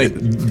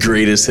 Like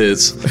greatest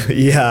hits.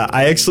 Yeah.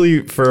 I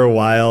actually, for a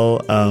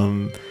while,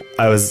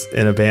 I was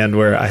in a band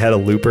where I had a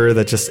looper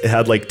that it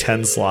had like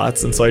 10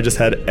 slots. And so I just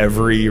had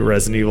every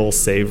Resident Evil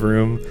save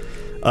room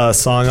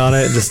song on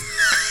it. And just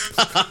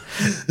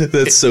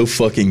that's so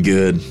fucking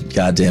good.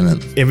 God damn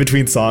it. In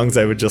between songs,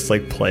 I would just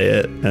like play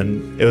it.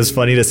 And it was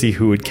funny to see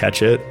who would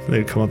catch it.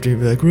 They'd come up to me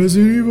and be like,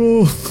 Resident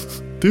Evil,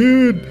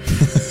 dude.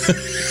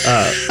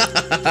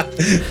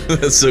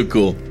 That's so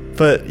cool.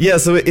 But yeah,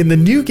 so in the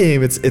new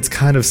game, it's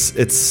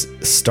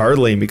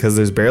startling because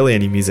there's barely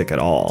any music at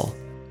all.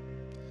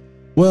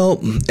 Well,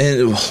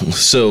 and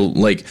so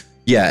like,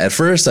 yeah, at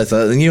first I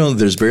thought,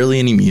 there's barely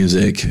any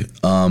music.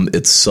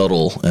 It's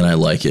subtle and I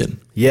like it.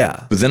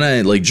 Yeah. But then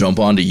I like jump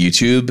onto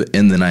YouTube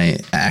and then I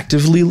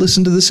actively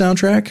listen to the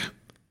soundtrack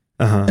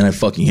and I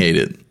fucking hate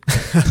it.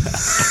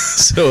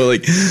 So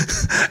like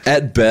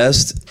at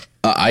best,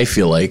 I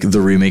feel like the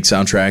remake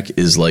soundtrack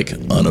is like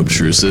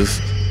unobtrusive.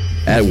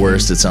 At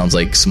worst, it sounds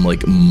like some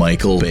like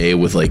Michael Bay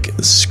with like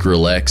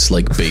Skrillex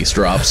like bass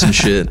drops and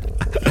shit.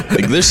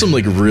 Like there's some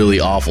like really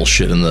awful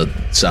shit in the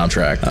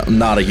soundtrack. I'm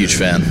not a huge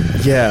fan.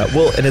 Yeah,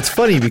 well, and it's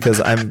funny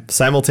because I'm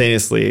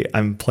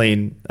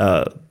playing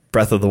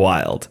Breath of the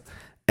Wild,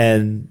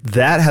 and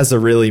that has a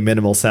really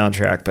minimal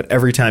soundtrack, but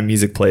every time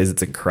music plays,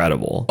 it's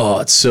incredible. Oh,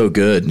 it's so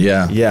good.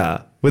 Yeah.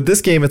 Yeah. With this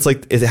game, it's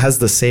like it has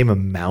the same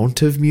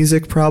amount of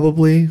music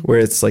probably, where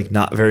it's like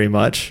not very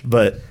much,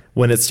 but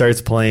when it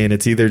starts playing,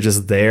 it's either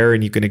just there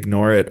and you can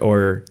ignore it,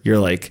 or you're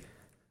like,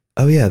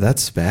 oh yeah,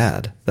 that's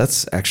bad.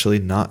 That's actually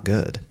not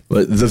good.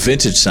 But the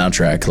vintage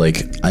soundtrack,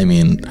 like, I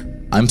mean,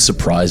 I'm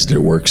surprised it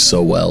works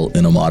so well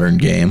in a modern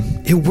game.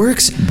 It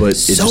works, but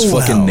it just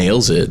fucking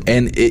nails it,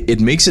 and it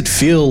makes it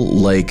feel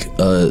like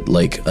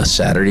a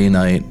Saturday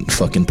night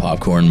fucking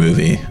popcorn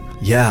movie.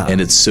 Yeah,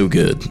 and it's so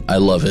good. I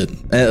love it.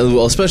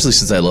 Well, especially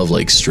since I love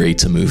like straight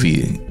to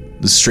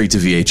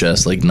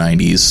VHS, like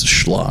 90s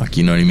schlock,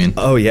 you know what I mean?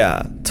 Oh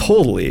yeah,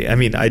 totally. I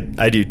mean,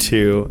 I do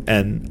too.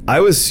 And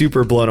I was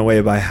super blown away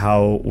by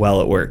how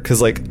well it worked.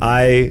 Cause like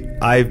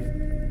I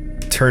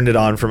turned it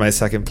on for my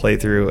second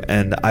playthrough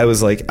and I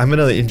was like, I'm going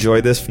to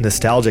enjoy this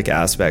nostalgic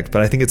aspect,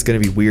 but I think it's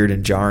going to be weird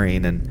and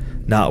jarring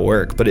and not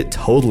work, but it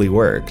totally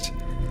worked.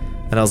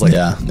 And I was like,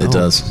 yeah, it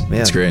does.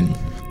 Man. It's great.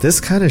 this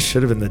kind of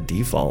should have been the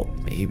default,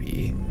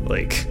 maybe.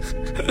 Like,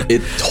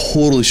 It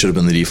totally should have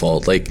been the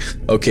default. Like,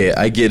 okay,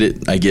 I get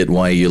it. I get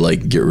why you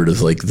like get rid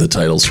of like the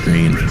title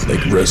screen,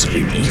 like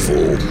Resident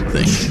Evil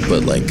thing,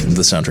 but like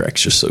the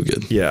soundtrack's just so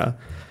good. yeah.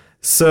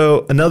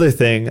 So another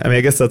thing, I mean,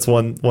 I guess that's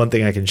one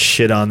thing I can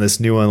shit on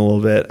this new one a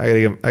little bit.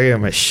 I gotta get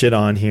my shit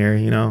on here,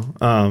 you know.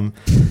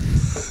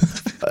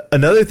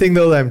 Another thing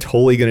though that I'm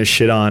totally gonna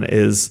shit on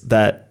is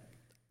that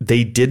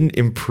they didn't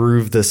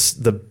improve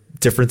the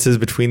differences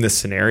between the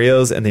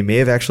scenarios, and they may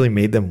have actually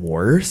made them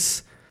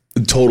worse.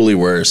 Totally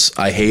worse.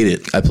 I hate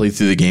it. I played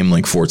through the game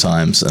like 4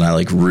 times, and I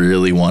like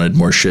really wanted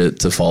more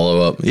shit to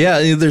follow up.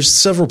 Yeah, there's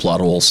several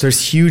plot holes.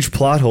 There's huge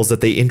plot holes that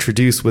they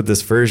introduce with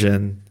this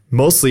version,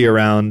 mostly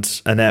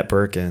around Annette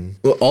Birkin.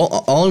 Well,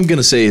 all I'm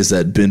gonna say is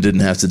that Ben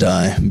didn't have to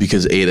die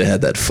because Ada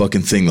had that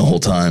fucking thing the whole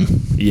time.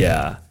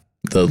 Yeah.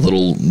 The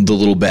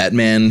little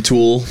Batman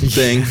tool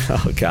thing.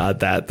 Oh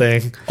God, that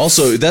thing.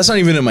 Also, that's not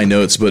even in my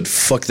notes, but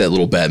fuck that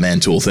little Batman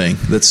tool thing.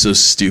 That's so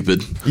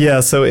stupid.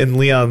 Yeah. So in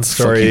Leon's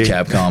story,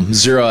 Fucking Capcom.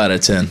 0 out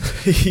of 10.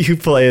 you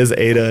play as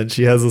Ada, and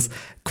she has this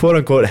quote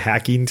unquote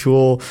hacking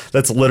tool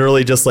that's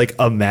literally just like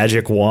a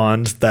magic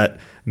wand that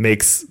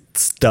makes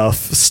stuff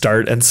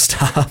start and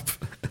stop.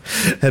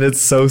 And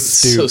it's so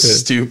stupid. So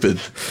stupid.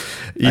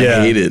 Yeah.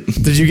 I hate it.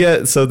 Did you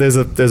get, so there's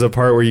a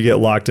part where you get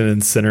locked in an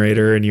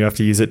incinerator and you have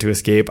to use it to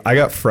escape. I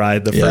got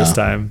fried the first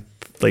time,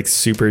 like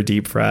super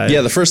deep fried.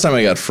 Yeah, the first time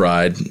I got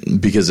fried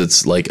because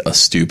it's like a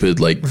stupid,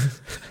 like,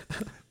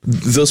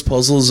 those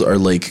puzzles are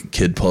like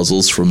kid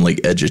puzzles from like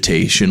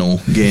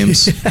edutational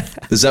games.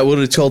 Is that what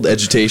it's called?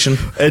 Edutation?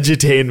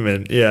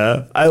 Edutainment.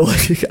 Yeah. I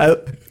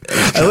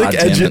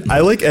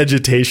like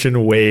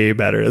edutation way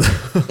better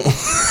though.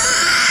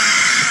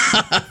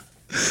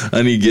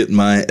 I need to get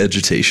my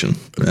education.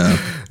 Yeah.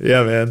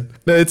 Yeah, man.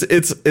 No,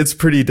 it's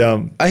pretty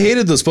dumb. I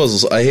hated those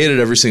puzzles. I hated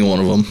every single one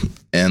of them.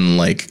 And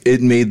like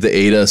it made the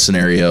Ada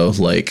scenario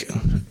like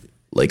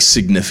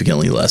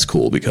significantly less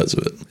cool because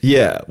of it.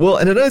 Yeah. Well,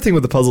 and another thing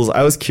with the puzzles,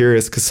 I was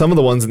curious because some of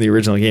the ones in the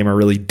original game are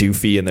really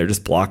doofy and they're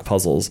just block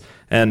puzzles.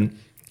 And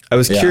I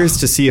was curious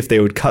to see if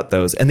they would cut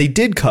those. And they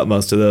did cut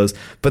most of those,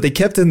 but they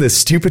kept in this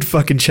stupid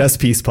fucking chess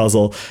piece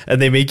puzzle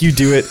and they make you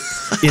do it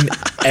in,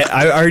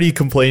 I already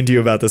complained to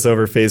you about this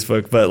over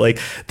Facebook, but like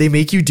they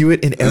make you do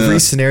it in every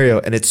scenario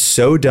and it's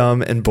so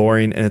dumb and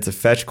boring and it's a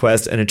fetch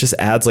quest and it just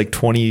adds like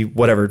 20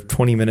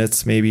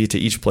 minutes maybe to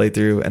each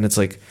playthrough. And it's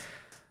like,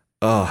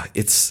 oh,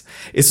 it's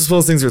just one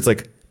of those things where it's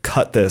like,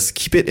 cut this,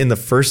 keep it in the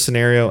first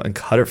scenario and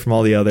cut it from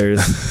all the others.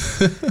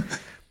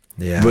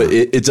 Yeah. But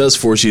it does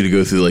force you to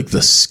go through like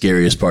the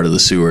scariest part of the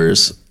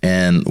sewers.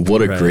 And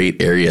what a great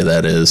area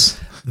that is.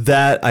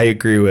 That I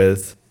agree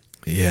with.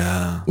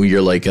 Yeah. Where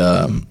you're like,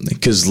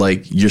 because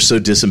like you're so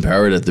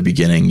disempowered at the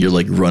beginning, you're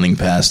like running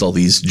past all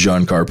these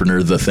John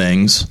Carpenter the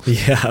things.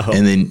 Yeah.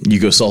 And then you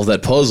go solve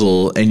that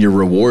puzzle, and your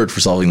reward for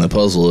solving the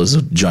puzzle is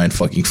a giant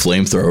fucking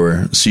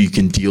flamethrower, so you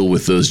can deal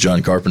with those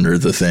John Carpenter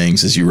the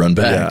things as you run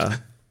back. Yeah.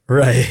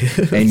 Right.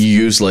 And you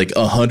use like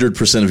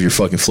 100% of your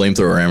fucking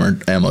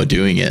flamethrower ammo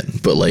doing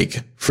it, but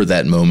like for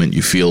that moment,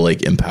 you feel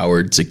like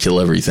empowered to kill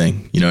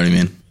everything. You know what I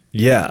mean?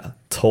 Yeah.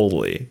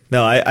 Totally.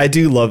 No, I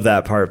do love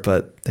that part,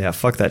 but yeah,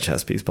 fuck that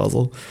chess piece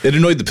puzzle. It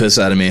annoyed the piss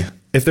out of me.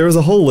 If there was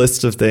a whole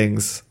list of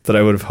things that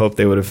I would have hoped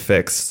they would have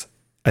fixed,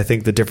 I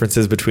think the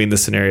differences between the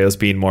scenarios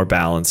being more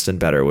balanced and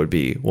better would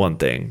be one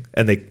thing.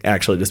 And they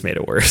actually just made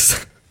it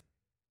worse.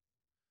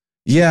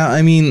 Yeah,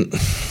 I mean,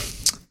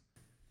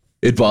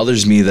 it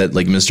bothers me that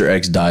like Mr.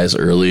 X dies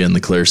early in the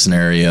Claire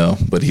scenario,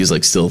 but he's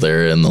like still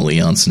there in the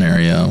Leon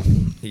scenario.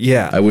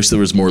 Yeah. I wish there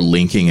was more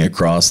linking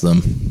across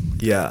them.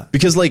 Yeah.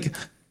 Because like,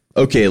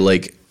 okay,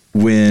 like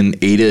when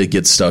Ada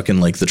gets stuck in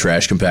like the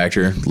trash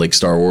compactor, like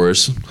Star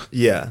Wars,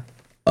 Yeah.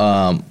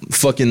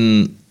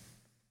 fucking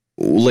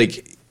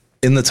like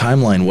in the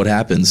timeline, what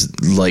happens?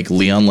 Like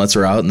Leon lets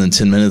her out, and then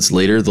 10 minutes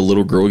later, the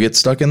little girl gets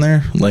stuck in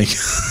there. Like,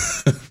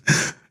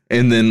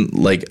 and then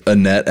like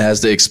Annette has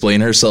to explain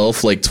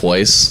herself like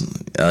twice.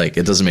 Like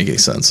it doesn't make any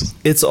sense.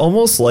 It's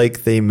almost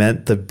like they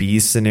meant the B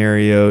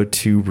scenario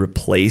to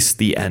replace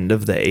the end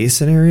of the A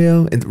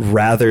scenario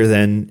rather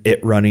than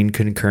it running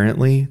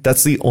concurrently.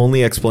 That's the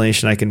only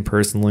explanation I can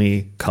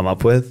personally come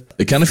up with.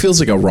 It kind of feels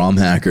like a ROM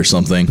hack or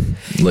something,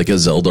 like a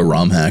Zelda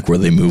ROM hack where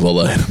they move all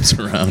the items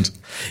around.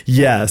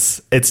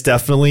 Yes, it's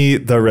definitely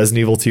the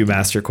Resident Evil 2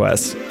 Master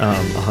Quest,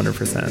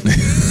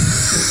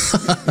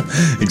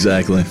 100%.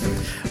 Exactly.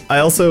 I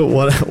also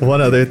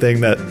one other thing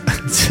that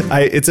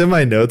it's in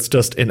my notes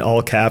just in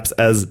all caps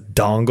as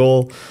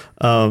dongle,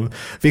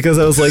 because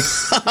I was like,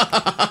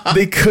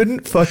 they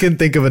couldn't fucking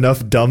think of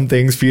enough dumb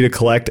things for you to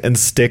collect and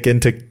stick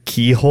into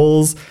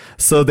keyholes,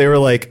 so they were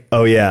like,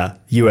 oh yeah,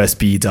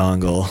 USB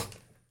dongle.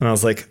 And I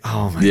was like,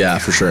 oh my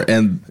God. For sure.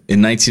 And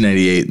in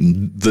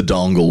 1998, the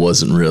dongle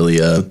wasn't really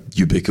a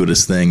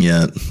ubiquitous thing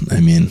yet.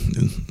 I mean,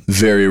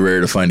 very rare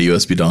to find a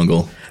USB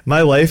dongle.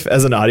 My life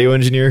as an audio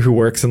engineer who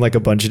works in like a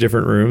bunch of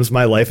different rooms,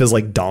 my life is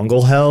like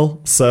dongle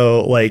hell.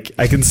 So like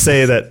I can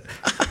say that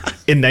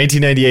In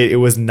 1998, it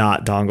was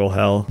not dongle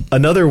hell.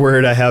 Another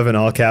word I have in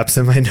all caps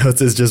in my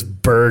notes is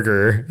just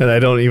burger, and I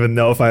don't even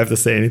know if I have to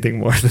say anything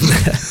more than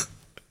that.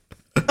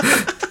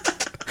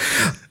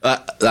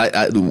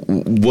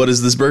 What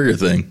is this burger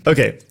thing?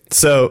 Okay,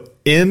 so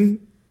in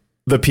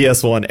the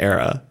PS1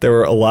 era, there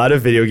were a lot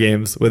of video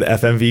games with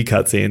FMV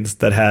cutscenes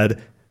that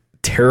had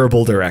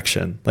terrible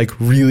direction, like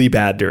really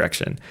bad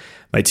direction.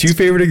 My two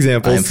favorite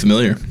examples. I am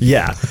familiar.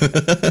 Yeah,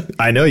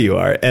 I know you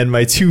are. And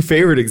my two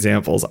favorite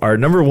examples are,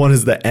 number one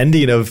is the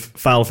ending of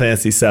Final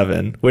Fantasy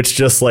VII, which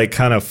just like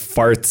kind of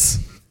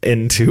farts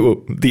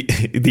into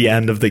the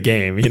end of the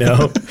game, you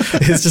know?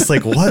 It's just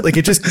like, what? Like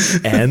it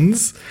just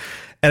ends.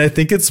 And I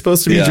think it's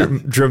supposed to be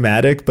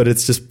dramatic, but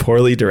it's just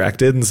poorly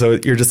directed. And so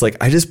you're just like,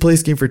 I just play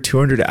this game for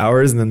 200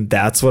 hours and then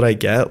that's what I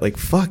get? Like,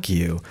 fuck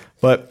you.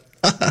 But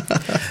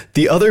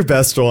the other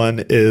best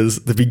one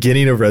is the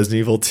beginning of Resident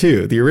Evil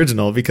 2, the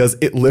original, because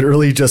it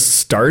literally just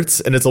starts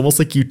and it's almost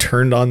like you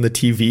turned on the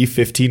TV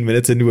 15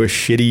 minutes into a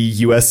shitty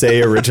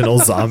USA original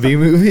zombie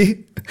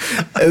movie.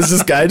 It's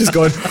this guy just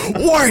going,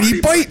 why'd he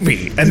bite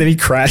me? And then he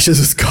crashes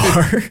his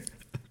car.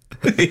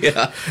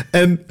 Yeah.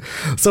 And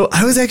so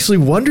I was actually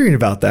wondering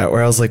about that,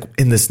 where I was like,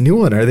 in this new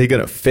one, are they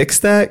going to fix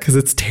that? Because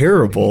it's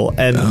terrible.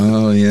 And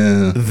oh,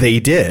 yeah. They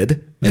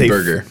did.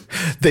 Burger.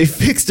 They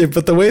fixed it,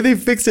 but the way they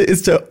fixed it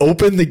is to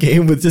open the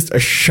game with just a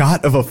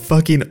shot of a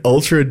fucking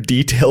ultra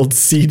detailed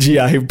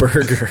CGI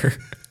burger.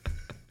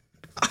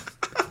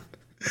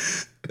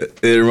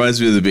 It reminds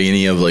me of the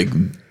beginning of like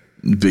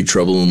Big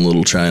Trouble in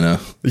Little China.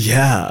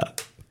 Yeah,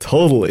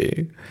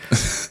 totally.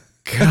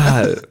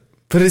 God.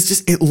 But it's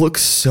just, it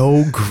looks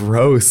so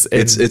gross.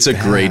 It's a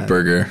great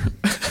burger.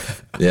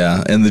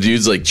 Yeah. And the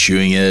dude's like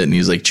chewing it and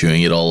he's like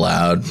chewing it all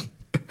loud.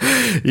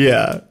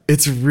 Yeah.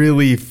 It's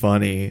really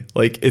funny.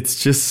 Like,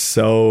 it's just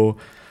so,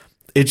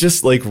 it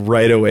just like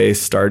right away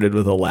started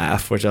with a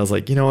laugh, which I was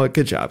like, you know what?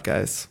 Good job,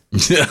 guys.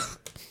 Yeah.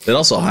 It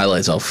also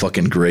highlights how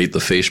fucking great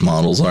the face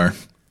models are.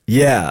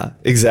 Yeah,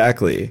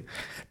 exactly.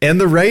 And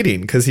the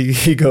writing, because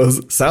he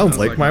goes, sounds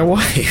like my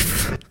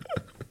wife.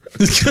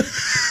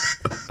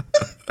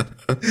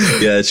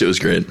 Yeah, that shit was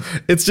great.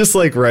 It's just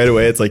like right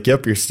away. It's like,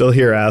 yep, you're still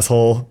here,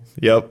 asshole.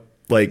 Yep.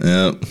 Like,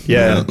 yeah,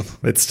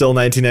 it's still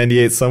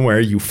 1998 somewhere,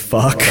 you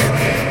fuck.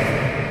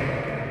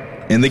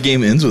 And the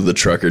game ends with the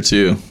trucker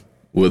too,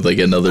 with like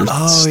another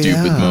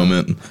stupid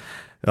moment.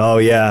 Oh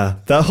yeah,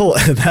 that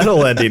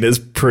whole ending is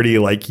pretty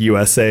like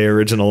USA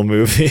original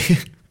movie.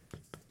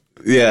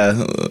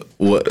 Yeah.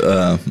 What?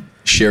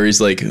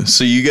 Sherry's like,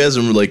 so you guys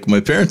are like my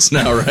parents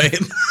now, right?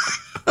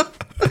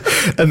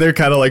 And they're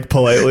kind of like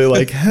politely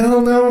like,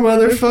 hell no,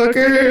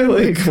 motherfucker.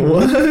 Like,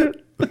 what?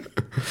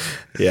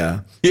 Yeah.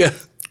 Yeah.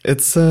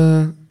 It's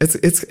a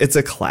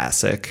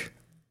classic.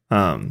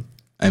 I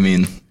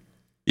mean,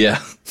 yeah.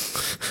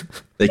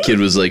 That kid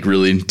was like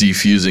really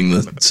defusing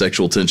the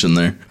sexual tension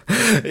there.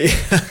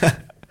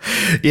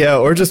 Yeah,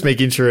 or just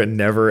making sure it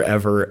never,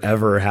 ever,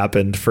 ever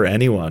happened for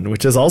anyone,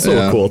 which is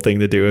also a cool thing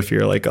to do if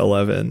you're like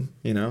 11,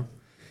 you know?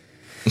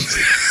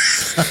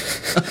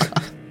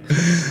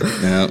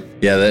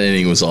 Yeah, that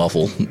ending was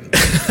awful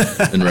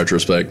in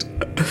retrospect.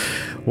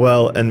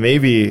 Well, and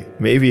maybe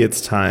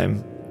it's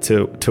time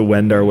to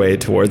wend our way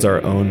towards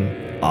our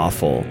own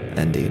awful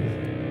ending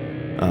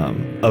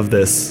of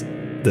this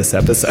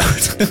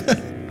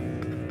episode.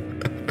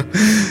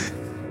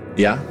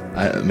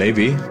 Yeah,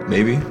 maybe.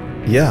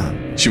 Yeah.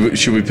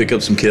 Should we pick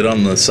up some kid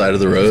on the side of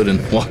the road and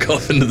walk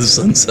off into the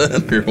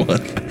sunset or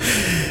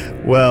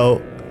what?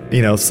 Well,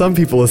 you know, some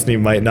people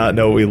listening might not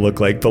know what we look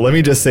like, but let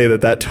me just say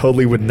that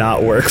totally would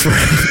not work for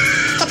us.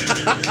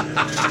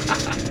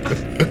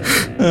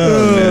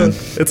 Oh, man.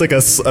 It's like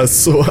a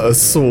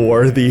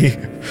swarthy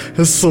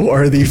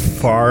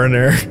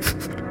foreigner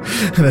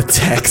and a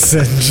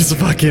Texan just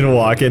fucking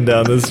walking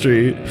down the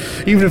street.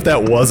 Even if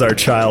that was our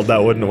child,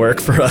 that wouldn't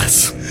work for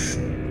us.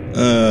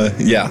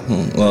 Yeah.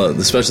 Well,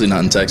 especially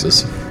not in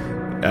Texas.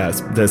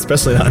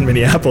 Especially not in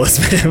Minneapolis,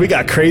 man. We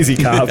got crazy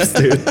cops,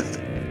 dude.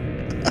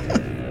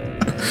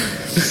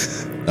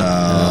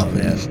 Oh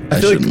man, I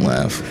shouldn't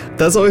laugh.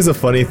 That's always a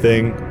funny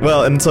thing.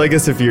 Well, and so I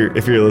guess if you're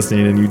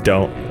listening and you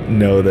don't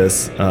know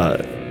this,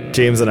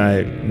 James and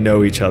I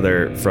know each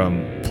other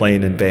from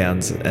playing in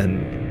bands,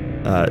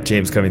 and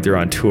James coming through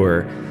on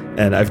tour.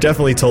 And I've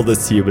definitely told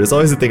this to you, but it's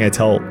always the thing I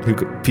tell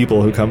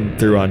people who come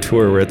through on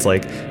tour, where it's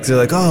like, cause they're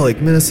like, oh,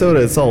 like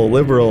Minnesota, it's all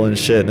liberal and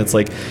shit, and it's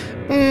like,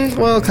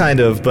 well,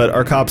 kind of, but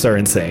our cops are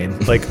insane.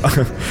 Like,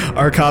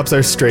 our cops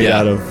are straight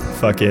out of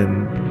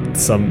fucking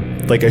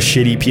like a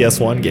shitty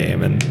PS1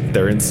 game, and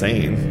they're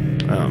insane.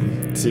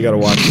 So you gotta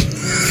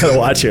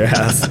watch your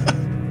ass.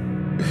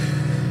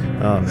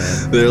 Oh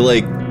man, they're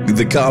like,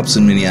 the cops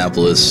in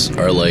Minneapolis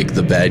are like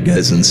the bad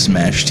guys in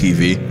Smash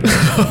TV.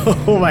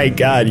 Oh my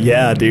god,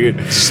 yeah, dude.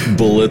 Just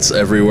bullets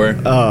everywhere.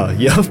 Oh,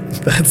 yep.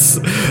 That's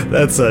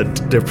a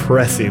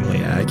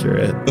depressingly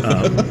accurate.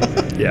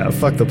 Yeah,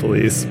 fuck the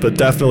police, but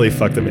definitely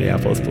fuck the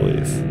Minneapolis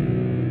police.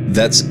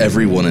 That's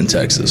everyone in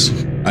Texas.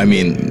 I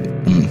mean,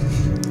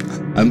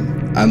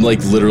 I'm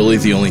like literally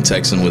the only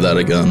Texan without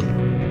a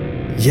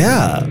gun.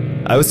 Yeah,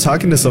 I was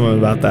talking to someone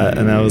about that,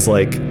 and I was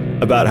like,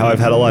 about how I've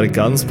had a lot of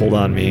guns pulled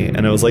on me,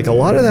 and it was like a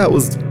lot of that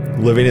was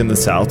living in the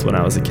South when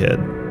I was a kid,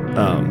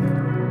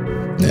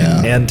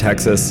 and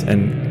Texas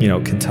and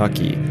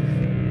Kentucky,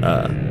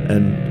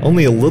 and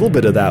only a little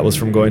bit of that was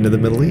from going to the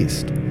Middle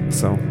East.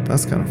 So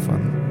that's kind of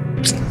fun.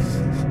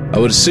 I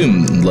would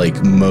assume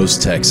like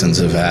most Texans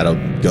have had a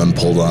gun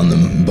pulled on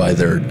them by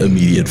their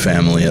immediate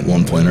family at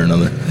one point or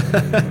another.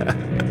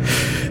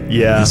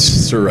 Yeah. It's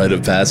just a rite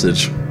of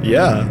passage.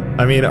 Yeah.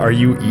 I mean, are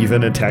you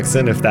even a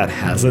Texan if that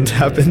hasn't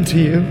happened to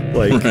you?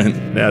 Like, Right.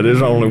 now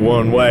there's only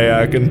one way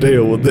I can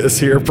deal with this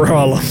here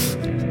problem.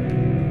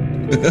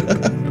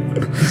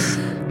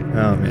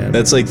 Oh, man.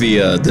 That's like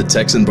the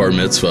Texan bar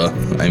mitzvah.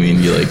 I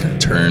mean, you like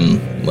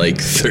turn like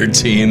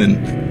 13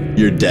 and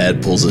your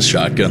dad pulls a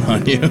shotgun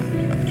on you.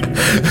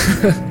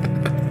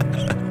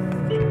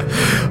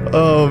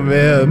 Oh,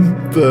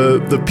 man.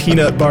 The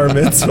peanut bar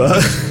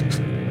mitzvah.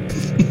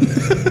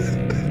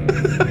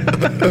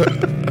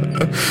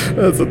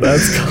 That's what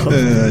that's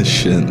called.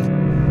 Shit.